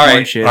yellow All corn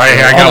right. shit. All right,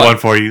 here, I Hold got on. one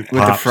for you. With the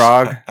Pops.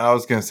 frog. I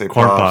was gonna say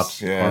Corn pops.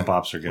 pops. Yeah, Corn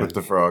pops are good. with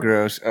the frog.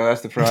 Gross. Oh,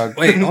 that's the frog.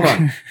 Wait, hold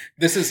on.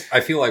 This is, I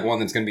feel like one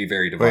that's going to be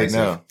very Wait, divisive.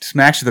 no.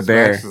 Smacks the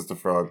bear. Smacks is the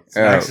frog.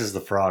 Max is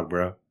the frog,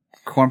 bro.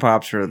 Corn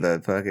pops are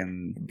the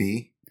fucking.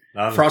 B.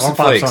 No, Frosted Corn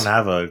Pops Flakes. don't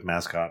have a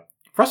mascot.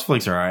 Frosted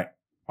Flakes are alright.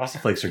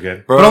 Frosted Flakes are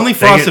good. Bro, But only they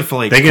Frosted get-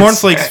 Flakes. they get- Corn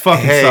Flakes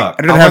fucking hey, suck.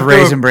 I'd rather have gonna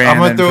Raisin Bran I'm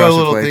gonna than throw a Frosted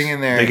little Flakes. thing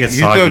in there. They get You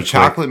throw soggy quick.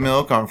 chocolate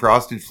milk on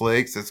Frosted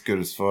Flakes. That's good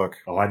as fuck.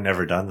 Oh, I've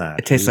never done that.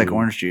 It tastes like Ooh.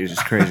 orange juice.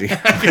 It's crazy.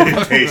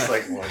 It tastes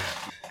like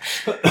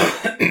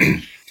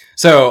orange.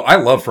 So I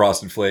love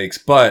Frosted Flakes,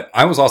 but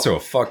I was also a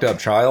fucked up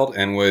child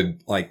and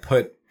would like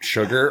put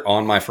sugar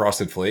on my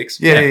Frosted Flakes.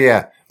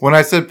 Yeah. When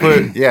I said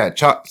put,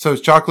 so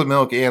it's chocolate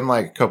milk and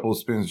like a couple of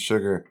spoons of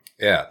sugar.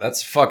 Yeah,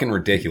 that's fucking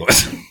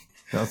ridiculous.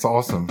 That's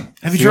awesome.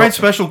 Have you See, tried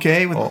Special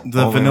K with all-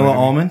 the all vanilla vanilla.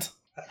 almond?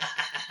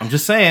 I'm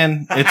just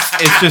saying,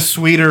 it's just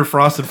sweeter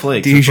Frosted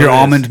Flakes. Do you use That's your what it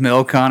is. almond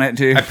milk on it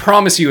too? I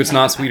promise you it's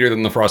not sweeter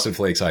than the Frosted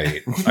Flakes I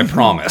ate. I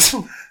promise.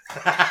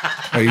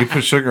 Oh, you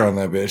put sugar on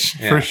that bitch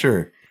Yeah. for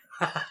sure.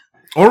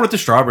 Or with the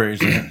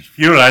strawberries.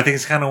 You know what I think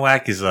is kind of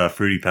whack is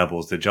Fruity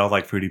Pebbles. Did y'all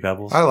like Fruity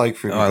Pebbles? I like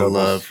fruity pebbles. Oh,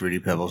 I love Fruity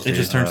Pebbles. It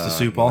just turns to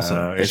soup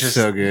also. It's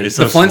so good. It's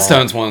The so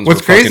Flintstones small. ones.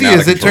 What's were fucking crazy out of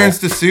is it control. turns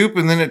to soup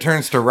and then it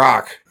turns to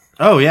rock.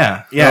 Oh,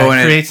 yeah. Oh, Yeah, and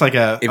it it creates like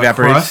a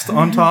evaporates. crust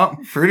on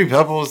top. Fruity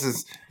Pebbles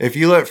is, if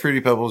you let Fruity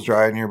Pebbles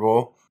dry in your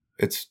bowl,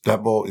 it's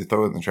that bowl, you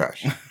throw it in the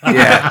trash.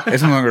 Yeah,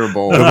 it's no longer a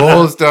bowl. The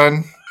bowl is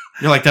done.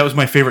 You're like, that was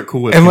my favorite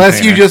Cool Whip Unless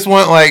you container. just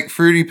want like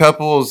Fruity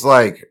Pebbles,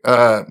 like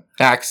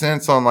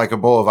accents on like a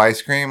bowl of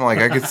ice cream. Like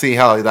I could see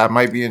how that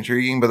might be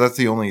intriguing, but that's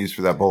the only use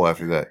for that bowl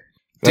after that.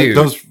 Dude.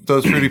 Those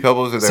Fruity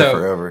Pebbles are there So-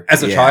 forever.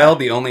 As a Yeah. child,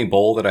 the only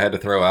bowl that I had to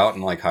throw out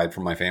and like hide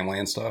from my family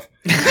and stuff.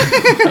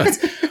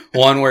 That's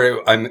one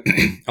where I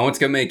went to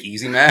go make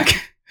Easy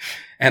Mac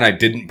and I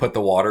didn't put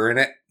the water in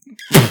it.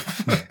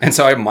 And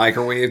so I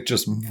microwaved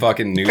just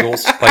fucking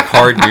noodles, like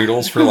hard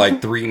noodles for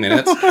like 3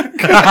 minutes.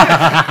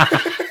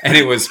 And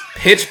it was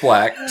pitch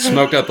black,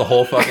 smoked up the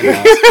whole fucking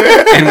house,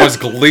 and was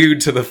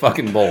glued to the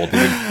fucking bowl, dude.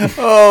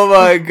 Oh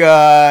my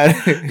god!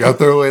 You gotta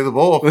throw away the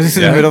bowl. Was this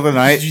in Yeah. the middle of the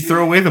night? Did you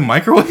throw away the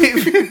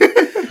microwave?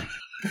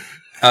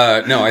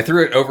 No, I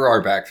threw it over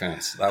our back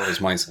fence. That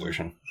was my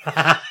solution.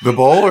 The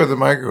bowl or the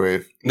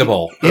microwave? The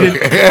bowl. You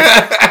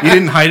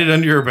didn't hide it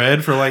under your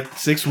bed for like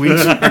 6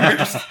 weeks?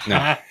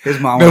 No. His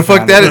mom. No, would've fuck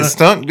found that. it. It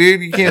stunk,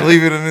 dude. You can't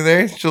leave it under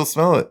there. She'll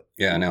smell it.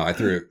 Yeah, no, I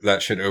threw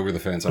that shit over the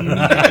fence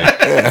underneath it.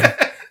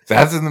 Yeah.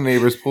 That's in the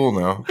neighbor's pool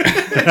now.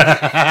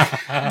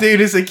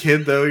 Dude, as a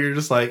kid, though, you're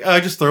just like, oh,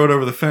 just throw it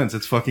over the fence.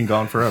 It's fucking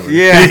gone forever.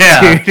 Yeah,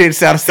 Yeah. dude,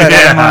 it's outside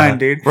Yeah. of mind,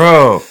 dude.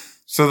 Bro,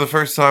 so the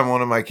first time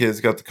one of my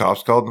kids got the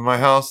cops called to my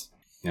house,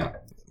 Yeah.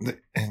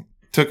 and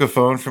took a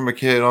phone from a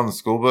kid on the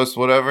school bus,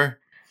 whatever,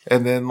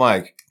 and then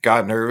like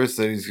got nervous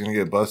that he's gonna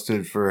get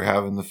busted for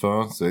having the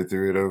phone, so they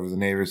threw it over the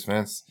neighbor's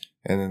fence,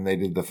 and then they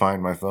did the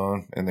find my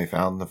phone, and they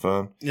found the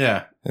phone,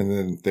 Yeah. and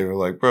then they were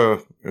like,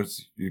 "Bro,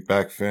 it's your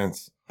back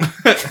fence."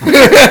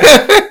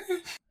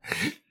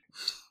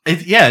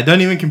 It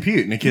doesn't even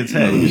compute in a kid's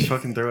head. You just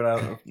fucking throw it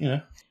out.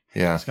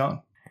 Yeah, It's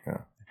gone.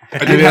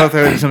 Maybe I'll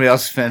throw it in somebody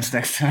else's fence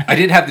next time. I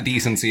did have the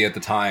decency at the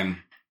time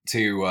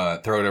to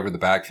throw it over the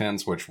back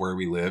fence, which where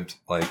we lived,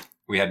 like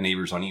we had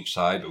neighbors on each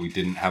side, but we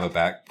didn't have a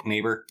back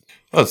neighbor.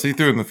 oh, so you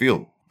threw it in the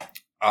field.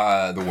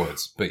 The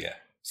woods, but yeah.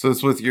 So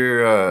it's with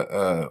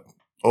your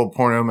old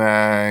porno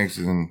mags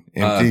and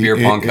Beer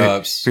pong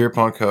cups. beer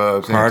pong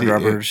cups, Hard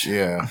rubbers.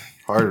 yeah,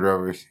 hard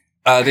rubbers.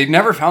 They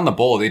never found the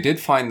bowl. They did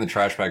find the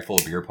trash bag full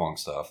of beer pong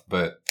stuff,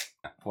 but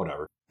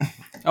whatever.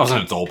 I was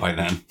an adult by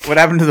then. What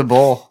happened to the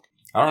bowl?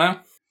 I don't know.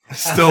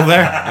 Still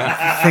there.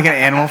 I think an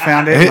animal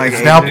found it. and, like,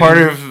 It's ate now it. part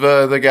of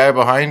the guy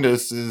behind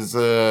us is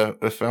a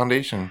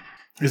foundation.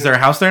 Is there a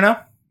house there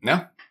now?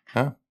 No.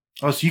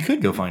 Oh, so you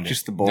could go find it.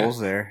 Just the bowls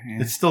there.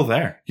 Yeah. It's still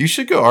there. You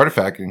should go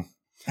artifacting.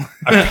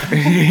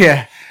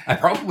 Yeah. I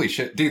probably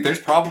should. Dude, there's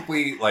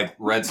probably like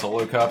red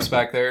Solo cups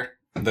back there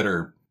that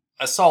are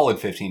a solid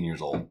 15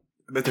 years old.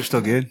 I bet they're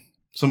still good.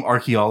 Some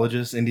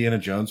archaeologists, Indiana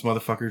Jones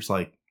motherfuckers,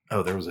 like,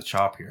 oh, there was a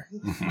chop here.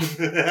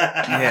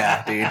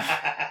 Yeah,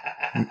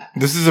 dude.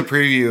 This is a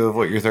preview of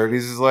what your 30s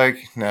is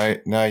like.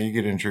 Now you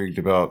get intrigued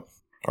about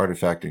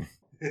artifacting.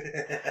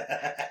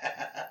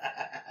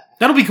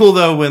 That'll be cool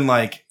though when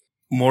like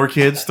more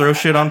kids throw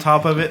shit on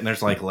top of it, and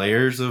there's like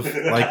layers of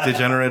like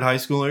degenerate high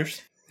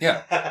schoolers.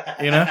 Yeah.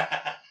 You know,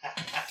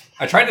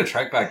 I tried to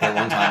trek back there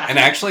one time, and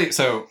actually,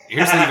 so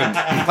here's the even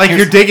like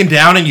you're digging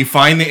down and you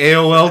find the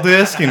AOL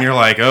disc, and you're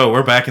like, oh,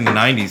 we're back in the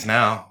 '90s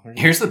now.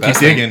 Here's the Keep best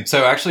digging. thing.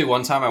 So actually,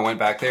 one time I went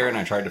back there and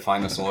I tried to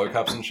find the Solo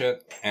cups and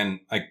shit, and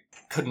I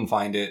couldn't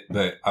find it.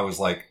 But I was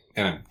like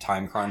in a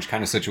time crunch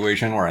kind of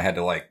situation where I had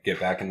to like get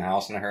back in the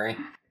house in a hurry.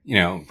 You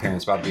know,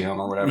 parents about to be home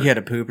or whatever. You had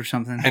to poop or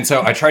something? And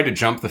so I tried to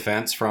jump the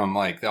fence from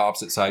like the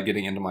opposite side,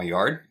 getting into my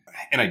yard,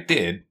 and I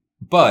did.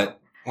 But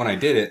when I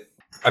did it,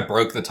 I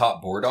broke the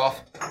top board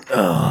off.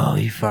 Oh,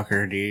 you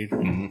fucker, dude.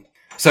 Mm-hmm.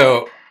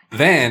 So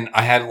then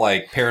I had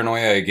like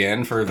paranoia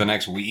again for the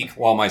next week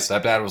while my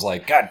stepdad was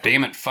like, God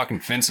damn it,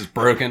 fucking fence is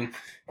broken.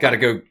 got to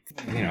go,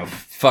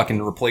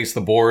 fucking replace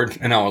the board.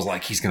 And I was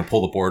like, he's going to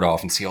pull the board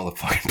off and see all the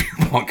fucking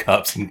beer pong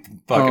cups and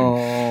fucking,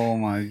 Oh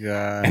my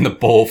god. and the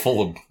bowl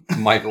full of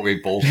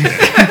microwave bullshit.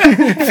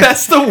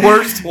 That's the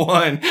worst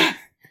one.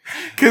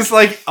 Because,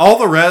 like, all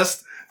the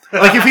rest,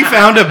 like, if he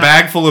found a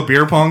bag full of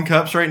beer pong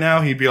cups right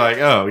now, he'd be like,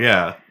 oh,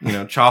 yeah,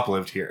 Chop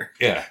lived here.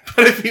 Yeah.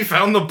 But if he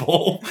found the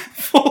bowl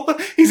full,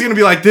 he's going to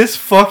be like, this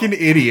fucking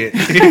idiot.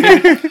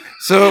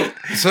 So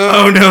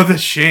Oh, no, the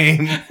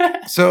shame.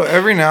 So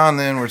every now and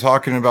then we're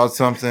talking about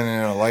something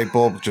and a light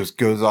bulb just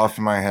goes off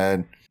in my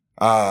head.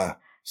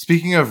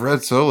 Speaking of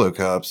red Solo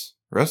cups,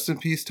 rest in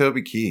peace,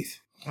 Toby Keith.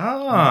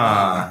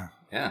 Ah.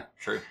 Yeah,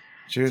 true.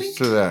 Cheers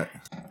to that.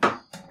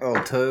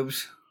 Oh,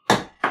 Tobes.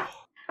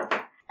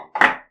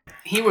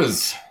 He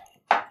was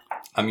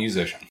a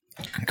musician.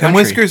 And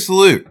Whisker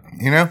salute.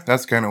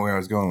 That's kind of where I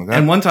was going with that.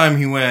 And one time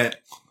he went,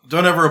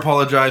 don't ever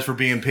apologize for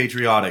being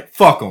patriotic.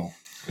 Fuck him.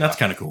 That's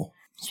kind of cool.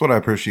 That's what I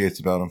appreciate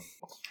about him.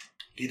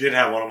 He did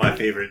have one of my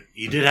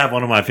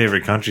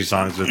favorite country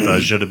songs with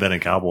 "Should Have Been a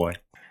Cowboy."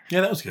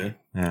 Yeah, that was good.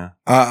 Yeah,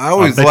 I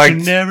always bet liked.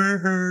 you never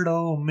heard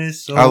old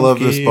Miss. I love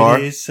this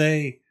bar.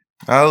 Say,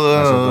 I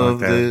love something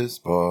like that. this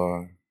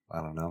bar.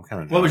 I don't know.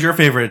 Kind of. What was your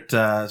favorite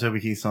Toby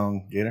Keith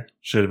song, Gator?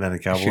 Should have been a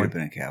Should cowboy. have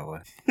been a cowboy.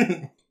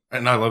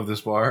 And I love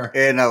this bar.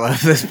 And I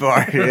love this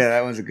bar. Yeah,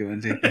 that one's a good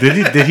one too.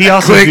 Did he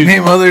also Quick, do,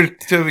 name other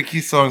Toby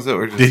Keith songs that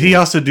were just. Did he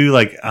also do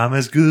like "I'm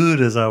as good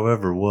as I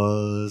ever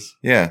was"?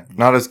 Yeah,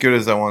 not as good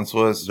as I once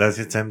was, That's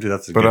him too.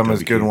 That's a but good I'm as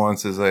Toby good Keith.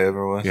 once as I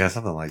ever was. Yeah,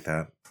 something like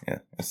that. Yeah,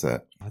 that's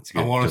that. That's I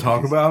good. want to Toby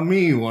talk Keith. about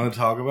me. Want to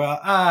talk about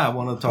I.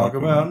 Want to talk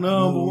about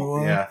number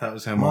one. Yeah, that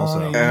was him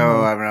also. Oh,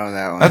 I know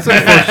that one. That's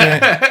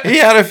unfortunate. He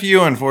had a few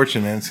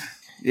unfortunates.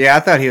 Yeah, I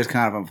thought he was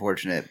kind of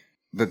unfortunate,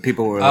 but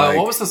people were like,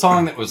 What was the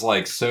song that was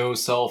like so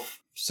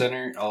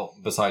self-centered? Oh,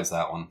 besides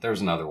that one, there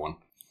was another one.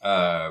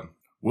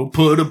 We'll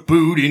put a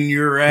boot in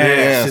your ass.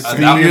 Yes, It's the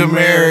that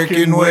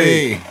American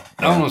way.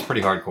 That one was pretty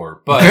hardcore,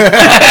 but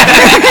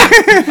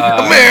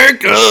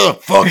America,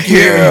 fuck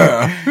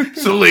yeah.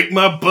 So lick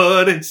my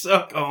butt and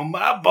suck on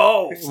my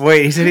balls.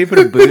 wait, he said he put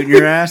a boot in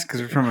your ass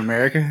because we're from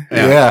America?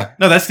 Yeah.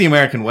 No, that's the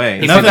American way.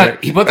 he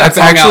Nothing- put that That's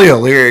song actually out.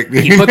 a lyric.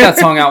 He put that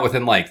song out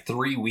within like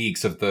 3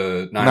 weeks of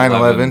the 9/11.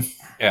 9/11.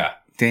 Yeah.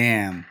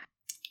 Damn.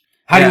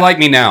 How do you Yeah. like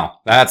me now?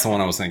 That's the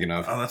one I was thinking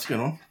of. Oh, that's a good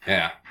one.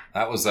 Yeah,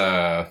 that was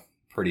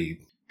pretty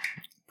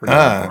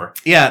Ah. hardcore.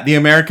 Yeah, the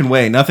American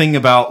way. Nothing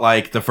about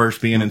like the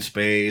first being in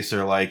space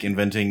or like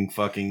inventing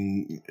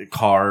fucking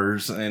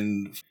cars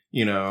and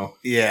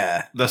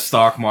Yeah. the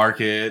stock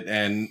market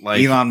and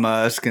like Elon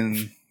Musk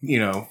and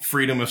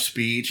freedom of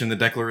speech and the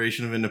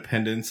Declaration of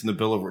Independence and the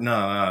Bill of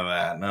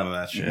none of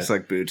that shit. it's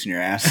like boots in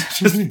your ass.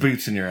 Just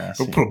boots in your ass.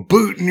 We'll put a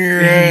boot in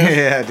your ass.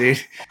 Yeah,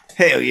 dude.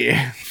 Hell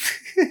yeah.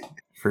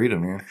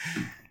 Freedom, yeah.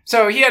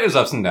 So he had his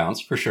ups and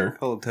downs for sure,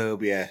 Old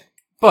Tobe, yeah.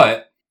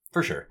 but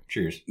for sure,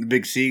 cheers. The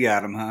big C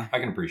got him, huh? I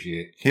can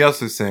appreciate. He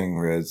also sang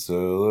Red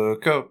Solo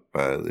Cup.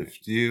 I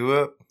lift you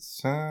up. It's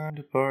time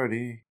to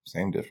party.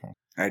 Same difference.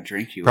 I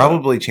drink you.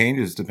 Probably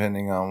changes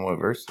depending on what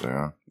verse they're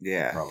on.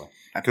 Yeah. Probably.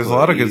 Because a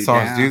lot of good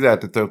songs do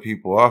that to throw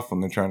people off when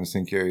they're trying to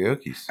sing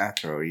karaoke's. I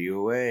throw you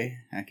away.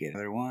 I get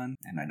another one,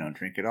 and I don't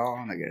drink it all,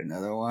 and I get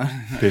another one.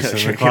 Piss I in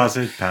the drink it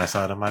closet, pass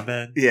out of my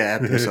bed. all. Yeah,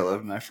 I piss all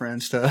over my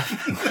friend's stuff.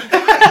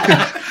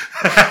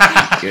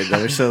 Get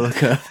another solo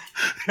cup.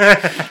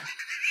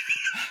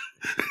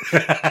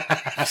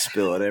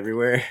 Spill it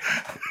everywhere.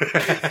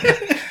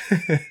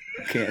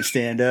 Can't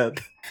stand up.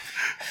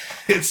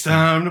 It's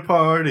time to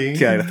party.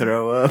 Gotta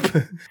throw up.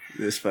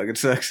 This fucking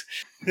sucks.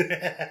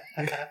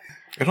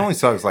 It only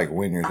sucks like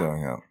when you're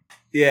throwing up.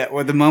 Yeah,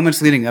 or the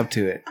moments leading up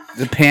to it.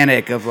 The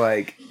panic of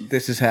like,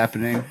 this is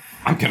happening.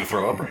 I'm gonna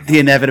throw up right now. The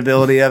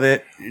inevitability of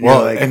it. You're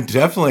Well, like, and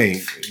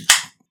definitely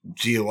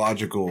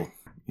geological,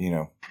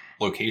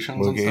 Locations.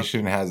 And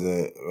location has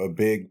a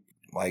big,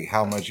 like,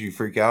 how much you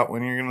freak out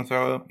when you're going to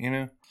throw up,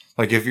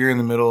 Like, if you're in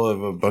the middle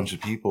of a bunch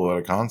of people at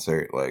a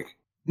concert, like,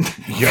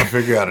 you got to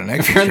figure out an stuff.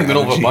 exit If you're in the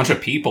middle of a strategy. bunch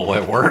of people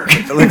at work,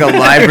 like a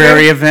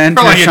library event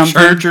Or or like a something.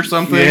 church or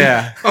something.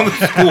 Yeah. On the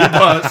school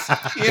bus.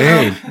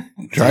 Hey,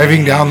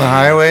 driving down the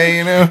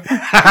highway,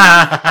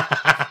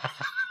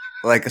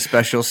 Like a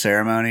special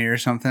ceremony or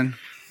something.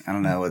 I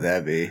don't know what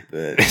that'd be,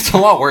 but it's a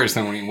lot worse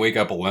than when you wake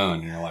up alone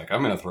and you're like,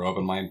 I'm gonna throw up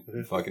in my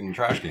fucking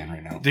trash can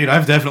right now. Dude,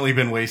 I've definitely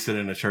been wasted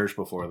in a church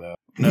before, though.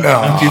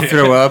 No. do you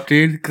throw up,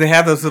 dude? They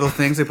have those little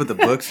things they put the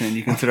books in.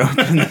 You can throw up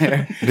in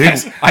there.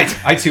 Dude,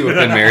 I too have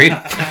been married.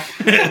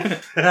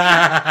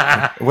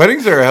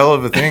 weddings are a hell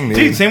of a thing, dude.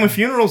 Dude, same with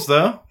funerals,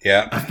 though.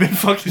 Yeah. I've been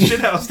fucking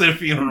shithoused at a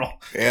funeral.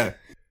 Yeah.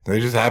 They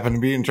just happen to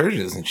be in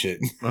churches and shit.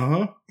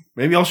 Uh-huh.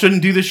 Maybe I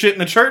shouldn't do this shit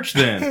in a church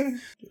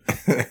then.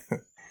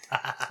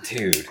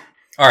 Dude.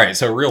 All right,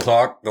 so real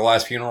talk, the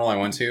last funeral I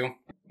went to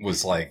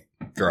was like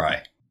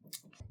dry.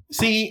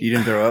 See, You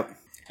didn't throw up?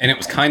 And it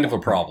was kind of a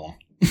problem.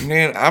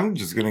 Man, I'm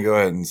just going to go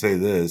ahead and say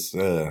this.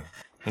 To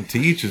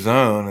each his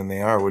own, and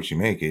they are what you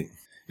make it.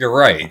 You're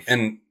right.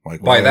 And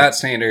Like by what? that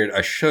standard,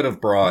 I should have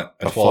brought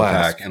a A 12-pack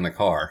flask. in the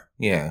car.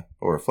 Yeah,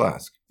 or a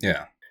flask.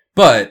 Yeah.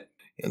 But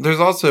There's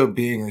also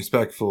being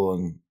respectful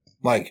and,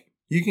 like,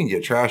 You can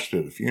get trashed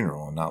at a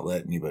funeral and not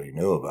let anybody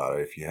know about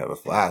it. If you have a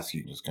flask,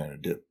 you can just kind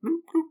of dip, bloop,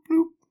 bloop,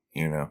 bloop.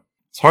 You know,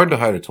 it's hard to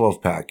hide a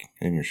 12-pack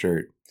in your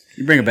shirt.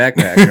 You bring a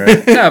backpack,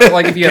 right? No, but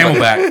like if you have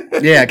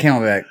Camelback. Yeah,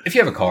 Camelback. if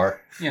you have a car,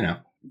 you know.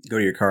 Go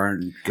to your car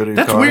and Go to your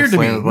That's car, weird to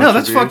me. slam a bunch No, of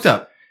that's beers. fucked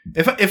up.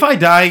 If I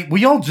die,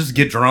 we all just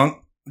get drunk.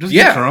 Just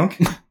Yeah. get drunk.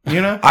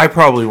 You know? I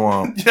probably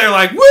won't. They're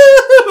like,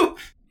 woo!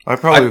 I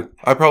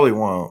probably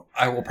won't.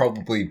 I will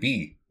probably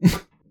be.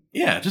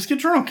 Yeah, just get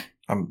drunk.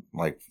 I'm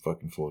like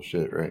fucking full of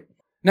shit, right?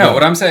 No, Yeah.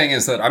 what I'm saying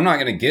is that I'm not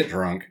going to get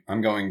drunk.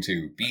 I'm going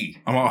to be.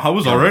 I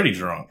was already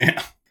drunk.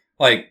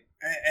 Like,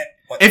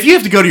 If you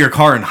have to go to your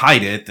car and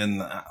hide it,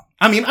 then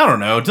I mean, I don't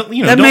know.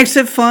 You know, that don't- makes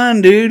it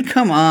fun, dude.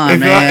 Come on, If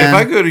man.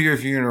 I go to your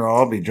funeral,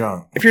 I'll be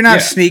drunk. If you're not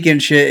Yeah. sneaking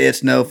shit,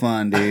 it's no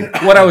fun, dude.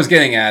 what I was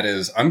getting at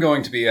is I'm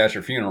going to be at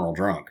your funeral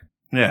drunk.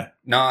 Yeah.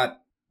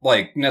 Not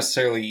like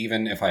necessarily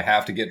even if I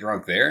have to get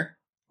drunk there,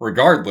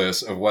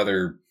 regardless of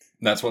whether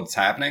that's what's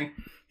happening.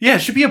 Yeah,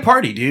 it should be a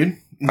party, dude.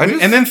 And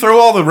And then throw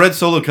all the red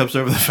solo cups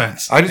over the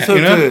fence. I just hope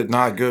You know? to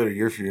not go to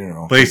your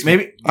funeral. Blake,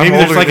 Maybe I'm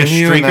there's older like a than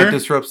you, and that streaker.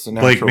 disrupts the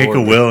natural Blake, make a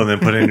order. will and then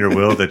put in your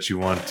will that you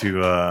want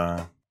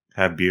to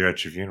have beer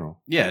at your funeral.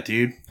 Yeah,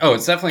 dude. Oh,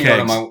 it's definitely one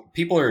of Kegs. my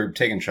people are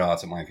taking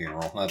shots at my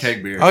funeral. That's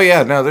Keg beer. Oh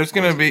yeah, no, there's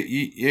gonna be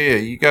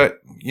you got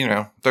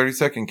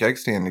 30-second keg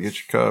stand to get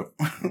your cup,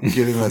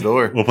 get in the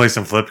door. We'll play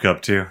some flip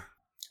cup too.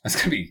 that's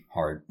gonna be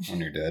hard when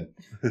you're dead.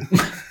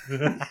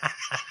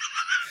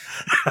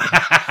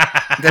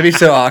 That'd be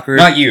so awkward.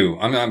 Not you.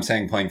 I'm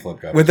saying playing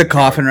flip cup With the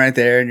coffin right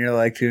there, and you're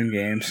like doing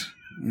games,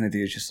 and the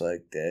dude's just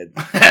like dead.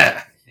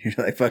 You're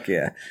like, fuck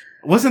yeah.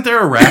 Wasn't there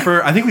a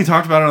rapper? I think we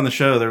talked about it on the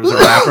show. There was a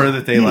rapper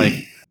that they like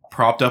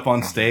propped up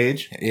on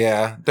stage.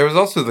 Yeah, there was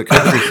also the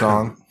country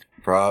song,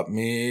 "Prop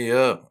Me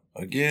Up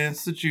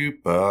Against the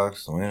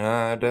Jukebox When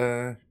I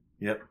Die."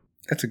 Yep.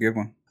 That's a good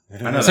one.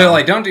 I know So that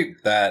like, don't do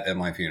that at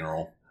my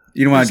funeral.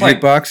 You don't want It's a like-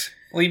 jukebox?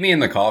 Leave me in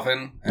the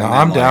coffin. and No, then,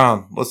 I'm like,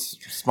 down. Let's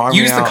smart me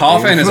Use the out,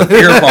 coffin dude. as a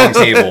beer pong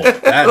table.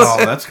 That's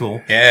Oh, that's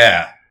cool.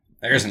 yeah.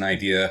 There's an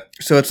idea.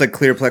 So it's like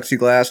clear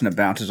plexiglass and it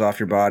bounces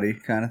off your body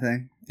kind of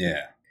thing?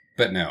 Yeah,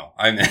 but no,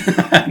 I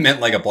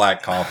meant like a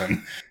black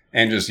coffin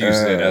and just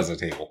used it as a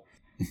table.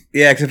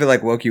 Yeah, because if it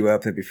like woke you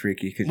up, that'd be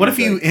freaky. 'Cause What if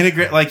you're you like,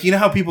 integrate, like, you know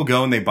how people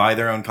go and they buy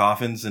their own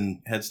coffins and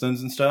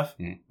headstones and stuff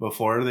Hmm.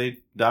 before they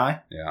die?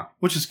 Yeah.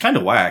 Which is kind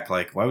of whack.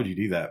 Like, why would you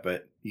do that?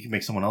 But you can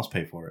make someone else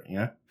pay for it, you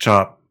know?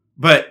 Chop.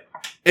 But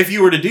if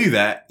you were to do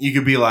that, you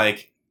could be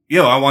like,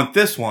 yo, I want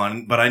this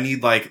one, but I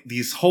need like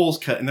these holes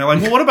cut. And they're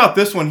like, well, what about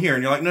this one here?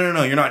 And you're like,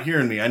 no, you're not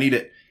hearing me. I need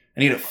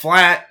it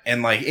flat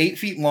and like 8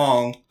 feet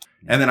long.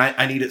 And then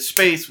I need it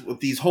spaced with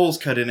these holes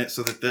cut in it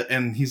so that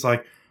and he's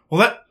like,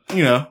 well, that,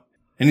 you know,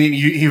 and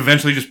he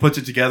eventually just puts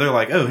it together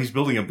like, oh, he's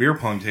building a beer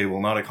pong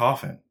table, not a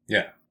coffin.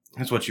 Yeah.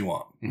 That's what you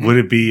want. Would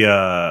it be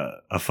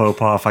a faux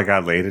pas if I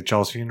got laid at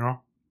y'all's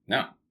funeral?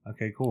 No.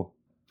 Okay, cool.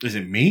 Is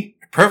it me?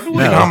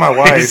 Preferably No. not my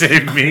wife. Is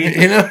it me?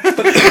 You know?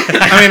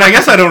 I mean, I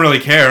guess I don't really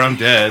care. I'm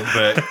dead,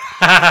 but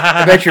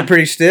I bet you're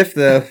pretty stiff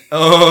though.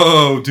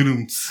 oh,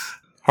 doo-dooms.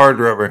 Hard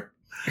rubber.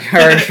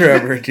 Hard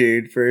rubber,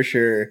 dude, for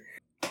sure.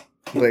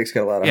 Blake's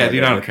got a lot of Yeah, hard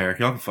dude, I rubber. don't care.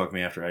 Y'all can fuck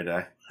me after I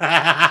die.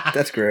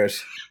 That's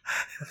gross.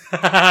 In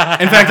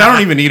fact, I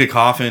don't even need a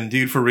coffin,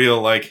 dude, for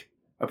real. Like,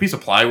 a piece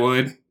of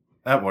plywood,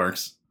 that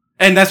works.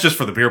 And that's just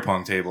for the beer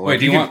pong table. Wait, Like,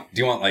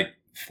 do you want like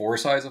 4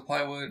 sides of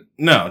plywood?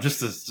 No,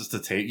 just a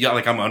table. Yeah,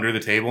 like I'm under the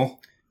table.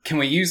 Can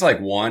we use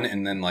like one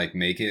and then like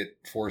make it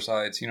 4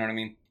 sides? You know what I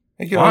mean?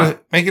 Make it, Why?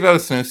 make it out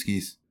of snow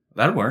skis.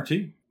 That'd work,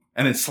 too.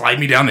 And then slide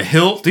me down the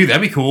hill. Dude,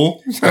 that'd be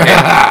cool.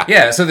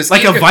 Yeah. So the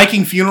Like skis a go,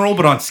 Viking funeral,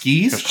 but on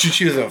skis. Shoot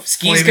you with a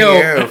skis flaming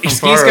arrow go from skis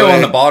far go on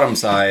away. the bottom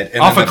side,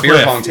 and Off then a the beer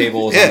cliff. pong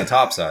table is Yeah. on the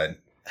top side.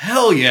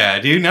 Hell yeah,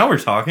 dude. Now we're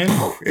talking. Beer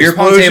pong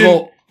Explosion.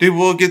 table. Dude,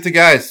 we'll get the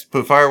guys.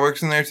 Put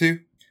fireworks in there too.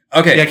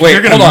 Okay, Yeah, 'cause wait,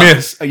 you're hold gonna on.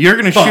 miss. You're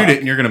gonna Fuck. shoot it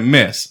and you're gonna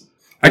miss.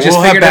 I just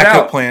we'll have figured it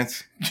backup out.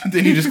 plans.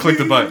 Then you just click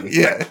the button.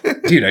 Yeah.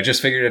 Dude, I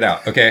just figured it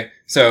out. Okay,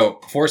 so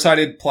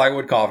 4-sided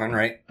plywood coffin,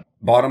 right?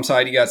 Bottom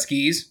side, you got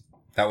skis.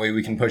 That way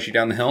we can push you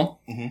down the hill.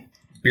 Mhm.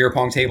 Beer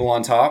pong table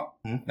on top.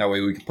 Mhm. That way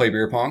we can play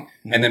beer pong.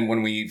 Mhm. And then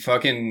when we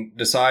fucking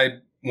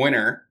decide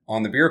winner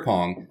on the beer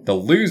pong, the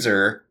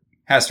loser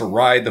has to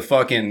ride the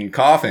fucking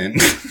coffin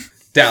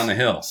down the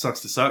hill.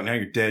 Sucks to suck. Now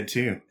you're dead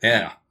too.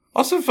 Yeah.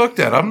 Also, fuck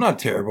that. I'm not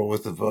terrible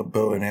with the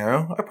bow and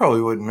arrow. I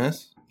probably wouldn't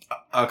miss.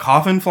 A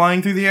coffin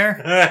flying through the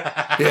air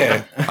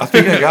Yeah. I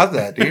think I got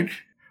that, dude.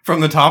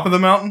 from the top of the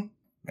mountain,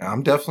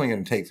 I'm definitely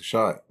going to take the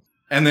shot.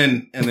 and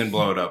then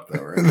blow it up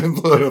though. And Right? then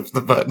blow up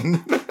the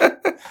button.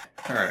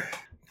 All right.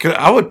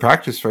 I would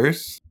practice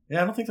first.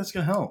 Yeah, I don't think that's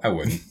gonna help. I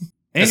wouldn't.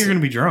 And you're gonna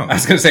be drunk. I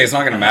was going to say, it's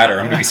not going to matter.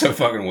 I'm going to be so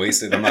fucking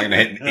wasted. I'm not going to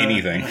hit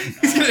anything.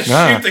 He's gonna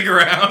Nah. shoot the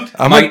ground.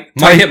 I Might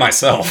hit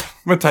myself.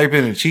 I'm going to type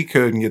in a cheat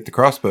code and get the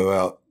crossbow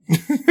out.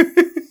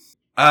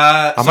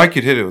 I might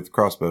get hit it with the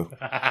crossbow.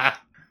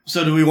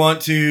 So do we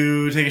want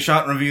to take a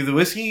shot and review the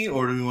whiskey,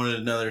 or do we want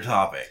another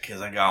topic?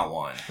 Because I got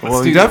one.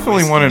 Well, do you the definitely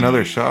whiskey. want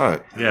another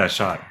shot. Yeah,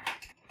 shot.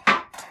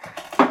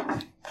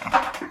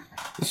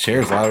 This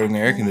chair's louder than the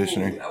air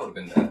conditioner. That would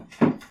have been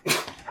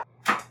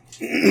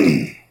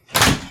bad.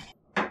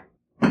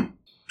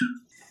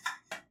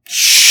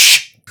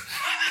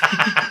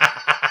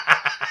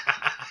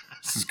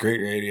 great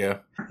radio.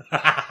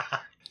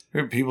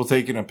 People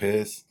taking a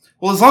piss.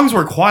 Well, as long as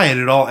we're quiet,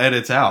 it all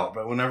edits out.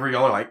 But whenever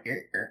y'all are like,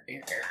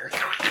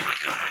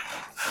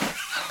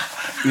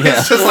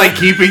 it's just like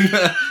keeping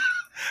the.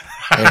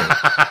 Hey,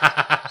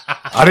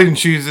 I didn't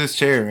choose this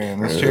chair, man.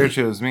 This chair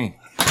chose me.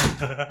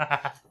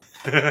 Y'all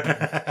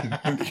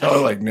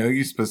are like, no,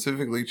 you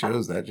specifically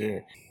chose that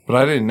chair. But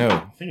I didn't know.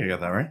 I think I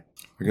got that right.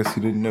 I guess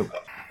you didn't know.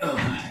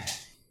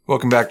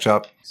 Welcome back,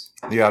 Chop.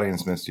 The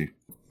audience missed you.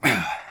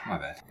 My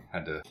bad.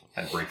 Had to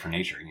break for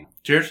nature. You know.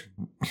 Cheers.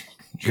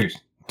 Cheers.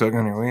 Dug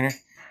on your wiener?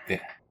 Yeah.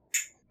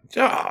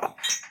 Ah.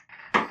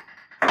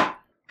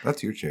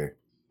 That's your chair.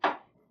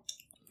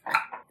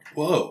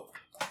 Whoa.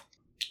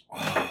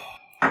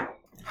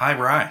 High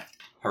rye.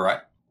 All right.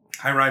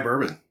 High rye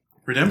bourbon.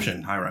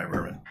 Redemption high rye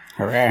bourbon.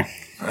 Hooray.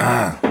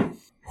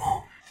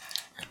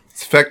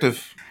 It's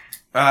effective.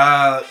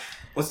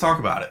 Let's talk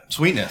about it.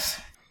 Sweetness.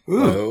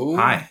 Ooh. Oh.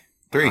 High.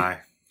 3.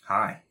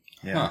 High.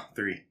 Yeah. Huh.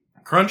 3.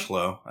 Crunch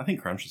low. I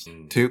think crunch is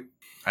 2.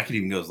 I could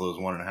even go as low as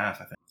 1.5, I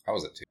think. I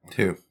was at 2.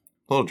 2. A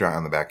little dry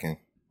on the back end.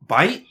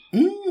 Bite?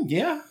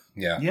 Yeah.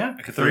 Yeah. Yeah.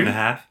 Like a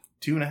 3.5.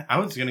 2.5. I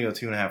was gonna go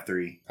 2.5,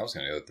 3. I was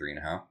gonna go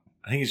 3.5.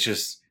 I think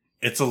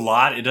it's a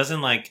lot. It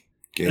doesn't like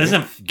Get it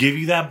doesn't give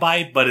you that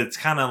bite, but it's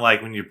kind of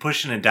like when you're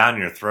pushing it down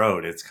your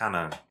throat. It's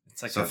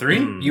like So 3?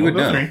 You would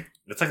We'll go know. 3.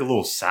 It's like a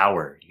little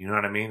sour. You know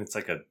what I mean? It's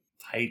like a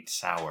tight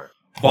sour.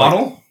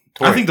 Bottle?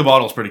 Toy. I think the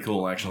bottle's pretty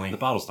cool, actually. The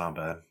bottle's not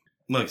bad.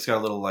 Look, it's got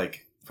a little,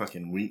 like,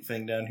 fucking wheat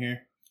thing down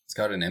here. It's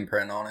got an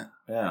imprint on it.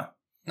 Yeah.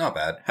 Not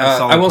bad. Has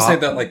solid I will say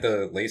pop. that like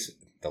the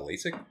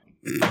LASIK,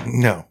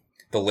 No.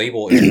 the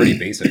label is pretty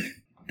basic.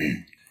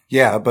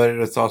 Yeah, but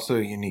it's also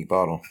a unique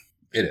bottle.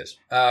 It is.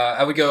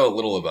 I would go a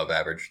little above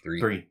average. 3.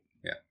 3.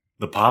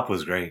 The pop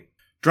was great.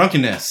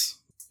 Drunkenness.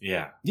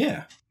 Yeah.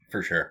 Yeah.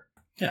 For sure.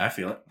 Yeah, I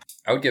feel it.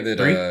 I would give it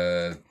 3?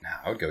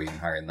 I would go even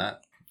higher than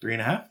that.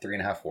 3.5?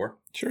 3.5, 4.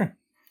 Sure.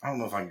 I don't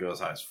know if I can go as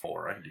high as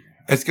 4. I can do.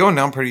 It's going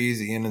down pretty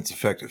easy and it's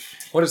effective.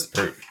 What is the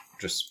proof?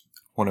 Just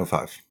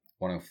 105.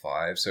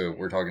 105. So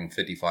we're talking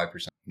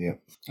 55%.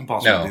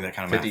 Impossible No, to do that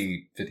kind of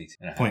 50 and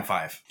a half.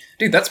 0.5.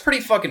 Dude, that's pretty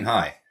fucking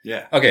high.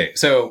 Yeah. Okay,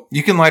 so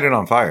You can light it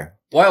on fire.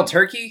 Wild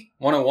Turkey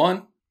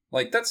 101.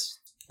 Like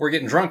we're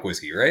getting drunk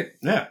whiskey, right?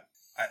 Yeah.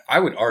 I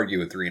would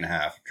argue a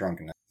 3.5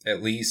 drunkenness,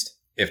 at least,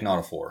 if not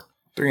a 4.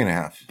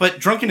 3.5. But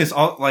drunkenness,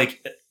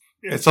 like,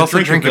 It's the also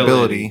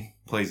drinkability.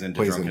 plays into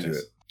Plays drunkenness. into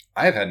it.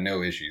 I have had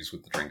no issues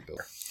with the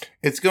drinkability.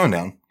 It's going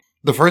down.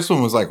 The first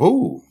one was like,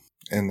 ooh.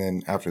 And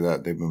then after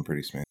that, they've been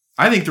pretty smashed.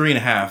 I think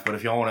 3.5, but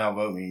if y'all want to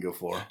outvote me, you can go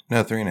 4.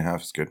 No,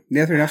 3.5 is good.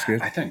 Yeah, 3.5's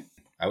good. I think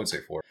I would say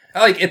 4.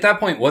 Like at that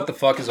point, what the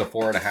fuck is a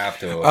 4.5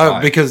 to a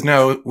 5? Because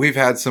no, we've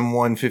had some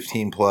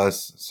 115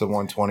 plus, some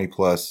 120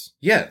 plus.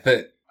 Yeah,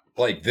 but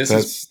like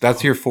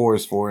That's your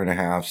 4s,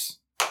 4.5s.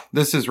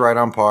 This is right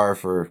on par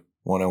for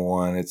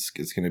 101. It's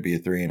going to be a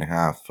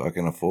 3.5,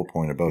 fucking a full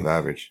point above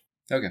average.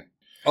 okay.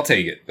 I'll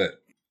take it,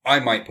 but I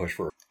might push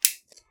for.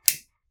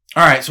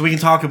 All right, so we can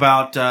talk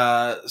about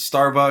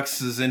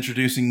Starbucks is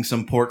introducing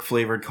some pork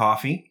flavored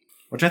coffee,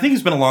 which I think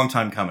has been a long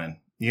time coming.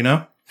 You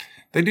know?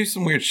 They do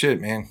some weird shit,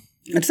 man.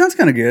 It sounds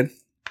kind of good.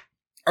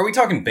 Are we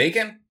talking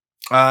bacon?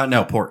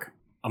 No, pork.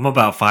 I'm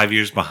about 5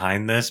 years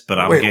behind this, but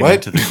I'm Wait, getting what?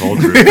 into the cold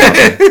brew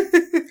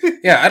coffee.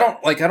 Yeah, I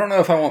don't know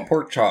if I want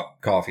pork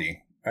chop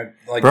coffee.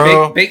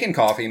 Bro, Bacon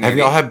coffee. Maybe. Have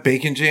y'all had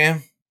bacon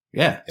jam?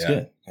 Yeah, it's Yeah.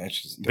 good.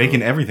 That's just dope.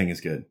 Bacon, everything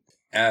is good.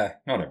 Not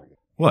everything.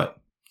 What?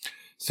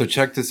 So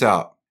check this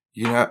out.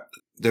 You know,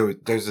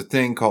 there's a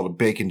thing called a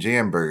bacon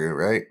jam burger,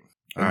 right?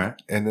 All right.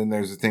 And then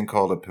there's a thing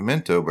called a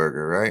pimento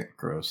burger, right?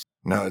 Gross.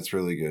 No, it's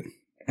really good.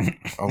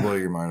 I'll blow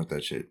your mind with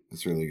that shit.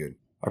 It's really good.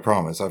 I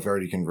promise. I've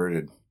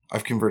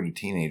converted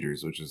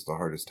teenagers, which is the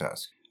hardest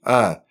task.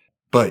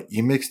 But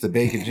you mix the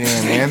bacon jam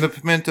and the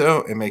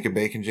pimento and make a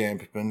bacon jam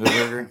pimento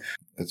burger.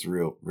 It's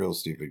real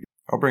stupid.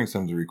 I'll bring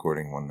some to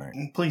recording one night.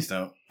 Please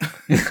don't.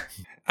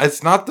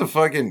 It's not the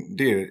fucking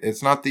dude.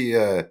 It's not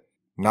the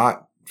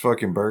not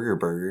fucking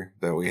burger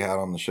that we had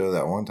on the show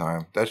that one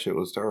time. That shit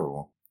was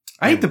terrible.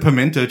 I ate the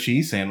pimento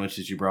cheese sandwich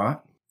that you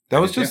brought. That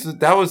was just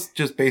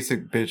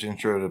basic bitch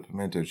intro to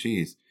pimento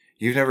cheese.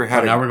 You've never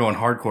had Now we're going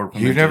hardcore pimento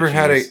You've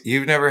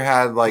cheese. never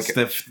had like It's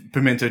the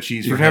pimento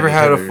cheese. you've for never heavy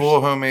had a hitters.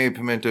 full homemade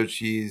pimento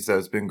cheese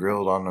that's been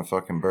grilled on a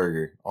fucking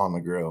burger on the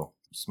grill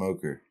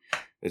smoker.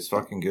 It's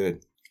fucking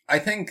good. I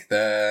think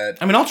that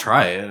I mean, I'll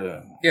try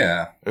it.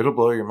 yeah. It'll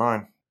blow your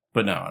mind.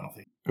 But no, I don't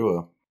think. It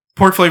will.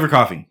 Pork flavor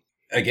coffee.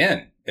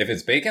 Again, if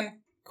it's bacon,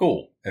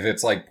 cool. If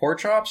it's like pork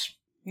chops,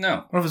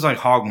 no. What if it's like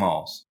hog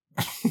maws?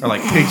 Or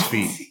like pig's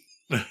feet?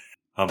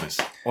 Hummus.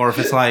 Or if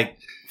it's like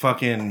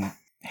fucking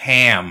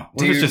ham?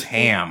 What if it's Dude. just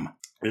ham?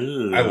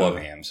 Ugh. I love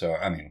ham, so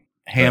I mean.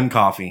 Ham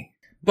coffee.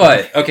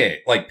 But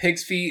okay, like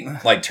pig's feet,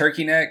 like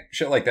turkey neck,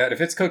 shit like that.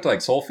 If it's cooked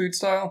like soul food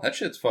style, that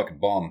shit's fucking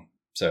bomb.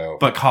 So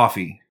But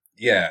coffee.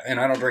 yeah, and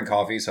I don't drink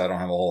coffee, so I don't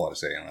have a whole lot to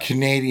say on that.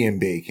 Canadian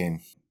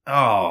bacon.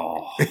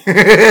 Oh. I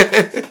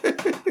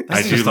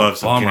This is do just a love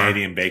some bummer.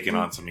 Canadian bacon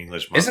on some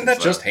English muffins. Isn't that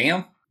though. just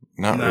ham?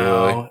 Not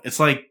No. really. It's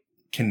like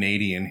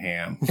Canadian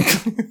ham.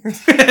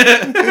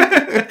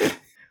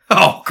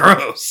 Oh,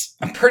 gross.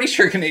 I'm pretty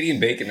sure Canadian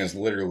bacon is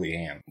literally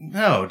ham.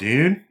 No,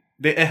 dude.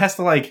 It has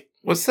to like...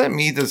 What's that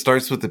meat that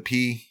starts with the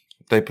P?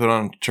 They put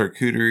on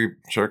charcuterie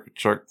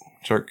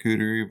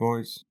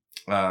boards.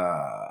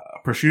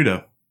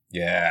 Prosciutto.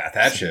 Yeah,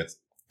 that shit's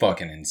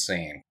fucking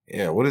insane.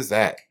 Yeah, what is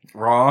that?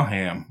 Raw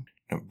ham.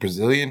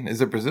 Brazilian?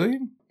 Is it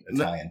Brazilian?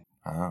 Italian.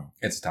 Oh,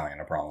 It's Italian,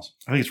 I promise.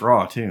 I think it's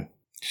raw, too.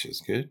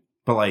 shit's good.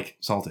 But like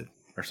salted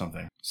or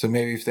something. So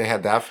maybe if they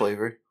had that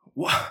flavor.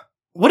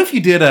 What if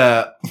you did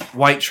a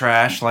white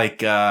trash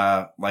like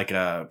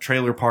a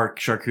trailer park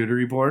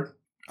charcuterie board?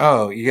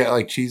 Oh, you got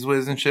like Cheese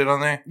Whiz and shit on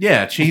there?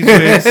 Yeah, cheese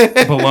whiz,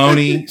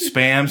 bologna,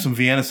 Spam, some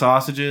Vienna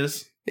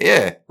sausages,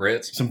 Yeah.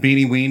 Ritz. some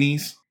beanie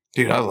weenies,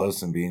 Dude, I love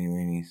some beanie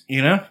weenies.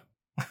 you know?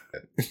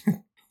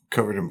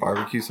 Covered in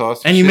barbecue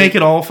sauce. And you shit. make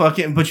it all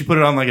fucking, but you put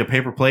it on like a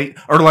paper plate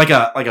or like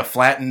a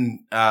flattened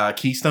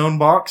Keystone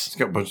box. It's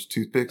got a bunch of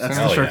toothpicks That's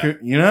in the it. Hell yeah. charcuterie,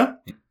 you know?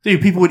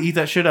 Dude, people would eat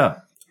that shit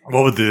up.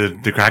 What would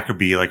the cracker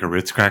be? Like a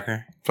Ritz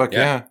cracker? Fuck Yeah.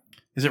 yeah.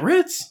 Is it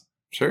Ritz?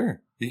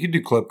 Sure. You could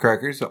do club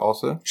crackers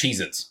also.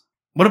 Cheez-Its.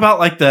 What about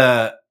like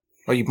Oh,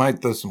 you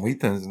might throw some wheat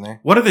thins in there.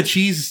 what are the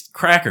cheese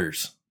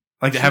crackers?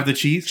 Like to have the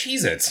cheese?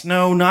 Cheez-Its.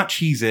 No, not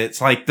Cheez-Its.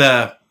 Like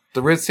the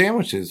The red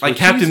sandwiches. like with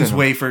cheese in Captain's them.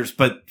 wafers,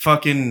 but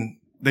fucking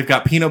they've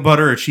got peanut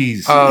butter or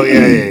cheese. Oh,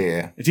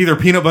 yeah. It's either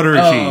peanut butter or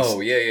Oh,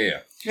 cheese. yeah.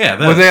 Yeah,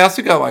 But they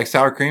also got like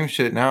sour cream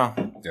shit now.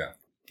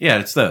 yeah,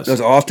 it's those.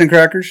 Those Austin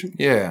crackers?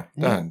 Yeah,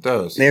 done.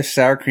 Those. They have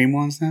sour cream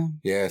ones now.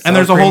 Yeah. And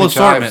there's a sour cream whole and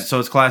assortment, chives. so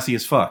it's classy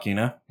as fuck, you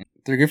know?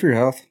 They're good for your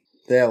health.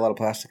 They have a lot of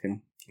plastic in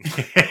them.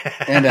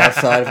 And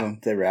outside of them,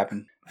 they wrap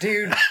them.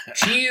 Dude,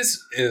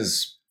 cheese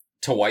is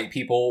to white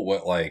people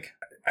what, like,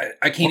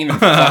 I can't even.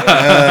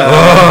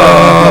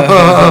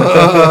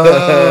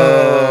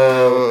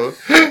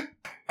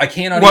 I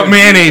can't. What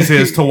mayonnaise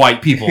is to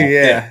white people.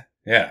 Yeah.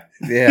 Yeah.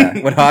 Yeah.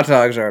 What hot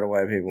dogs are to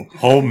white people.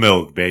 Whole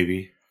milk,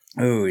 baby.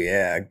 Oh,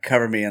 yeah.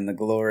 Cover me in the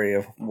glory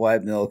of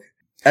white milk.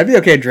 I'd be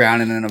okay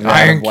drowning in a vat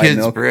Iron of white Kids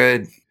milk.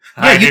 bread.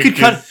 Yeah, you could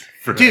cut,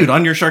 For- dude,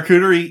 on your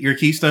charcuterie, your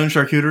Keystone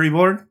charcuterie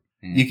board,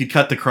 Mm. you could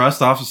cut the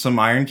crust off of some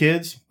Iron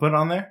Kids, put it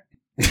on there.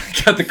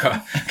 cut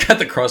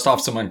the crust off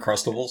some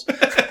Uncrustables.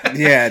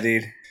 Yeah,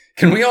 dude.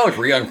 Can we all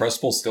agree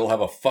Uncrustables still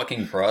have a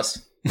fucking crust?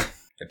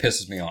 It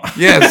pisses me off.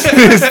 Yes,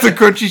 it's the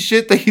crunchy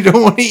shit that you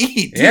don't want to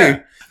eat, too. Yeah.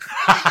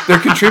 They're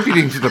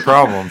contributing to the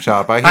problem,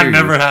 Chop. I hear I've you.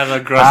 never had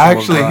a crust. I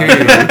actually hear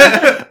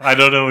you. I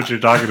don't know what you're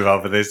talking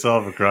about, but they still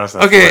have a crust.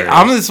 That's Okay, hilarious.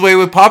 I'm this way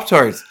with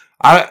Pop-Tarts.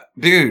 I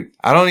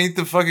don't eat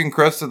the fucking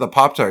crust of the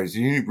Pop-Tarts.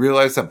 You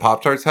realize that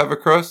Pop-Tarts have a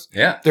crust?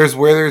 Yeah. There's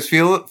where there's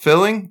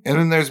filling, and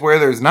then there's where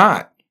there's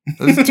not.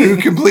 Those two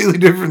completely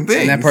different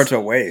things. And that part's a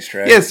waste,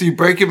 right? Yeah, so you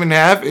break them in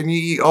half, and you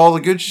eat all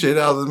the good shit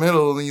out of the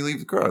middle, and then you leave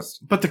the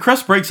crust. But the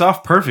crust breaks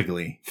off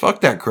perfectly.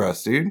 Fuck that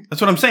crust, dude.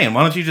 That's what I'm saying.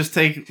 Why don't you just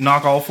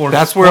knock all four?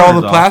 That's where all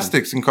corners the off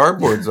plastics and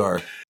cardboards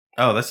are.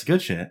 Oh, that's the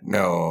good shit.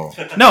 No.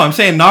 No, I'm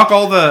saying knock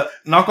all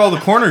the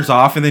corners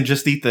off and then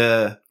just eat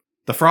the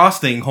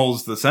frosting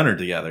holds the center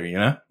together, you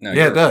know? No,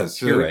 Yeah, it does.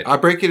 So You're right. I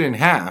break it in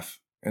half,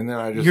 and then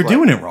I just You're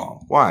doing it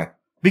wrong. Why?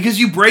 Because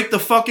you break the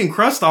fucking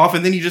crust off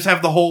and then you just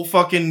have the whole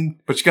fucking...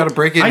 But you got to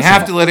break it in Icing.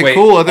 half to let it Wait,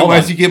 cool. hold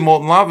Otherwise, on. you get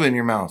molten lava in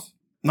your mouth.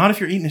 Not if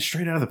you're eating it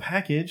straight out of the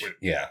package.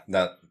 Yeah.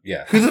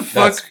 Who the fuck?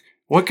 That's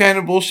What kind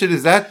of bullshit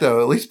is that,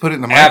 though? At least put it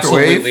in the microwave.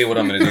 absolutely what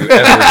I'm going to do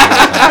every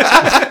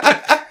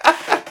single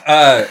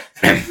time.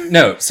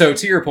 No, so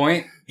to your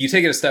point, you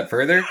take it a step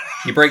further,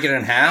 you break it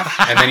in half,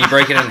 and then you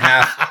break it in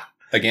half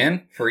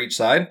again for each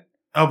side.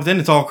 Oh, but then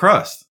it's all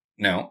crust.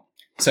 No.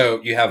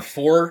 So you have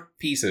 4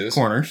 pieces,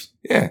 Corners.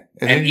 Yeah,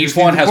 and then you each just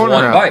eat one the has corner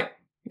one out. bite.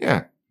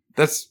 Yeah,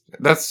 that's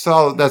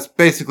solid. That's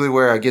basically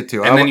where I get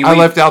to. And then you I eat-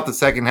 left out the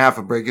second half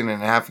of breaking it in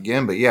half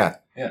again, but yeah,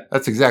 Yeah.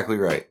 that's exactly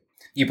right.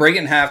 You break it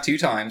in half 2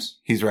 times,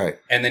 He's right.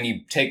 and then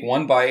you take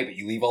one bite, but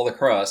you leave all the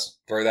crust,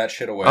 throw that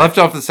shit away. I left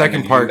off the And second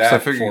then you part do because I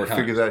that 4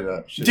 figured times. that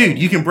out. Shit. Dude,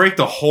 you can break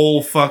the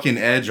whole fucking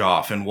edge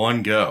off in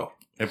one go.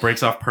 It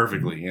breaks off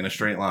perfectly in a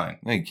straight line.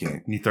 No, you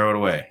can't. And you throw it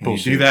away. And you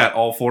Bullshit. do that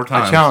all 4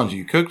 times. I challenge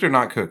you. Cooked or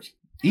not cooked?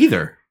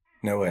 Either.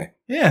 No way.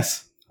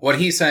 Yes. What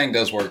he's saying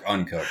does work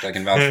uncooked. I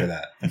can vouch for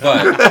that.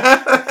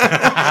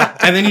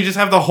 But And then you just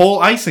have the whole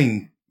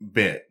icing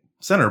bit.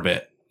 Center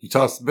bit. You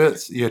toss the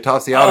bits. You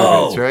toss the outer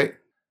Oh. bits, right?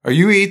 Are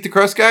you a eat the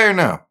crust guy or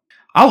no?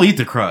 I'll eat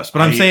the crust,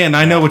 but I'm I eat- saying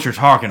I know yeah. what you're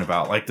talking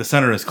about. Like the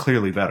center is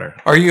clearly better.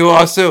 Are you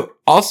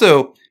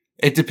also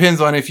it depends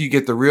on if you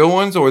get the real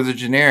ones or the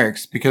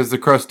generics because the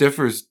crust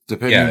differs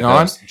depending yeah, it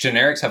on. does.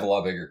 Generics have a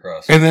lot bigger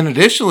crust. And then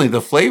additionally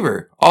the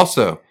flavor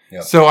also.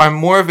 Yep. So I'm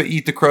more of a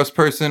eat the crust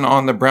person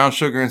on the brown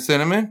sugar and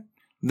cinnamon.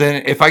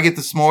 Then if I get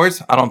the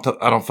s'mores, I don't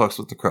fucks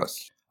with the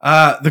crust.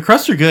 The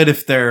crusts are good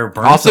if they're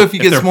burnt. Also, if you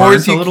get they're s'mores,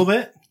 burnt a you little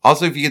bit.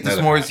 Also, if you get the No,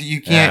 they're s'mores,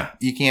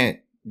 not. you can't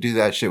do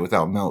that shit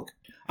without milk.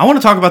 I want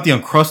to talk about the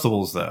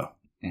Uncrustables though.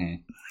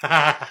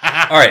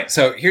 All right,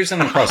 so here's an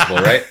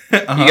Uncrustable, right?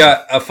 Uh-huh. You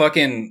got a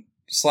fucking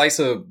slice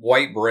of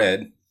white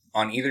bread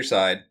on either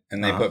side,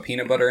 and they Uh-huh. put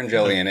peanut butter and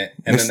jelly in it,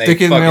 and And then stick they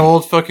it in the fucking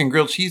old fucking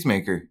grilled cheese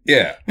maker.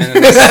 yeah, and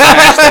then they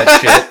smash that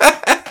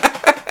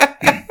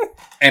shit,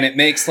 and it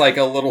makes like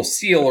a little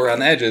seal around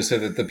the edges so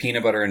that the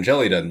peanut butter and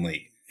jelly doesn't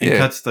leak. It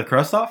cuts the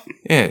crust off?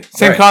 Yeah.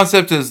 Same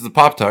concept as the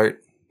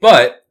Pop-Tart.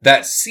 But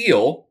that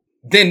seal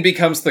then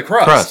becomes the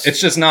crust.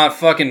 It's just not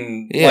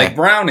fucking like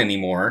brown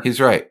anymore. He's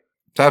right.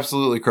 It's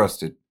absolutely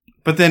crusted.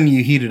 But then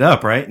you heat it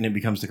up, right? And it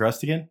becomes the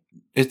crust again?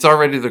 It's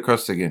already the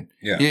crust again.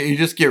 Yeah. You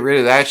just get rid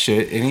of that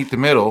shit and eat the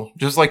middle,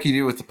 just like you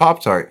do with the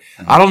Pop-Tart.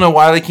 I don't know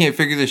why they can't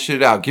figure this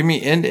shit out. Give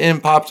me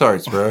end-to-end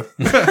Pop-Tarts, bro.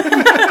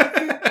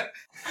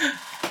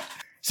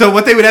 So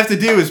what they would have to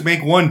do is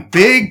make one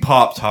big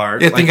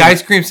Pop-Tart. Yeah, think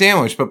ice cream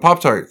sandwich, but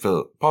Pop-Tart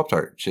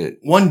shit.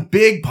 One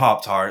big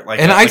Pop-Tart. Like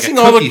and icing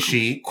like a all cookie the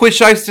sheet. Quit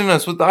shysting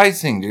us with the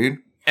icing, dude.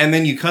 And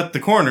then you cut the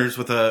corners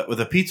with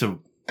a pizza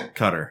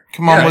cutter.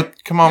 Come on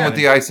with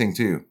the icing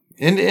too.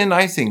 End-to-end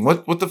icing.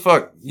 What the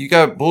fuck? You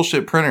got a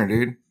bullshit printer,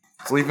 dude.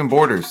 It's leaving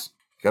borders.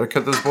 Got to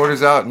cut those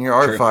borders out in your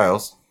art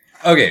files.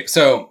 Okay,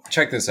 so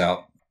check this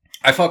out.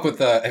 I fuck with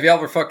have you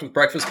ever fucked with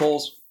breakfast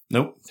bowls?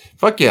 Nope.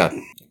 Fuck yeah.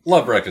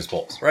 Love breakfast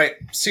bowls, right?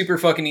 Super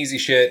fucking easy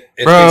shit.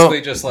 It's Bro,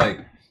 basically just like...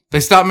 They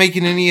stopped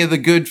making any of the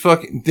good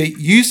fucking... They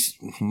used...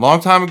 A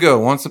long time ago,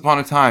 once upon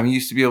a time, you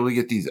used to be able to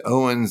get these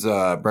Owens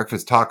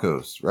breakfast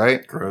tacos,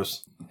 right?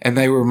 Gross. And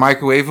they were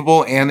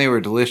microwavable and they were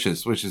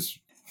delicious, which is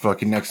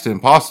fucking next to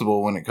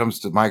impossible when it comes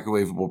to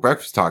microwavable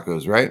breakfast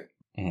tacos, right?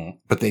 Mm-hmm.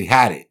 But they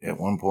had it at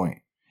one point.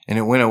 And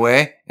it went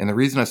away. And the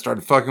reason I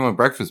started fucking with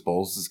breakfast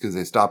bowls is because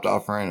they stopped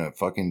offering a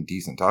fucking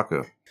decent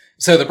taco.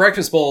 So the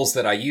breakfast bowls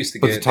that I used to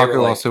get... But the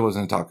taco also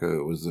wasn't a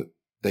taco. It was...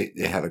 They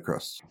had a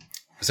crust.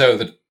 So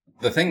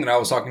the thing that I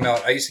was talking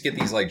about, I used to get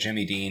these like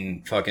Jimmy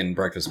Dean fucking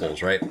breakfast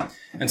bowls, right?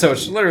 And so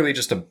it's literally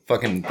just a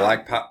fucking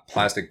black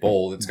plastic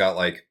bowl that's got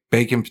like...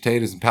 Bacon,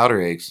 potatoes, and powder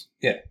eggs.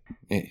 Yeah.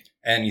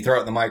 And you throw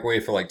it in the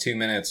microwave for like 2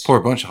 minutes. Pour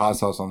a bunch of hot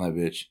sauce on that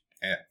bitch.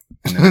 Yeah.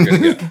 And then we're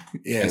good to go.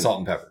 Yeah. And salt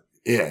and pepper.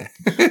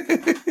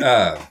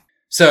 Yeah.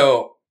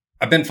 So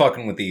I've been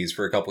fucking with these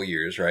for a couple of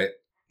years, right?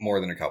 More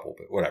than a couple,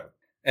 but whatever.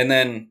 And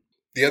then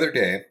the other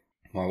day,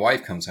 my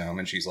wife comes home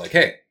and she's like,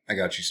 "Hey, I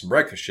got you some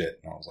breakfast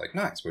shit." And I was like,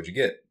 "Nice. What'd you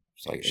get?"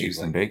 It's like She's eggs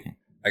and like, bacon.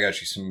 "I got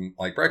you some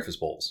like breakfast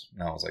bowls."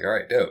 And I was like, "All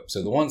right, dope."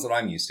 So the ones that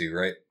I'm used to,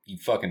 right? You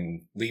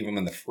fucking leave them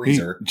in the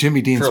freezer.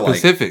 Jimmy Dean for,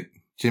 specific.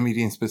 Jimmy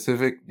Dean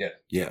specific? Yeah.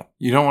 Yeah.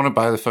 You don't want to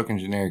buy the fucking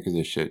generic of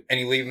this shit. And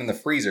you leave them in the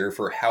freezer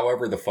for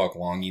however the fuck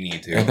long you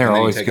need to. And they're then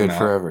always you take good them out,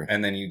 forever.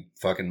 And then you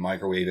fucking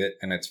microwave it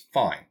and it's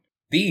fine.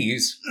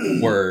 These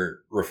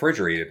were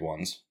refrigerated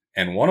ones.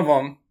 And one of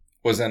them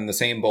was in the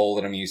same bowl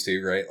that I'm used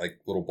to, right? Like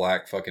little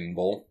black fucking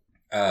bowl.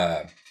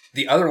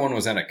 The other one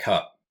was in a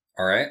cup.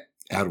 All right.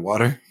 Add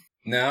water?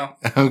 No.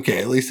 Okay.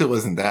 At least it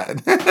wasn't that.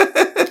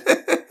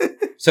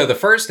 So the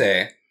first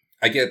day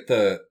I get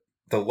the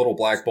little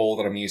black bowl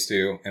that I'm used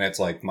to, and it's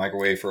like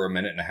microwave for 1.5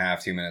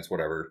 minutes, 2 minutes,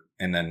 whatever,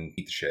 and then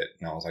eat the shit.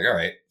 And I was like, all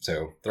right,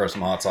 so throw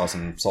some hot sauce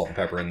and salt and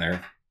pepper in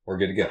there. We're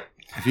good to go.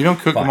 If you don't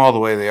cook Fine. them all the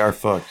way, they are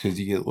fucked because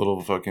you get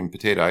little fucking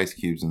potato ice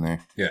cubes in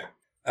there. Yeah.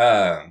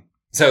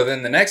 So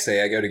then the next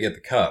day I go to get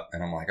the cup,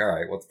 and I'm like, all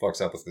right, what the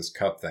fuck's up with this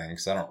cup thing?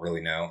 Because I don't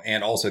really know.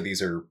 And also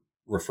these are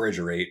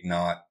refrigerate,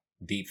 not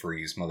deep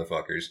freeze,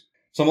 motherfuckers.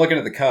 So I'm looking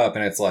at the cup,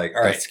 and it's like,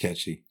 all right, That's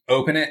sketchy.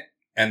 open it,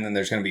 and then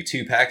there's going to be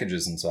 2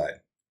 packages inside.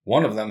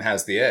 One of them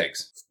has the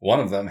eggs. One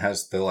of them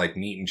has the like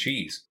meat and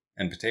cheese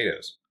and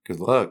potatoes.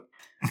 Good luck.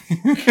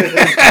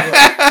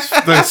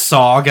 The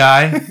Saw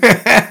guy.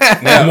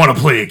 I want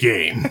to play a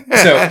game.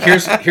 So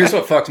here's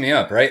what fucked me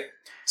up, right?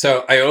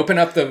 So I open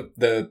up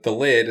the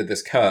lid of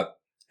this cup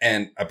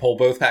and I pull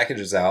both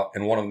packages out,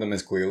 and one of them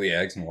is clearly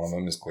eggs and one of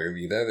them is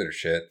clearly the other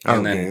shit.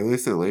 And Okay, at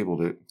least they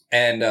labeled it.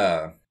 And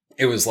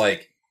it was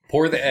like,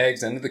 pour the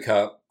eggs into the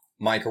cup,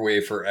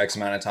 microwave for X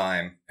amount of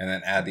time, and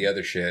then add the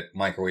other shit,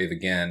 microwave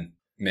again,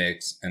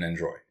 mix, and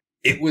enjoy.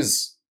 It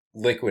was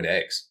liquid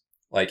eggs.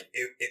 Like,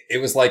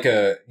 it was like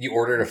you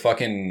ordered a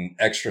fucking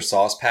extra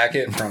sauce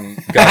packet from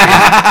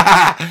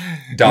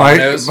goddamn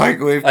Domino's.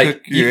 Microwave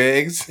Like, cook your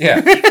eggs.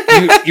 Yeah.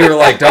 You were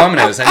like,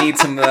 Domino's, I need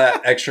some of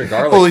that extra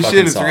garlic. Holy fucking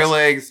shit, it's sauce. real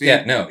eggs, dude.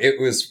 Yeah, no, it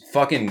was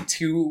fucking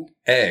 2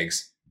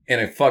 eggs in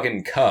a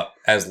fucking cup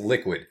as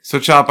liquid. So,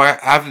 Chop, I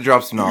have to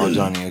drop some knowledge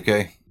on you,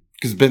 okay?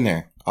 Because been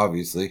there,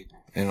 obviously,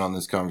 and on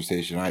this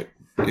conversation.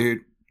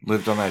 Dude,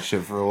 lived on that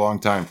shit for a long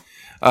time.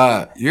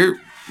 You're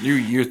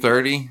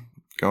 30,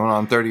 going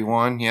on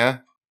 31, yeah?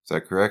 Is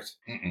that correct?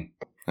 Mm-mm.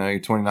 You're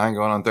 29,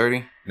 going on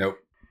 30? Nope.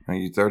 Are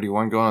you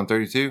 31, going on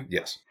 32?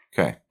 Yes.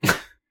 Okay.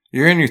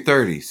 You're in your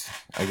 30s,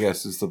 I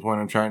guess is the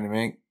point I'm trying to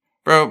make.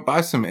 Bro,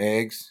 buy some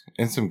eggs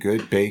and some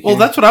good bacon. Well,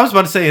 that's what I was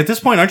about to say. At this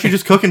point, aren't you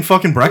just cooking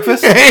fucking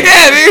breakfast?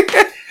 Yeah,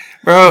 dude.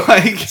 Bro,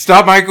 Like,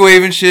 stop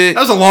microwaving shit.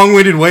 that was a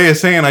long-winded way of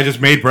saying I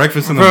just made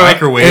breakfast in the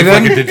microwave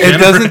like a degenerate. It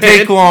doesn't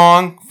take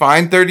long.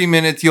 Find 30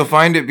 minutes. You'll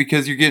find it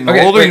because you're getting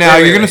older now.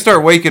 You're going to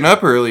start waking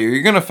up earlier.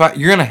 You're going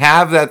to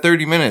have that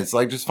 30 minutes.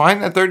 Like, just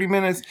find that 30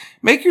 minutes.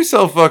 Make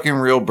yourself fucking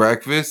real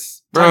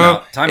breakfast.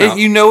 Bro, Time out.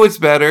 You know it's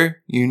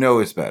better. You know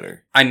it's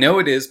better. I know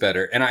it is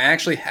better, and I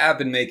actually have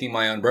been making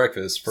my own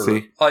breakfast for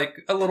See?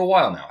 like a little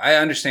while now. I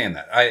understand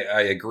that.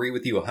 I agree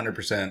with you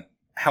 100%.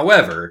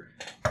 However,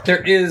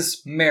 there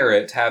is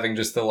merit to having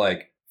just the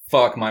like,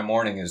 fuck, my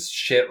morning is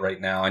shit right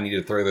now. I need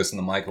to throw this in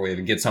the microwave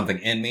and get something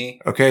in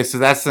me. Okay, so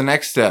that's the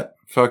next step.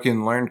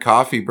 fucking learned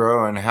coffee,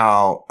 bro, and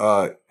how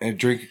and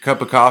drink a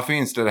cup of coffee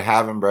instead of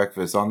having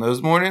breakfast. On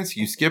those mornings,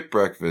 you skip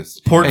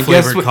breakfast. Pork And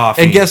flavored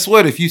coffee. And guess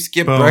what? If you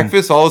skip Boom.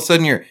 breakfast, all of a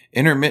sudden you're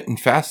intermittent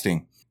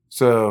fasting.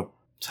 So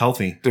It's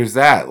healthy. there's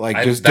that.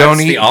 Like, just that's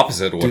don't eat. the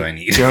opposite of what I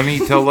need. Don't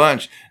eat till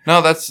lunch.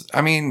 No,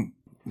 I mean,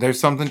 there's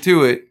something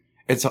to it.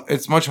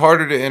 It's much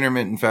harder to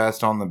intermittent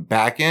fast on the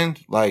back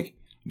end. Like,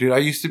 dude,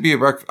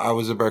 I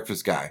was a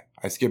breakfast guy.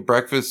 I skip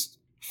breakfast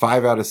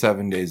 5 out of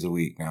 7 days a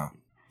week now.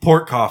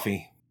 Pork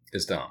coffee.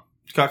 It's dumb.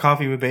 It's got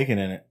coffee with bacon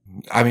in it.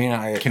 I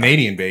mean,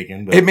 Canadian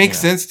bacon. But, it makes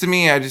sense to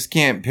me. I just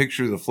can't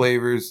picture the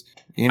flavors,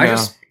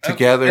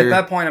 together. At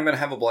that point, I'm going to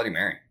have a Bloody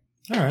Mary.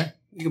 All right.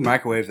 You can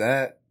microwave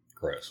that.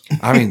 Gross.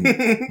 I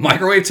mean,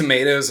 Microwave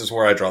tomatoes is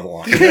where I draw the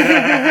line.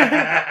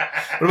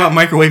 What about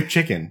microwave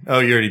chicken? Oh,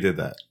 you already did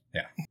that.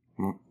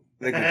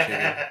 Liquid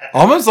chicken.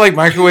 almost like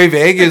microwave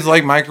egg is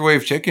like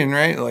microwave chicken,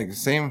 right? Like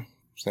same.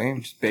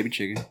 Just baby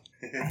chicken.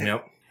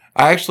 Yep.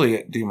 I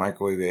actually do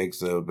microwave eggs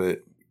though,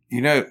 but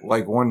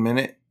like 1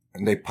 minute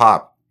and they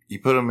pop. You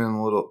put them in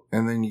a little,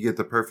 and then you get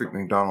the perfect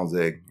McDonald's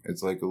egg.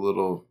 It's like a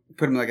little.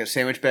 Put them in like a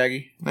sandwich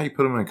baggie. No, you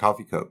put them in a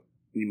coffee cup.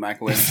 You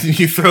microwave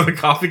You throw the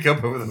coffee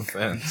cup over the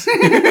fence.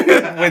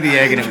 with the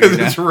egg in it. Because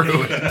it's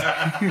ruined.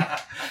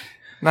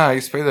 No,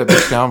 you spray that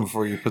bitch down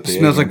before you put the egg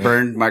Smells in like it.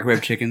 burned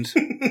microwave chickens.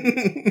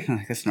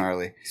 That's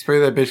gnarly. Spray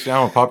that bitch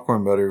down with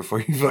popcorn butter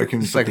before you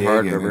fucking It's put like the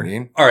hard egg in rubber. it,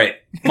 dude. All right.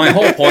 My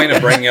whole point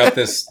of bringing up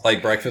this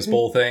like breakfast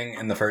bowl thing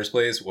in the first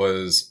place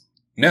was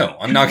no,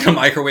 I'm not going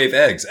to microwave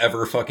eggs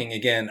ever fucking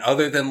again,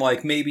 other than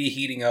like maybe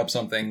heating up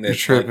something You're that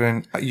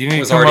tripping. You need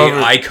was to come already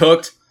over. I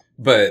cooked,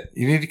 but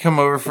You need to come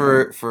over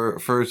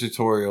for a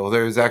tutorial.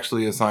 There is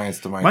actually a science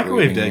to microwaving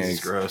Microwave eggs eggs. is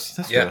gross.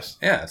 That's yeah, gross.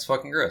 yeah, it's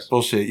fucking gross.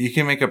 Bullshit. You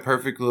can make a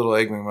perfect little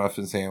egg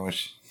McMuffin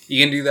sandwich.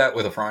 You can do that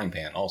with a frying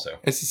pan also.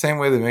 It's the same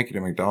way they make it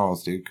at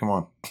McDonald's, dude. Come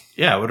on.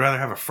 Yeah, I would rather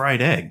have a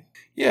fried egg.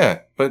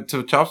 Yeah, but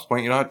to Chop's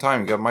point, you don't have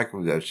time. You got to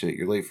microwave that shit.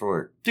 You're late for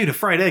work. Dude, a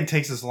fried egg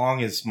takes as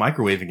long as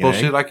microwaving an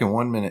Bullshit. egg. Like in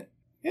 1 minute.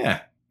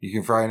 Yeah, You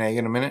can fry an egg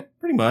in a minute.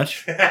 pretty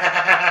much. You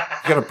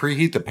got to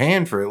preheat the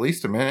pan for at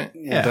least a minute.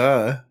 Yeah.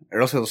 Duh.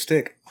 Or else it'll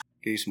stick.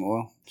 Get you some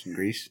oil, some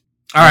grease.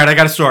 All right, I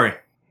got a story.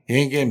 You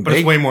ain't getting But it's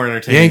bacon. way more You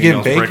entertaining. ain't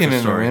than getting Mel's bacon breakfast in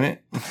a story.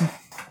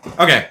 minute.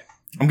 Okay,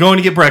 I'm going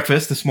to get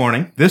breakfast this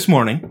morning,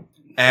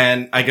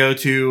 and I go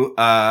to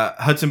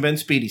Hudson Bend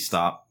Speedy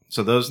Stop.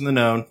 So those in the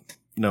know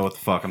what the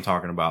fuck I'm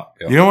talking about.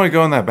 You don't want to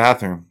go in that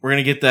bathroom. We're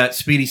going to get that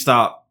Speedy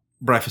Stop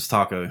breakfast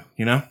taco,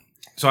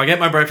 So I get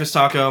my breakfast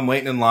taco. I'm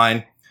waiting in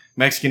line.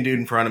 Mexican dude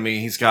in front of me.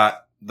 He's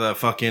got the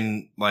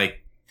fucking,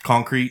 like,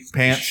 concrete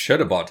pants. Should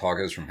have bought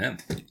tacos from him.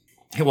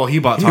 Well, he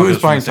bought tacos He was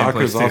from buying the same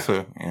place, tacos too.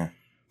 also. Yeah.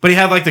 But he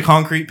had, like, the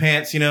concrete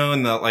pants,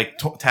 and the, like,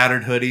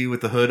 tattered hoodie with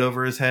the hood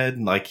over his head.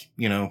 And, like,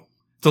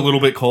 it's a little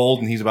bit cold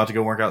and he's about to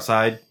go work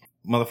outside,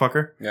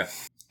 motherfucker. Yeah.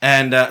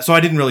 And so I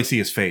didn't really see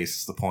his face,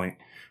 is the point.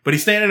 But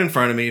he's standing in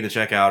front of me to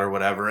check out or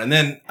whatever. And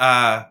then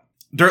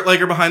Dirt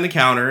Legger behind the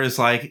counter is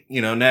like,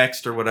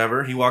 next or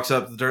whatever. He walks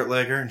up to the Dirt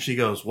Legger and she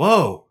goes,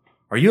 "Whoa,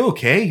 are you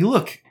okay? You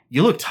look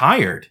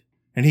tired."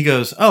 And he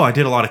goes, "Oh, I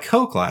did a lot of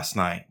coke last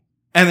night."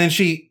 And then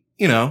she,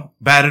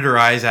 batted her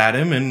eyes at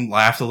him and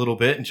laughed a little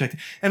bit and checked.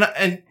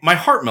 And my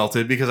heart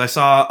melted because I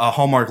saw a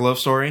Hallmark love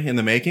story in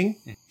the making.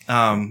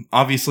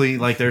 Obviously,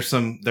 like there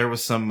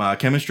was some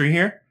chemistry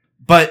here.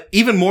 But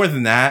even more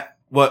than that,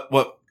 what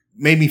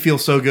made me feel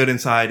so good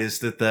inside is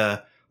that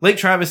the Lake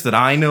Travis that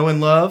I know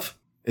and love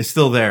is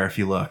still there if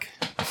you look.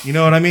 You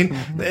know what I mean?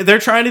 They're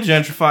trying to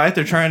gentrify it.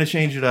 They're trying to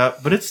change it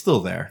up, but it's still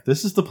there.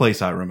 This is the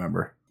place I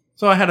remember.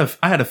 So I had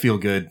a feel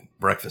good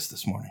breakfast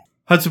this morning.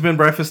 Hudson Bend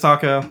breakfast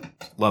taco,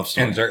 love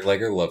story. And Dirt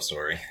Legger love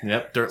story.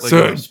 Yep, Dirt Legger.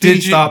 So Speedy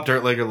did you- Stop,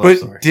 Dirt Legger love But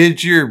story.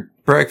 did your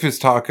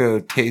breakfast taco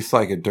taste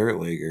like a Dirt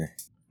Legger?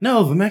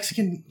 No, the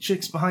Mexican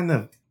chicks behind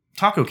the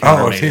taco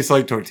counter Oh, it made tastes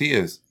like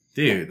tortillas.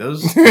 Dude,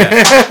 those.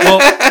 Yeah.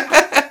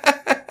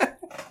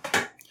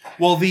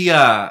 Well,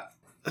 the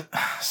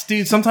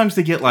dude, sometimes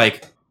they get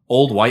like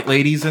old white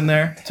ladies in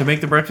there to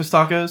make the breakfast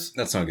tacos,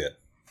 That's no good.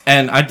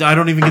 and I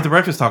don't even get the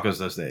breakfast tacos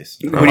those days.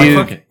 What I'm do like, you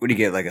fuck it.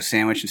 get? Like a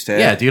sandwich instead?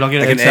 Yeah, dude, I'll get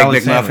like an an egg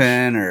egg salad McMuffin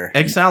sandwich. or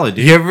Egg salad,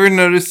 dude. You ever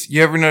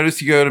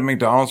notice you go to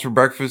McDonald's for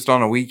breakfast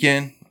on a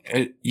weekend?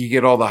 You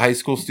get all the high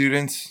school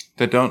students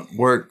that don't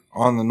work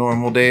on the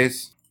normal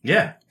days.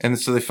 Yeah. And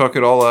so they fuck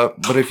it all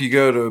up. But if you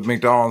go to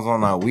McDonald's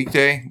on a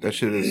weekday, that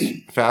shit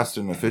is fast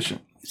and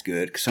efficient. it's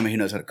good because somebody who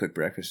knows how to cook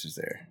breakfast is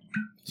there.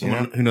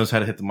 Someone who knows how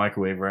to hit the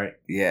microwave, right?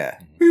 Yeah,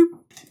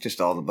 just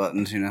all the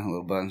buttons,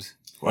 little buttons.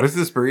 Why does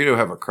this burrito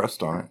have a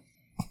crust on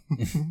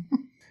it?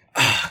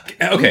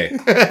 Okay.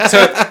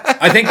 So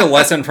I think the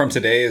lesson from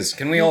today is,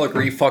 can we all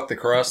agree, fuck the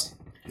crust?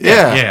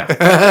 Yeah.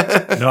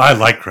 No, I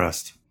like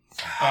crust.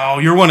 Oh,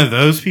 you're one of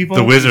those people?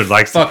 The wizard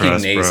likes the Fucking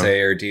crust, bro.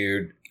 naysayer,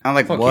 dude. I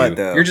like Fuck what you.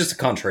 though? You're just a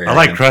contrarian. I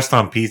like crust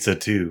on pizza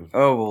too.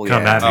 Oh well,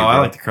 Come yeah. at me. Oh, I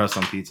bro. like the crust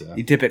on pizza.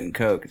 You dip it in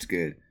Coke. It's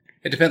good.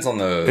 It depends on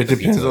the It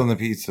depends pizza. on the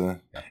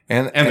pizza.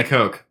 And And the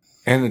Coke.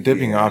 the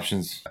dipping Yeah.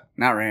 options.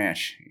 Not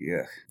ranch.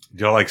 Yeah.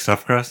 Do y'all like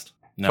stuffed crust?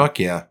 No. Fuck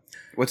yeah.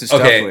 What's it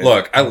stuffed Okay, with?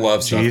 look, I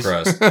love stuffed Cheese.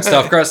 crust.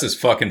 Stuffed crust is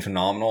fucking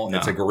phenomenal. No.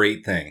 It's a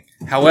great thing.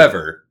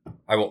 However,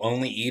 I will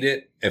only eat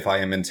it if I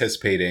am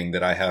anticipating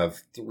that I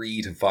have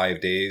 3 to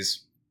 5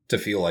 days to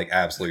feel like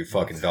absolute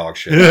fucking dog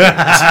shit.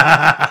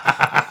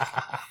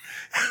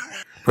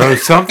 Bro,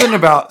 something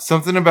about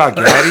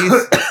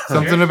Gaddies,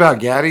 something about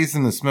Gaddies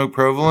and the smoked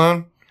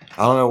provolone.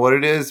 I don't know what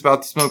it is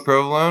about the smoked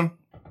provolone,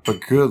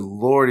 but good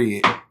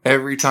lordy,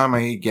 every time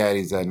I eat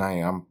Gaddies that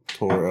night, I'm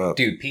tore up.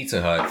 Dude,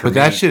 Pizza Hut. But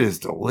that shit is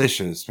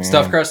delicious, man.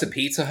 Stuffed crusted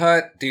Pizza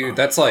Hut, dude,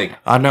 that's like...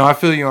 I know, I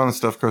feel you on the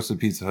stuffed crusted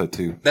Pizza Hut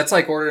too. That's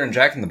like ordering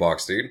Jack in the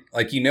Box, dude.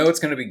 Like, you know it's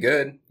going to be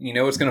good. You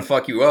know it's going to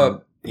fuck you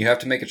up. You have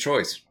to make a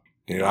choice.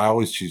 Dude, I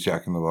always choose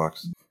Jack in the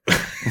Box.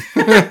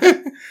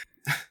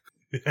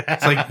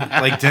 It's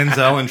like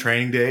Denzel in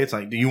Training Day. It's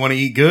like, do you want to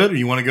eat good or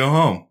you want to go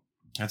home?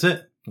 That's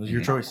it. Those are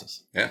your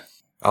choices. Yeah.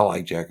 I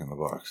like Jack in the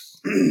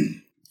Box.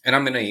 And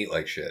I'm going to eat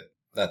like shit.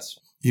 That's...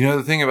 You know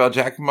the thing about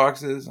Jack in the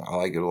Box is, I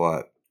like it a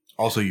lot.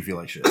 Also, you feel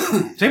like shit.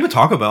 Same with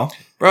Taco Bell.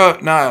 Bro,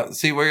 nah,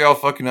 see where y'all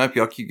fucking up,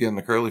 y'all keep getting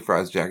the curly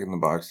fries Jack in the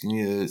Box. You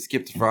need to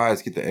skip the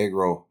fries, get the egg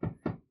roll.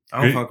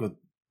 I don't fuck with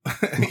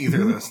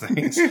either of those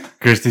things.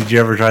 Chris, did you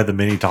ever try the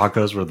mini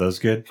tacos? Were those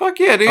good? Fuck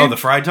yeah, dude. Oh, the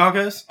fried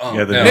tacos? Oh,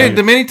 Yeah, no. Dude,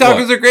 the mini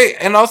tacos are great,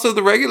 and also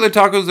the regular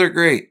tacos are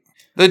great.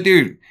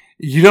 Dude,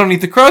 you don't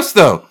eat the crust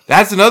though.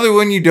 That's another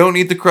one. You don't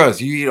eat the crust.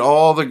 You eat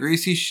all the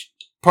greasy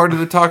part of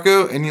the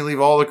taco, and you leave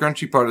all the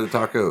crunchy part of the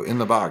taco in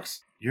the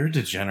box. You're a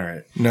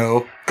degenerate.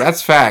 No,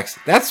 that's facts.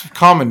 That's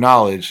common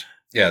knowledge.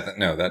 Yeah,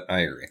 that I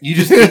agree. You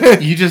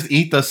just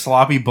eat the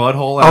sloppy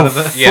butthole out of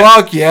the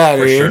Fuck yeah,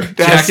 for dude. sure.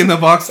 Jack in the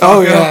Box taco.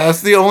 Oh yeah,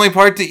 that's the only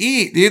part to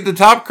eat, dude. The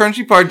top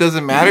crunchy part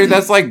doesn't matter.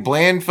 That's like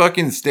bland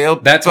fucking stale.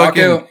 That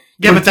taco... fucking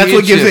Yeah, but that's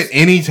what gives chips. it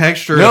any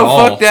texture No, at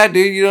all. fuck that,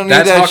 dude. You don't need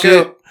That that taco...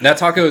 shit. That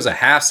taco is a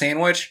half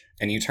sandwich,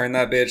 and you turn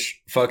that bitch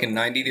fucking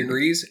 90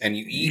 degrees, and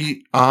you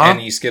eat, Uh-huh.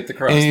 and you skip the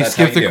crust. And you That's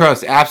skip how the you do it.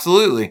 crust.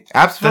 Absolutely.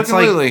 That's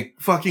Absolutely. like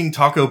fucking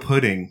taco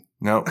pudding.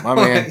 No, my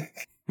man.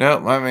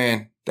 No, my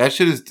man. That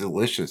shit is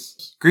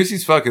delicious.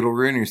 Greasy's fuck. It'll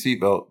ruin your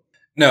seatbelt.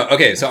 No,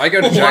 okay, so I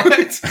go to Jack...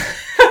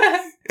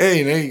 Hey,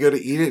 you know, you go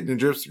to eat it and it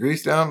drips the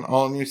grease down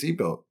all in your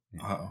seatbelt.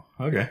 Oh,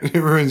 okay. It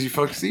ruins your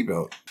fucking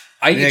seatbelt.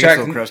 I Yeah, eat it gets Jack... a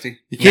little crusty.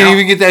 You can't Now-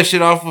 even get that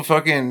shit off of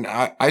fucking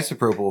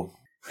isopropyl.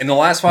 In the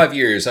last 5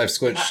 years, I've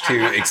switched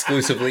to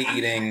exclusively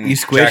eating You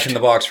Jack squished? in the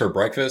Box for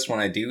breakfast when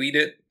I do eat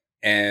it,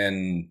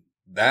 and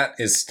that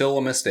is still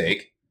a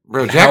mistake.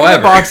 Bro, Jack in However-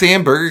 the Box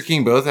and Burger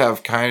King both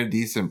have kind of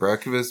decent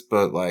breakfast,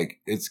 but like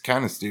it's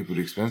kind of stupid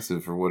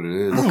expensive for what it I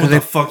don't is. know what the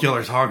fuck y'all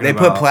are talking They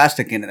about. put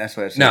plastic in it. That's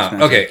why it's so No,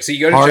 expensive. okay, so you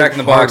go to Hard- Jack in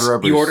the hard Box,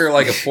 rubbers. you order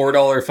like a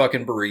 $4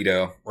 fucking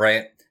burrito,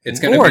 right? It's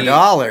gonna $4.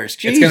 be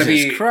Jesus it's gonna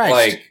be Christ.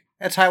 like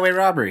That's highway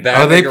robbery.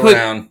 that. Oh, they go put-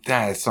 around.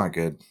 Nah, it's not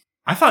good.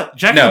 I thought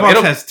Jack No, in the Box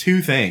it'll- has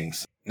two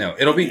things. No,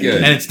 it'll be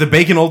good. And it's the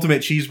bacon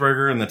ultimate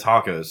cheeseburger and the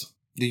tacos.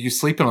 Dude, you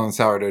sleeping on the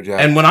sourdough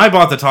jack? And when I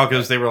bought the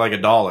tacos, they were like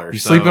 $1. You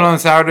sleeping on the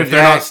sourdough If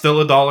they're not jack? still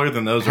 $1,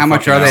 then those How are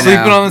much fucking are they out. now?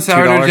 Sleeping on the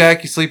sourdough $2?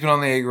 jack? You sleeping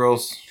on the egg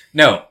rolls?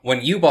 No,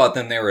 when you bought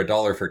them, they were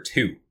 $1 for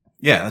 2.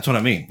 Yeah, that's what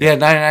I mean. Yeah,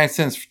 99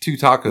 cents for 2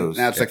 tacos.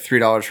 Now it's like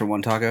 $3 for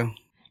one taco.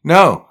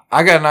 No,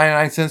 I got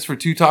 99 cents for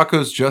 2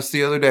 tacos just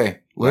the other day.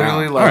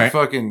 Literally, Wow. like Alright.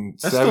 fucking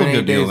That's still a 7-8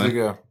 good deal, days then.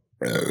 ago.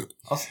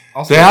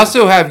 I'll They say-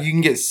 also have, you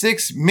can get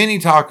 6 mini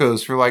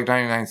tacos for like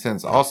 99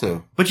 cents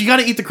also. But you got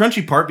to eat the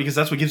crunchy part because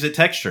that's what gives it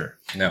texture.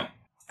 No,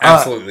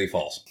 absolutely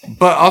false.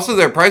 But also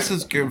their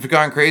prices have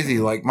gone crazy.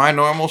 Like my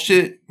normal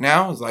shit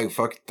now is like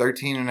fucking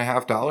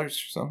 $13.50 or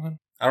something.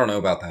 I don't know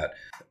about that,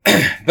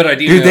 but I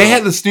do. Dude, know they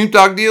had the Snoop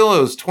Dogg deal.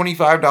 It was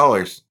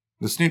 $25.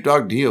 The Snoop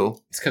Dogg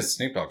deal. It's because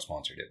Snoop Dogg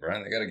sponsored it,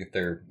 right? They got to get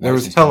their. There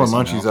was license hella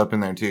money somehow. munchies up in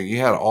there too. You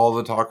had all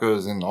the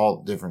tacos and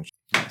all different shit.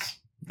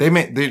 They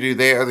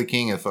are the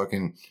king of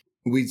fucking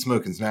weed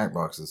smoking snack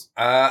boxes.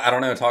 I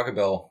don't know. Taco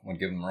Bell would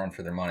give them a run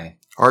for their money.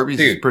 Arby's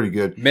is Dude, pretty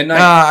good. Midnight,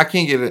 I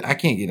can't get it. I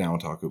can't get down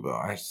with Taco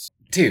Bell.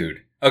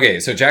 dude. Okay,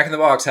 so Jack in the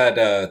Box had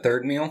a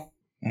third meal,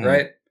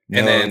 right?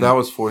 And No, then that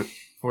was fourth.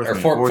 Fourth or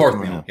meal. fourth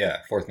meal. meal. Yeah,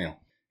 fourth meal.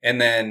 And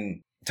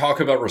then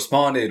Taco Bell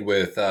responded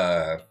with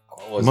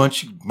what was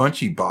it?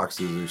 Munchie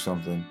boxes or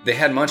something. They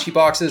had munchie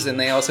boxes, and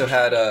they also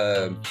had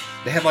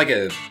like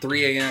a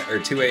 3 a.m. or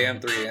 2 a.m.,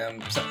 3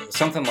 a.m.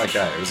 something like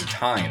that. It was a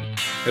time.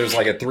 It was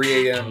like a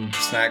 3 a.m.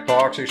 snack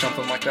box or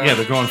something like that. Yeah,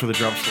 they're going for the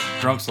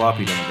drunk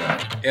sloppy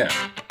demographic. Yeah.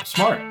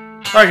 Smart.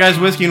 All right, guys.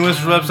 Whiskey and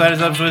Whiskers website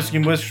is up to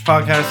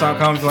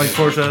whiskeyandwhiskerspodcast.com. If you like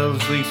sports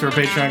shows, links to our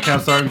Patreon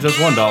account starting with just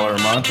 $1 a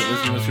month at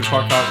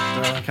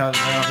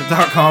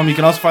whiskeyandwhiskerspodcast.com. You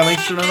can also find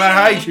links to no matter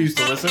how you choose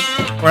to listen.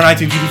 We're on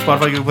iTunes, YouTube,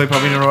 Spotify, Google Play,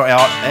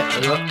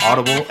 Podbean,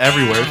 Audible,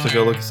 everywhere. So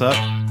go look us up.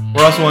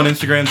 We're also on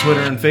Instagram,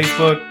 Twitter, and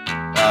Facebook.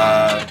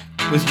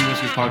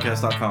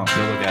 Whiskeyandwhiskerspodcast.com.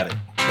 Go look at it.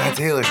 That's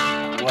Taylor.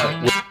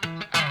 What?